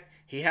Grant.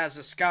 He has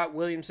a Scott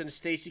Williams and a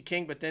Stacey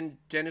King, but then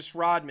Dennis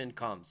Rodman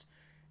comes.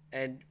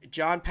 And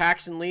John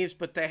Paxson leaves,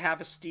 but they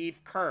have a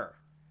Steve Kerr,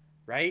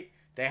 right?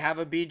 They have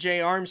a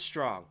B.J.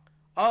 Armstrong.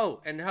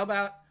 Oh, and how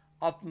about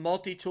a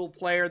multi-tool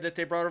player that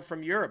they brought up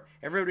from Europe?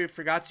 Everybody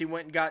forgets he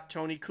went and got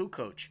Tony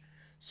Kukoc.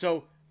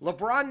 So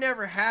LeBron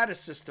never had a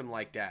system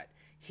like that.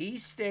 He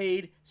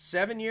stayed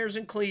 7 years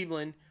in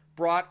Cleveland,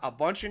 brought a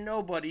bunch of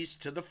nobodies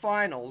to the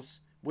finals,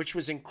 which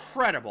was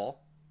incredible.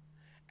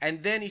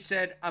 And then he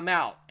said, I'm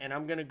out, and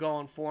I'm going to go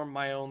and form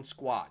my own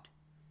squad.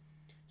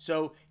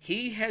 So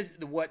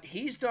what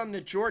he's done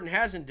that Jordan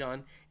hasn't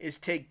done is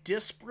take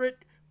disparate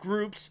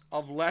groups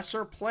of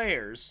lesser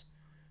players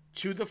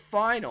to the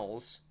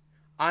finals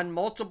on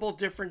multiple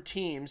different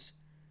teams.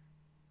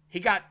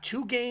 He got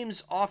 2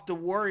 games off the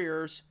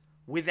Warriors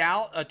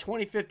without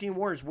 2015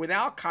 Warriors,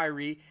 without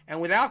Kyrie and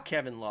without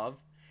Kevin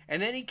Love.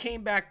 And then he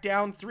came back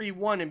down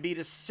 3-1 and beat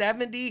a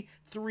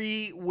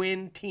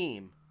 73-win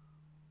team.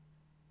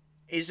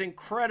 Is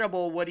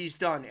incredible what he's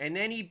done. And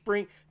then he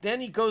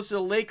goes to the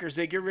Lakers.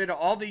 They get rid of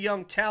all the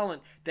young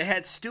talent. They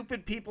had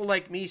stupid people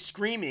like me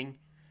screaming,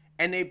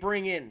 and they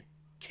bring in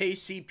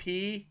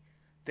KCP.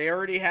 They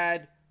already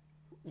had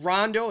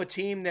Rondo, a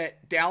team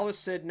that Dallas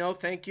said, no,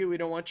 thank you, we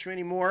don't want you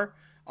anymore.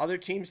 Other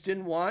teams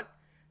didn't want.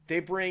 They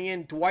bring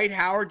in Dwight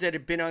Howard that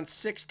had been on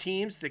 6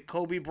 teams that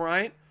Kobe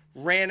Bryant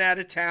ran out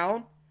of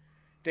town.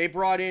 They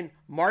brought in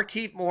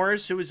Markieff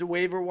Morris, who was a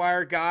waiver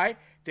wire guy.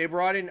 They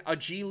brought in a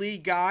G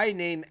League guy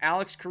named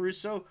Alex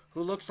Caruso,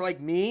 who looks like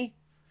me.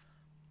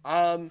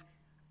 And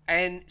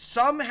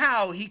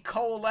somehow he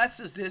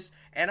coalesces this.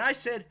 And I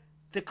said,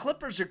 the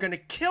Clippers are going to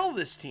kill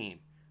this team.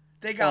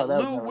 They got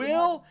Lou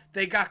Will.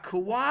 They got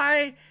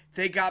Kawhi.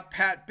 They got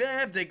Pat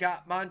Bev. They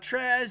got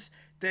Montrez.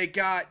 They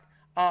got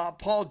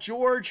Paul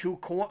George, who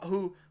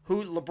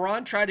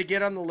LeBron tried to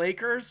get on the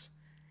Lakers.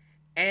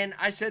 And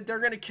I said, they're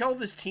going to kill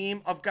this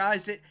team of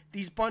guys that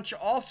these bunch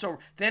also.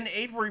 Then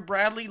Avery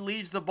Bradley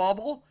leaves the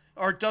bubble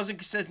or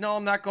says, no,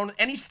 I'm not going to.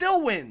 And he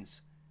still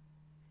wins.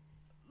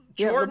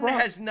 Jordan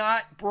has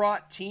not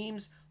brought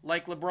teams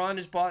like LeBron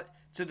has brought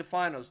to the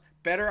finals.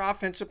 Better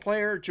offensive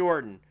player,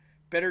 Jordan.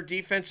 Better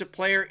defensive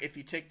player, if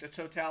you take the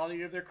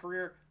totality of their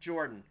career,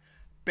 Jordan.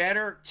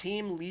 Better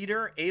team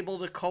leader, able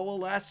to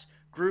coalesce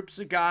groups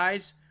of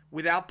guys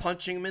without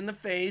punching them in the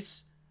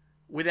face,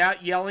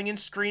 without yelling and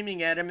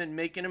screaming at him and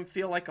making him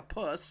feel like a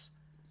puss.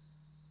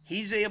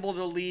 He's able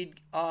to lead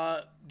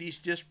these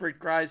disparate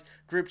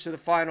groups to the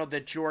final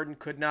that Jordan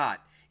could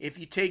not. If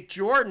you take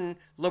Jordan,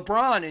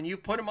 LeBron, and you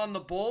put him on the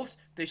Bulls,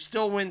 they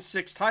still win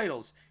 6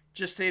 titles.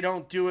 Just they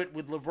don't do it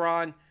with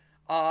LeBron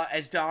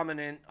as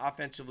dominant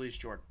offensively as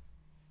Jordan.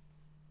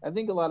 I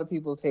think a lot of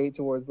people's hate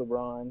towards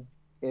LeBron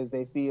is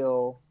they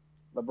feel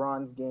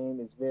LeBron's game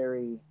is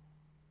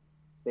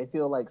they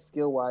feel like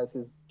skill-wise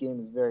his game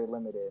is very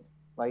limited.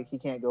 Like he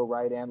can't go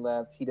right and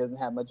left. He doesn't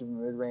have much of a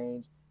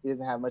mid-range. He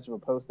doesn't have much of a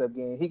post-up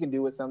game. He can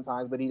do it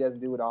sometimes, but he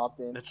doesn't do it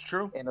often. That's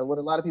true. And what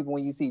a lot of people,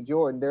 when you see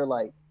Jordan, they're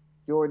like,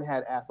 Jordan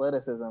had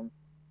athleticism.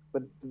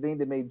 But the thing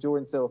that made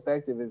Jordan so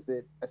effective is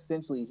that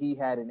essentially he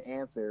had an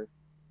answer.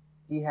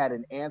 He had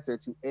an answer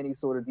to any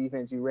sort of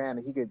defense you ran.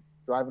 And he could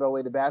drive it all the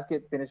way to the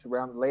basket, finish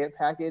around the layup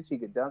package. He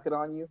could dunk it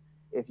on you.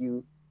 If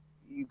you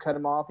cut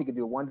him off, he could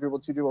do a 1-dribble,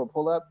 2-dribble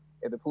pull-up.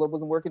 If the pull-up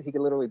wasn't working, he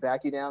could literally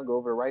back you down, go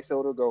over the right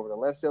shoulder, go over the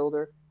left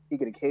shoulder. He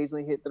could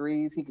occasionally hit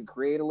threes. He could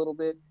create a little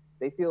bit.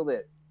 They feel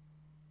that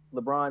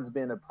LeBron's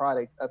been a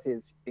product of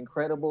his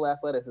incredible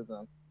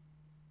athleticism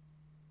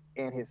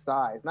and his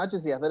size. Not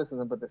just the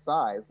athleticism, but the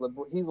size.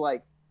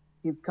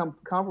 He's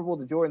comparable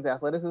to Jordan's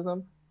athleticism,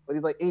 but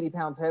he's like 80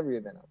 pounds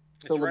heavier than him.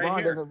 So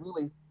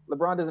LeBron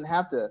LeBron doesn't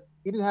have to.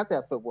 He doesn't have to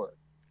have footwork.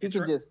 He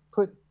can just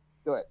put.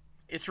 Go ahead.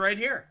 It's right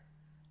here.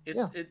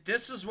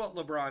 This is what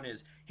LeBron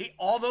is.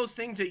 All those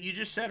things that you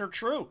just said are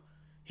true.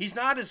 He's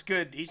not as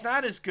good. He's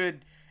not as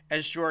good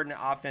as Jordan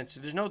offense.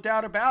 There's no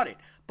doubt about it.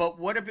 But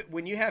what about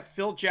when you have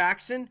Phil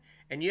Jackson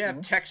and you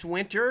have Tex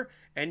Winter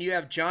and you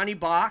have Johnny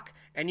Bach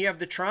and you have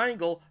the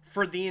triangle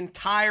for the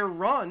entire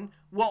run?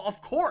 Well,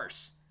 of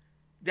course,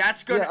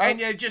 that's good. And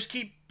you just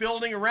keep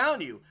building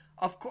around you.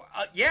 Of course,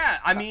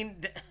 I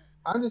mean,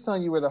 I'm just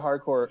telling you where the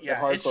hardcore.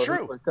 It's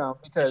true.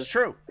 Because it's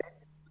true.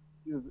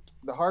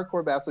 The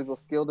hardcore basketball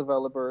skill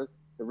developers,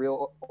 the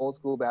real old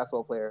school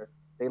basketball players,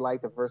 they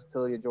like the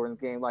versatility of Jordan's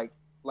game. Like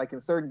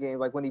in certain games,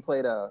 like when he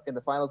played in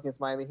the finals against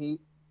Miami Heat,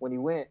 when he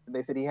went,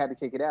 they said he had to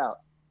kick it out.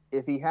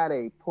 If he had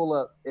a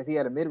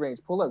mid-range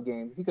pull-up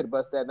game, he could have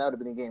busted that and that would have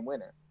been a game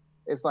winner.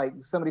 It's like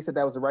somebody said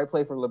that was the right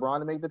play for LeBron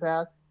to make the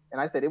pass.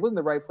 And I said it wasn't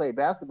the right play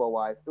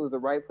basketball-wise. It was the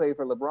right play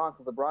for LeBron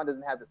because LeBron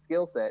doesn't have the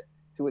skill set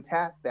to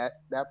attack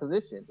that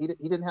position. He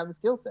didn't have the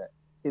skill set.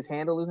 His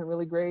handle isn't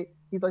really great.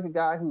 He's like a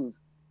guy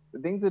the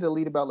things that are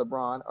elite about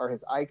LeBron are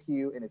his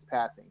IQ and his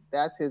passing.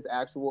 That's his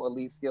actual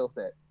elite skill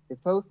set. His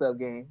post-up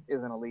game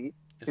isn't elite.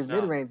 His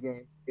mid-range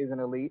game isn't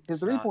elite.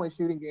 His three-point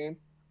shooting game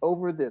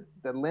over the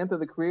length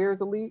of the career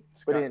is elite.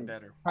 But in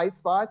tight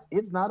spots,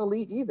 it's not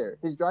elite either.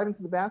 His driving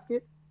to the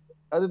basket,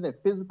 other than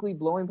physically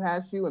blowing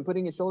past you and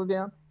putting his shoulder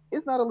down,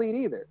 it's not elite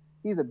either.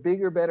 He's a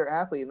bigger, better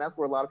athlete, and that's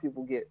where a lot of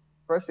people get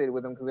frustrated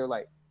with him because they're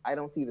like, I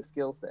don't see the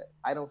skill set.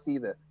 I don't see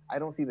the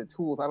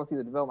tools. I don't see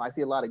the development. I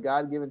see a lot of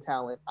God-given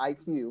talent,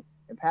 IQ,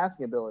 and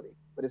passing ability.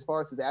 But as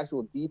far as his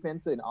actual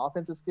defensive and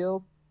offensive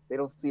skills, they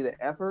don't see the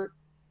effort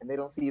and they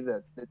don't see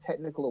the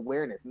technical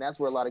awareness. And that's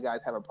where a lot of guys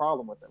have a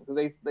problem with him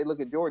because they look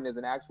at Jordan as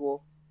an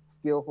actual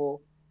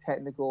skillful,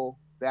 technical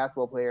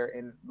basketball player,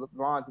 and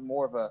LeBron's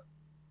more of a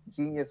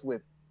genius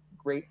with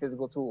great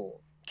physical tools.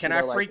 Can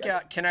I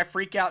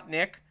freak out,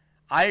 Nick?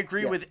 I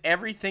agree with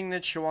everything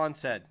that Shawan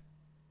said.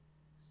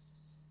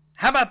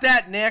 How about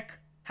that, Nick?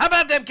 How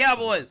about them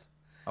Cowboys?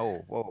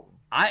 Oh, whoa.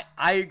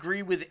 I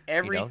agree with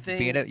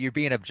everything. You're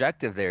being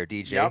objective there,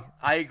 DJ. Yep,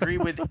 I agree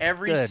with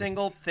every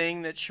single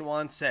thing that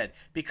Shawan said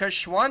because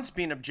Shawan's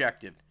being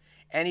objective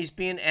and he's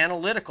being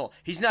analytical.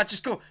 He's not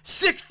just going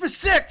 6 for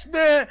 6,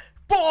 man.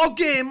 Ball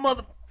game,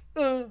 mother.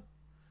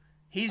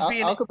 He's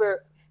being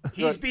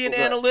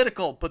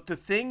analytical. But the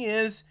thing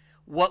is,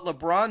 what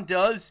LeBron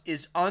does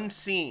is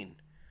unseen.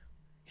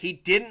 He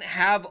didn't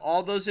have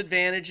all those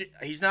advantages.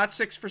 He's not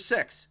 6 for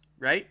 6,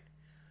 right?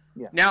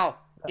 Yeah. Now,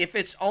 if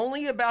it's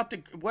only about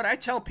what I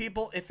tell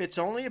people, if it's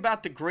only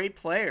about the great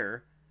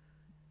player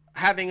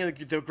having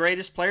the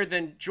greatest player,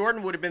 then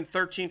Jordan would have been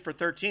 13 for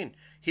 13.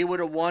 He would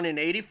have won in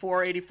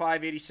 84,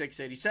 85, 86,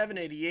 87,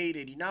 88,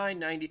 89,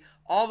 90,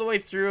 all the way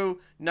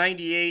through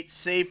 98,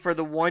 save for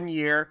the 1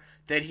 year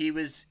that he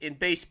was in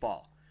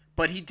baseball.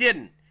 But he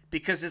didn't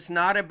because it's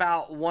not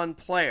about one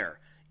player.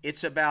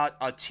 It's about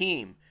a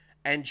team.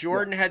 And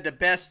Jordan had the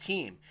best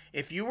team.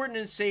 If you were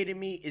to say to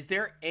me, is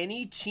there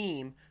any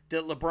team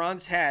that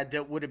LeBron's had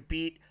that would have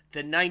beat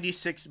the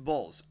 96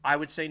 Bulls? I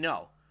would say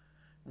no.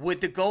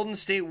 Would the Golden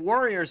State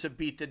Warriors have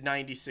beat the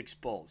 96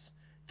 Bulls?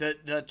 The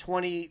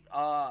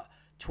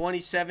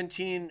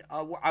 2017,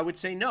 I would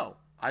say no.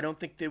 I don't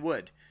think they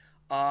would.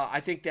 I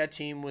think that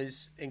team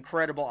was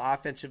incredible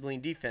offensively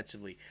and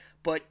defensively.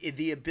 But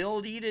the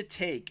ability to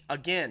take,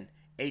 again,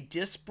 a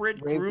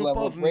disparate group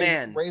of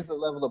men, raise the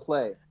level of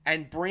play,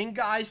 and bring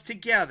guys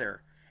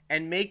together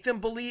and make them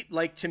believe.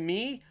 Like, to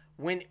me,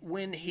 when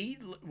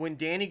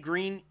Danny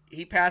Green,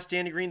 he passed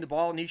Danny Green the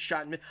ball and he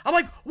shot mid, I'm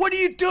like, what are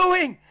you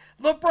doing,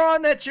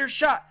 LeBron? That's your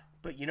shot.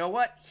 But you know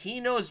what? He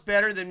knows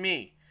better than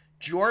me.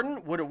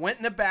 Jordan would have went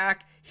in the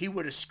back. He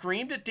would have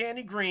screamed at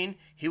Danny Green.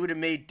 He would have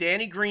made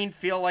Danny Green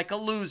feel like a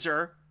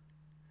loser.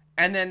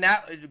 And then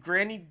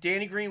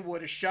Danny Green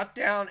would have shut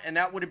down, and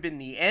that would have been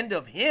the end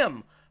of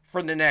him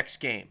for the next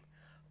game.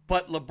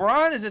 But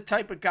LeBron is the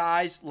type of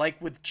guys,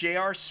 like with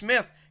J.R.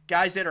 Smith,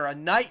 guys that are a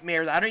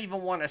nightmare that I don't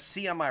even want to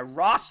see on my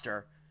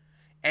roster,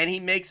 and he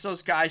makes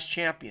those guys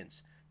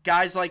champions.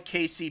 Guys like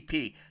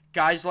KCP,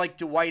 guys like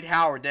Dwight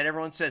Howard that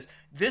everyone says,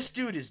 this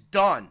dude is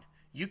done.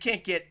 You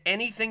can't get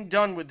anything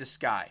done with this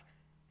guy.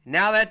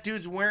 Now that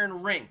dude's wearing a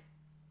ring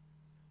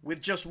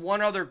with just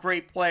one other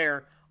great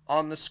player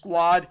on the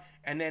squad,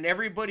 and then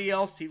everybody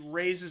else, he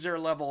raises their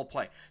level of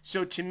play.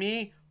 So to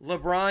me,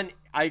 LeBron,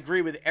 I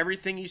agree with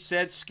everything you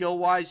said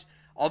skill-wise,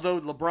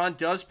 although LeBron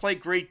does play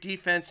great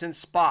defense in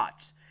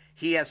spots.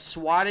 He has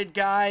swatted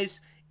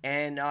guys,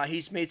 and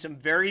he's made some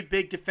very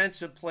big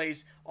defensive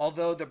plays,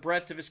 although the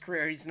breadth of his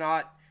career, he's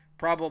not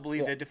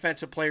probably the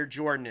defensive player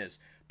Jordan is.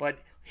 But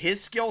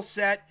his skill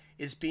set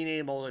is being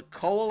able to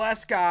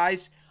coalesce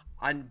guys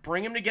and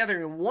bring them together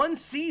in one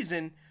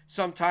season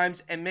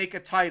sometimes and make a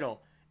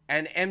title.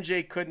 And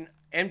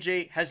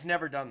MJ has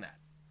never done that.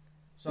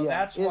 So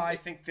that's why I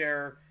think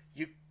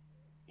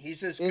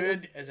he's as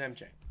good as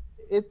MJ.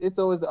 It's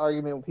always the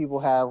argument when people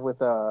have with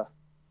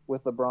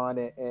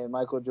LeBron and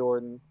Michael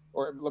Jordan,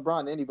 or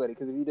LeBron and anybody,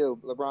 because if you do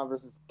LeBron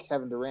versus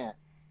Kevin Durant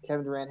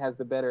has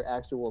the better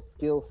actual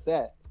skill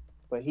set,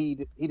 but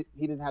he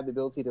didn't have the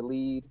ability to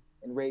lead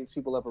and raise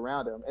people up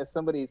around him. As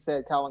somebody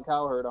said, Colin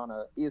Cowherd on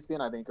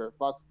ESPN, I think, or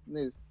Fox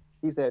News,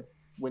 he said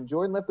when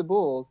Jordan left the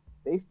Bulls,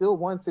 they still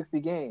won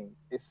 60 games.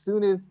 As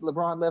soon as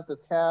LeBron left the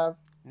Cavs,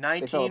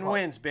 19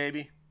 wins,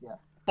 baby. Yeah,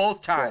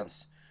 both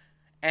times.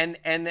 Yeah.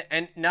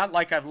 And not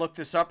like I've looked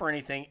this up or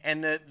anything.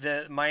 And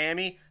the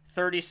Miami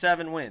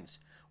 37 wins.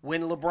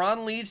 When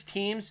LeBron leaves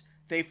teams,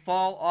 they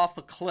fall off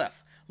a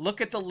cliff. Look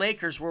at the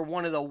Lakers. We're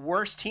one of the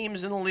worst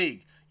teams in the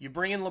league. You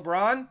bring in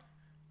LeBron.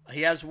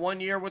 He has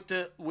 1 year with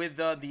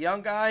the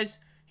young guys.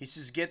 He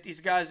says, get these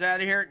guys out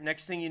of here.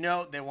 Next thing you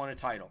know, they won a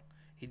title.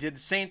 He did the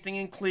same thing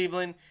in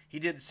Cleveland. He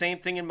did the same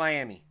thing in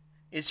Miami.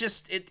 It's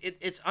just,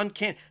 it's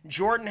uncanny.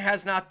 Jordan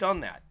has not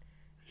done that.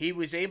 He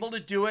was able to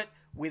do it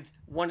with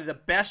one of the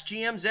best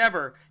GMs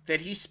ever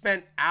that he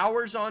spent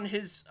hours on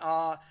his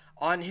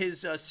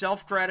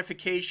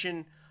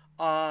self-gratification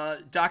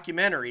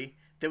documentary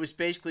that was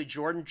basically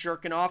Jordan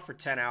jerking off for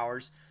 10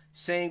 hours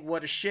saying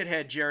what a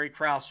shithead Jerry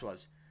Krause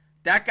was.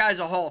 That guy's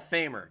a Hall of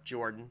Famer,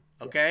 Jordan,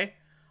 okay?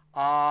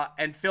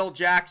 And Phil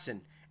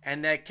Jackson,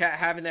 and that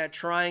having that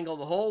triangle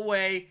the whole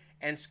way,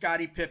 and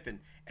Scottie Pippen.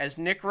 As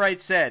Nick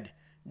Wright said,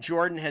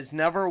 Jordan has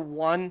never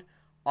won.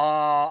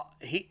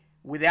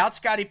 Without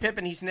Scottie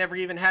Pippen, he's never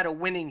even had a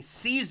winning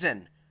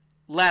season,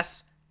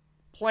 less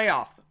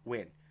playoff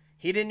win.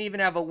 He didn't even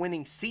have a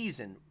winning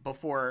season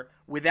before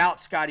without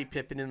Scottie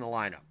Pippen in the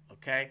lineup.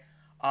 Okay,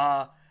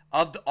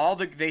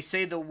 they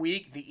say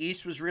the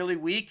East was really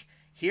weak.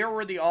 Here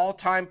were the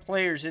all-time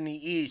players in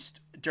the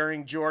East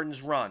during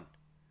Jordan's run.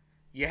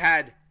 You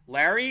had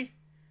Larry,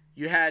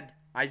 you had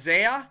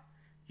Isaiah,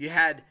 you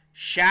had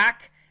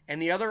Shaq, and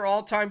the other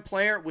all-time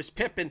player was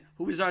Pippen,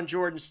 who was on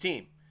Jordan's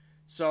team.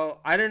 So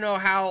I don't know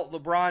how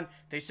LeBron,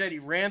 they said he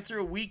ran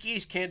through a weak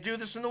East, can't do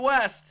this in the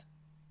West.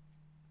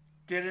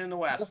 Did it in the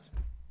West.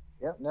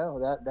 Yep, no,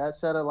 that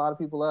shut a lot of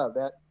people up.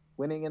 That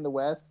winning in the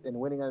West and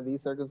winning under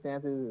these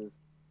circumstances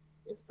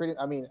is pretty,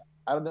 I mean,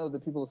 I don't know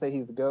that people say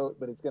he's the GOAT,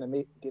 but it's going to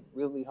make it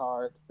really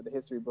hard for the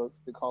history books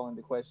to call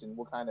into question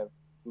what kind of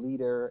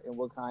leader and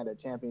what kind of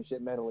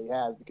championship medal he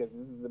has, because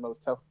this is the most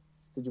tough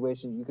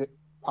situation you could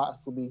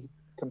possibly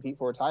compete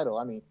for a title.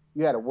 I mean,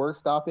 you had a work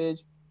stoppage,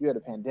 you had a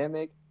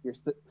pandemic, you're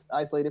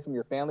isolated from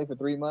your family for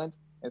 3 months,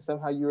 and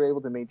somehow you were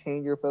able to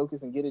maintain your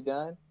focus and get it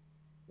done.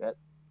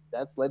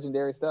 That's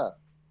legendary stuff.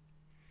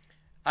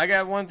 I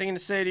got one thing to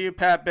say to you,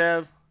 Pat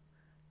Bev.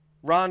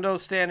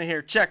 Rondo's standing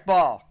here. Check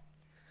ball.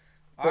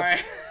 All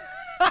right.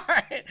 All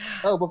right.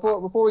 Oh,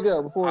 before we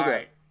go,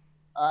 right.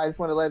 I just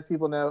want to let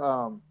people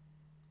know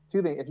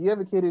two things. If you have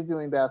a kid who's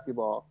doing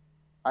basketball,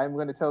 I'm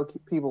going to tell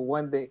people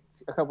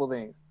a couple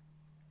things.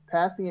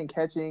 Passing and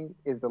catching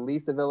is the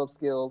least developed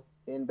skill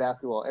in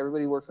basketball.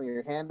 Everybody works on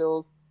your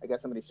handles. I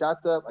got somebody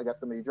shots up. I got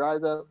somebody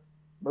drives up.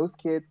 Most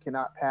kids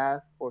cannot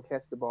pass or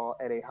catch the ball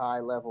at a high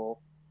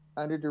level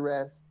under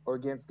duress or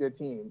against good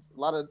teams. A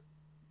lot of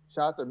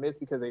shots are missed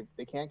because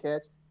they can't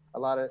catch. A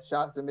lot of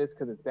shots are missed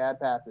because it's bad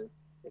passes.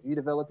 If you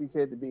develop your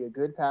kid to be a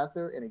good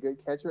passer and a good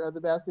catcher of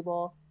the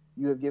basketball,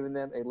 you have given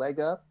them a leg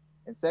up.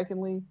 And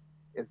secondly,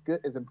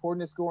 as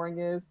important as scoring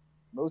is,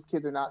 most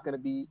kids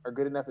are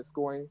good enough at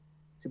scoring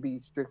to be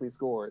strictly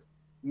scorers.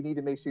 You need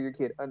to make sure your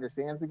kid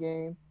understands the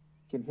game,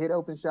 can hit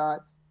open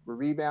shots,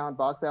 rebound,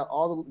 box out,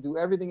 do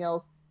everything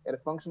else at a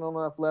functional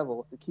enough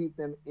level to keep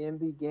them in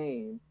the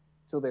game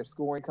till their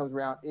scoring comes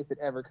around, if it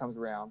ever comes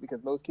around,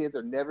 because most kids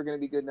are never going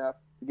to be good enough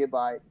to get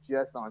by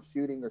just on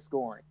shooting or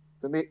scoring.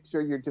 So make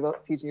sure you're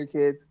teaching your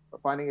kids or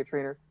finding a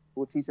trainer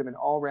who will teach them an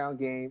all-round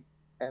game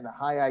and a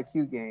high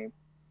IQ game,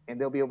 and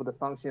they'll be able to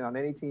function on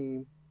any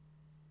team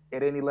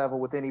at any level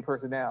with any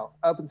personnel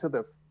up until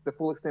the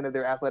full extent of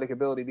their athletic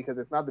ability, because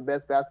it's not the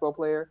best basketball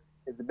player,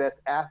 it's the best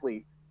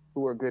athletes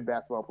who are good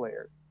basketball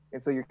players.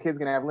 And so your kid's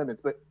going to have limits,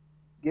 but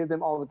give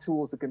them all the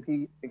tools to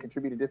compete and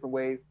contribute in different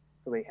ways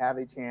so they have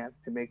a chance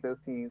to make those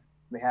teams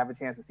and they have a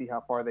chance to see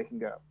how far they can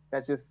go.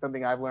 That's just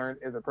something I've learned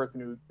as a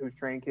person who's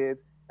trained kids,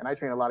 and I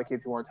train a lot of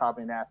kids who aren't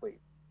top-end athletes.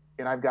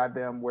 And I've got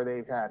them where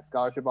they've had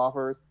scholarship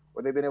offers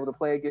or they've been able to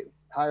play against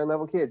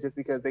higher-level kids just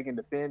because they can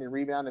defend and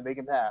rebound and they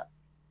can pass.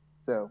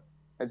 So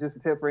that's just a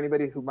tip for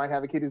anybody who might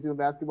have a kid who's doing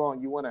basketball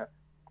and you want a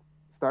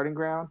starting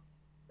ground,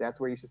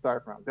 that's where you should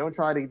start from. Don't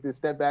try to do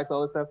step backs,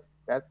 all this stuff.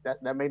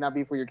 That may not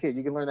be for your kid.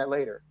 You can learn that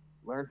later.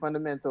 Learn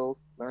fundamentals,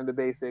 learn the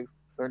basics,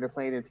 learn to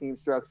play in a team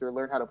structure,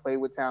 learn how to play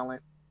with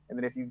talent. And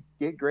then if you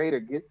get great or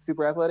get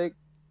super athletic,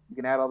 you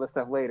can add all this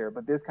stuff later.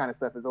 But this kind of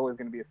stuff is always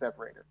going to be a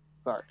separator.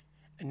 Sorry.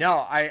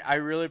 No, I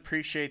really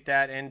appreciate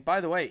that. And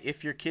by the way,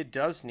 if your kid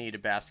does need a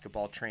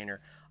basketball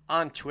trainer,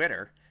 on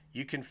Twitter,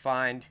 you can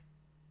find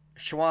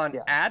Schwan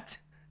at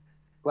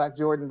Black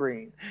Jordan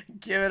Breen.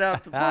 Give it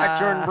up to Black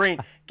Jordan Breen.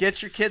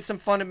 Get your kid some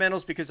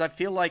fundamentals, because I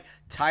feel like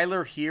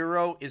Tyler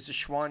Hero is a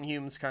Schwan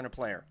Humes kind of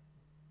player.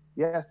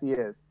 Yes, he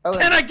is. Oh,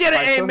 can I get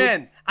an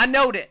amen? I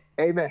knowed it.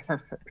 Amen.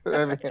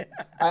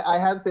 I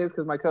have to say this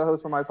because my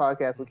co-host for my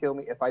podcast would kill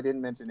me if I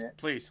didn't mention it.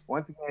 Please.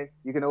 Once again,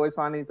 you can always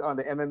find these on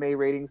the MMA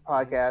Ratings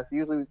podcast.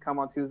 Usually we come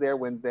on Tuesday or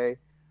Wednesday.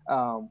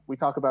 We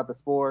talk about the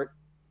sport.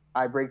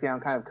 I break down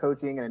kind of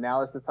coaching and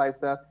analysis type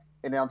stuff.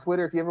 And on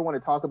Twitter, if you ever want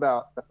to talk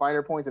about the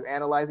finer points of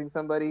analyzing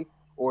somebody,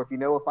 or if you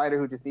know a fighter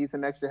who just needs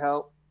some extra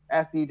help,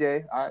 ask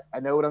DJ. I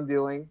know what I'm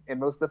doing, and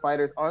most of the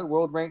fighters aren't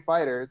world ranked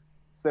fighters.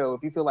 So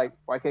if you feel like,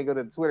 well, I can't go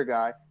to the Twitter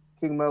guy,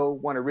 King Mo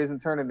won a Risen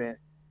tournament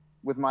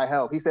with my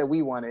help. He said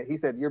we won it. He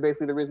said you're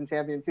basically the Risen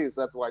champion too.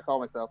 So that's why I call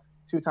myself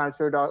 2-time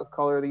Sherdog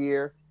Caller of the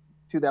Year,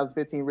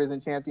 2015 Risen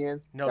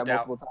champion. No got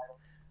doubt. multiple titles.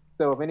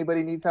 So if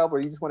anybody needs help or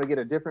you just want to get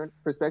a different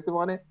perspective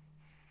on it,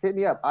 hit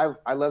me up.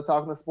 I love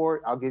talking the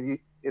sport. I'll give you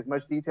as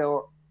much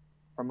detail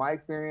from my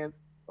experience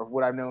of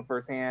what I've known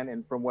firsthand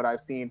and from what I've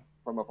seen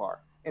from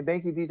afar. And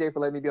thank you, DJ, for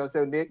letting me be on the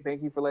show. Nick,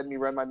 thank you for letting me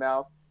run my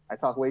mouth. I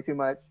talk way too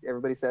much.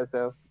 Everybody says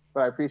so.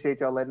 But I appreciate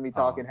y'all letting me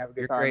talk and have a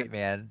good You're time. great,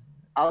 man.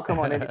 I'll come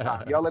on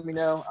anytime. Y'all let me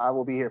know. I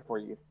will be here for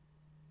you.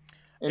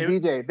 And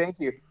DJ, thank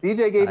you.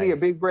 DJ gave me a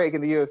big break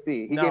in the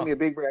UFC. He gave me a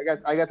big break.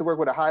 I got to work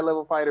with a high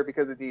level fighter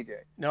because of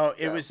DJ. No,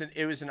 it was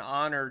an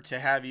honor to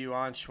have you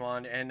on,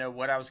 Schwan. And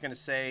what I was going to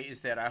say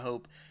is that I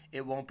hope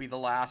it won't be the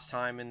last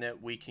time, and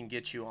that we can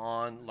get you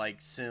on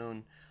like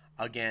soon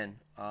again,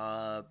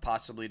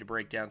 possibly to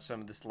break down some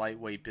of this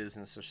lightweight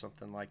business or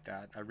something like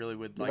that. I really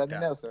would like that. Let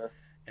me know, sir.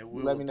 And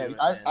you let me know.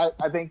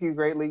 I thank you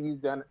greatly.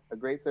 You've done a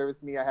great service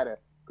to me. I had a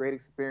great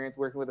experience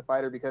working with a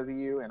fighter because of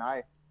you, and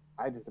I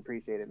just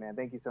appreciate it, man.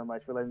 Thank you so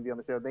much for letting me be on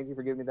the show. Thank you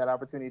for giving me that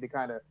opportunity to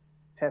kind of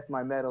test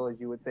my mettle, as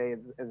you would say,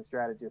 as a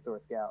strategist or a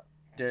scout.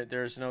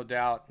 There's no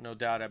doubt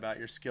about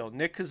your skill.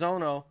 Nick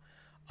Cazono,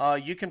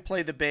 you can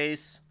play the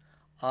bass.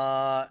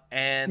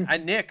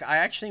 And Nick, I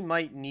actually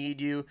might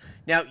need you.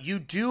 Now, you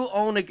do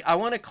own I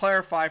want to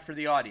clarify for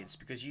the audience,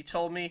 because you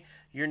told me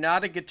you're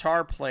not a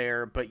guitar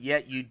player, but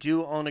yet you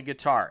do own a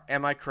guitar.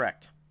 Am I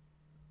correct?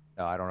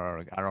 No, I don't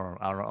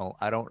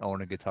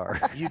own a guitar.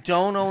 You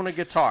don't own a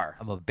guitar.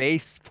 I'm a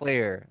bass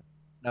player.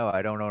 No,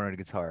 I don't own a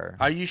guitar.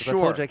 Are you sure?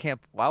 I told you I can't.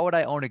 Why would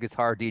I own a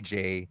guitar,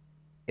 DJ,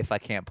 if I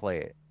can't play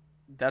it?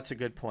 That's a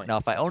good point. Now,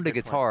 if I owned a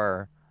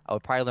guitar, I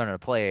would probably learn how to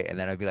play it, and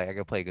then I'd be like, I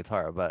can play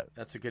guitar. But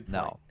that's a good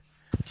point. No.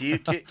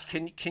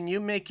 Can you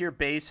make your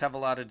bass have a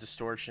lot of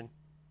distortion?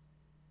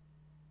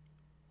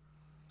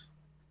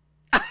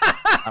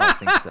 I don't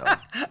think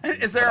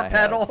so. Is there a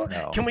pedal?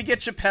 No. Can we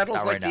get you pedals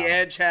Not like right the now.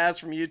 Edge has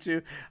from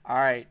YouTube? All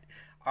right.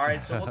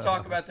 So we'll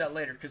talk about that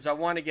later, because I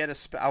want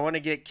to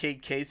get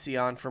Kate Casey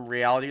on from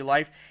Reality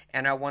Life,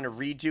 and I want to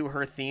redo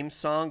her theme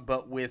song,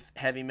 but with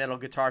heavy metal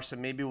guitar. So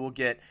maybe we'll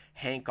get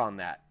Hank on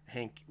that.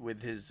 Hank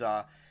with his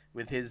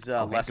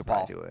Les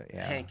Paul. Do it,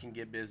 yeah. Hank can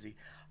get busy.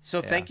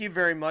 So thank you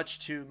very much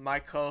to my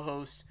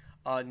co-host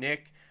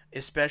Nick,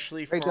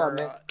 especially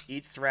for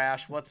Eats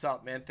Thrash. What's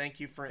up, man?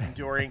 Thank you for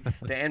enduring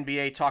the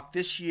NBA talk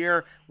this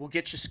year. We'll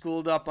get you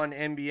schooled up on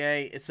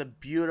NBA. It's a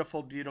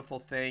beautiful, beautiful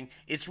thing.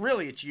 It's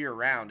year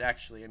round,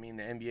 actually. I mean,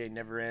 the NBA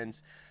never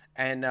ends.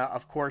 And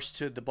of course,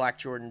 to the Black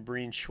Jordan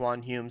Breen,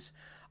 Schwan Humes.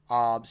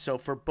 So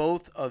for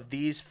both of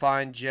these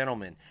fine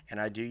gentlemen,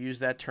 and I do use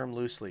that term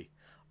loosely,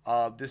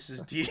 this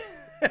is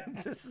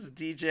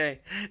DJ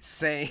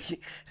saying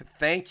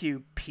thank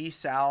you,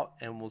 peace out,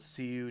 and we'll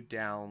see you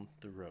down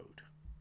the road.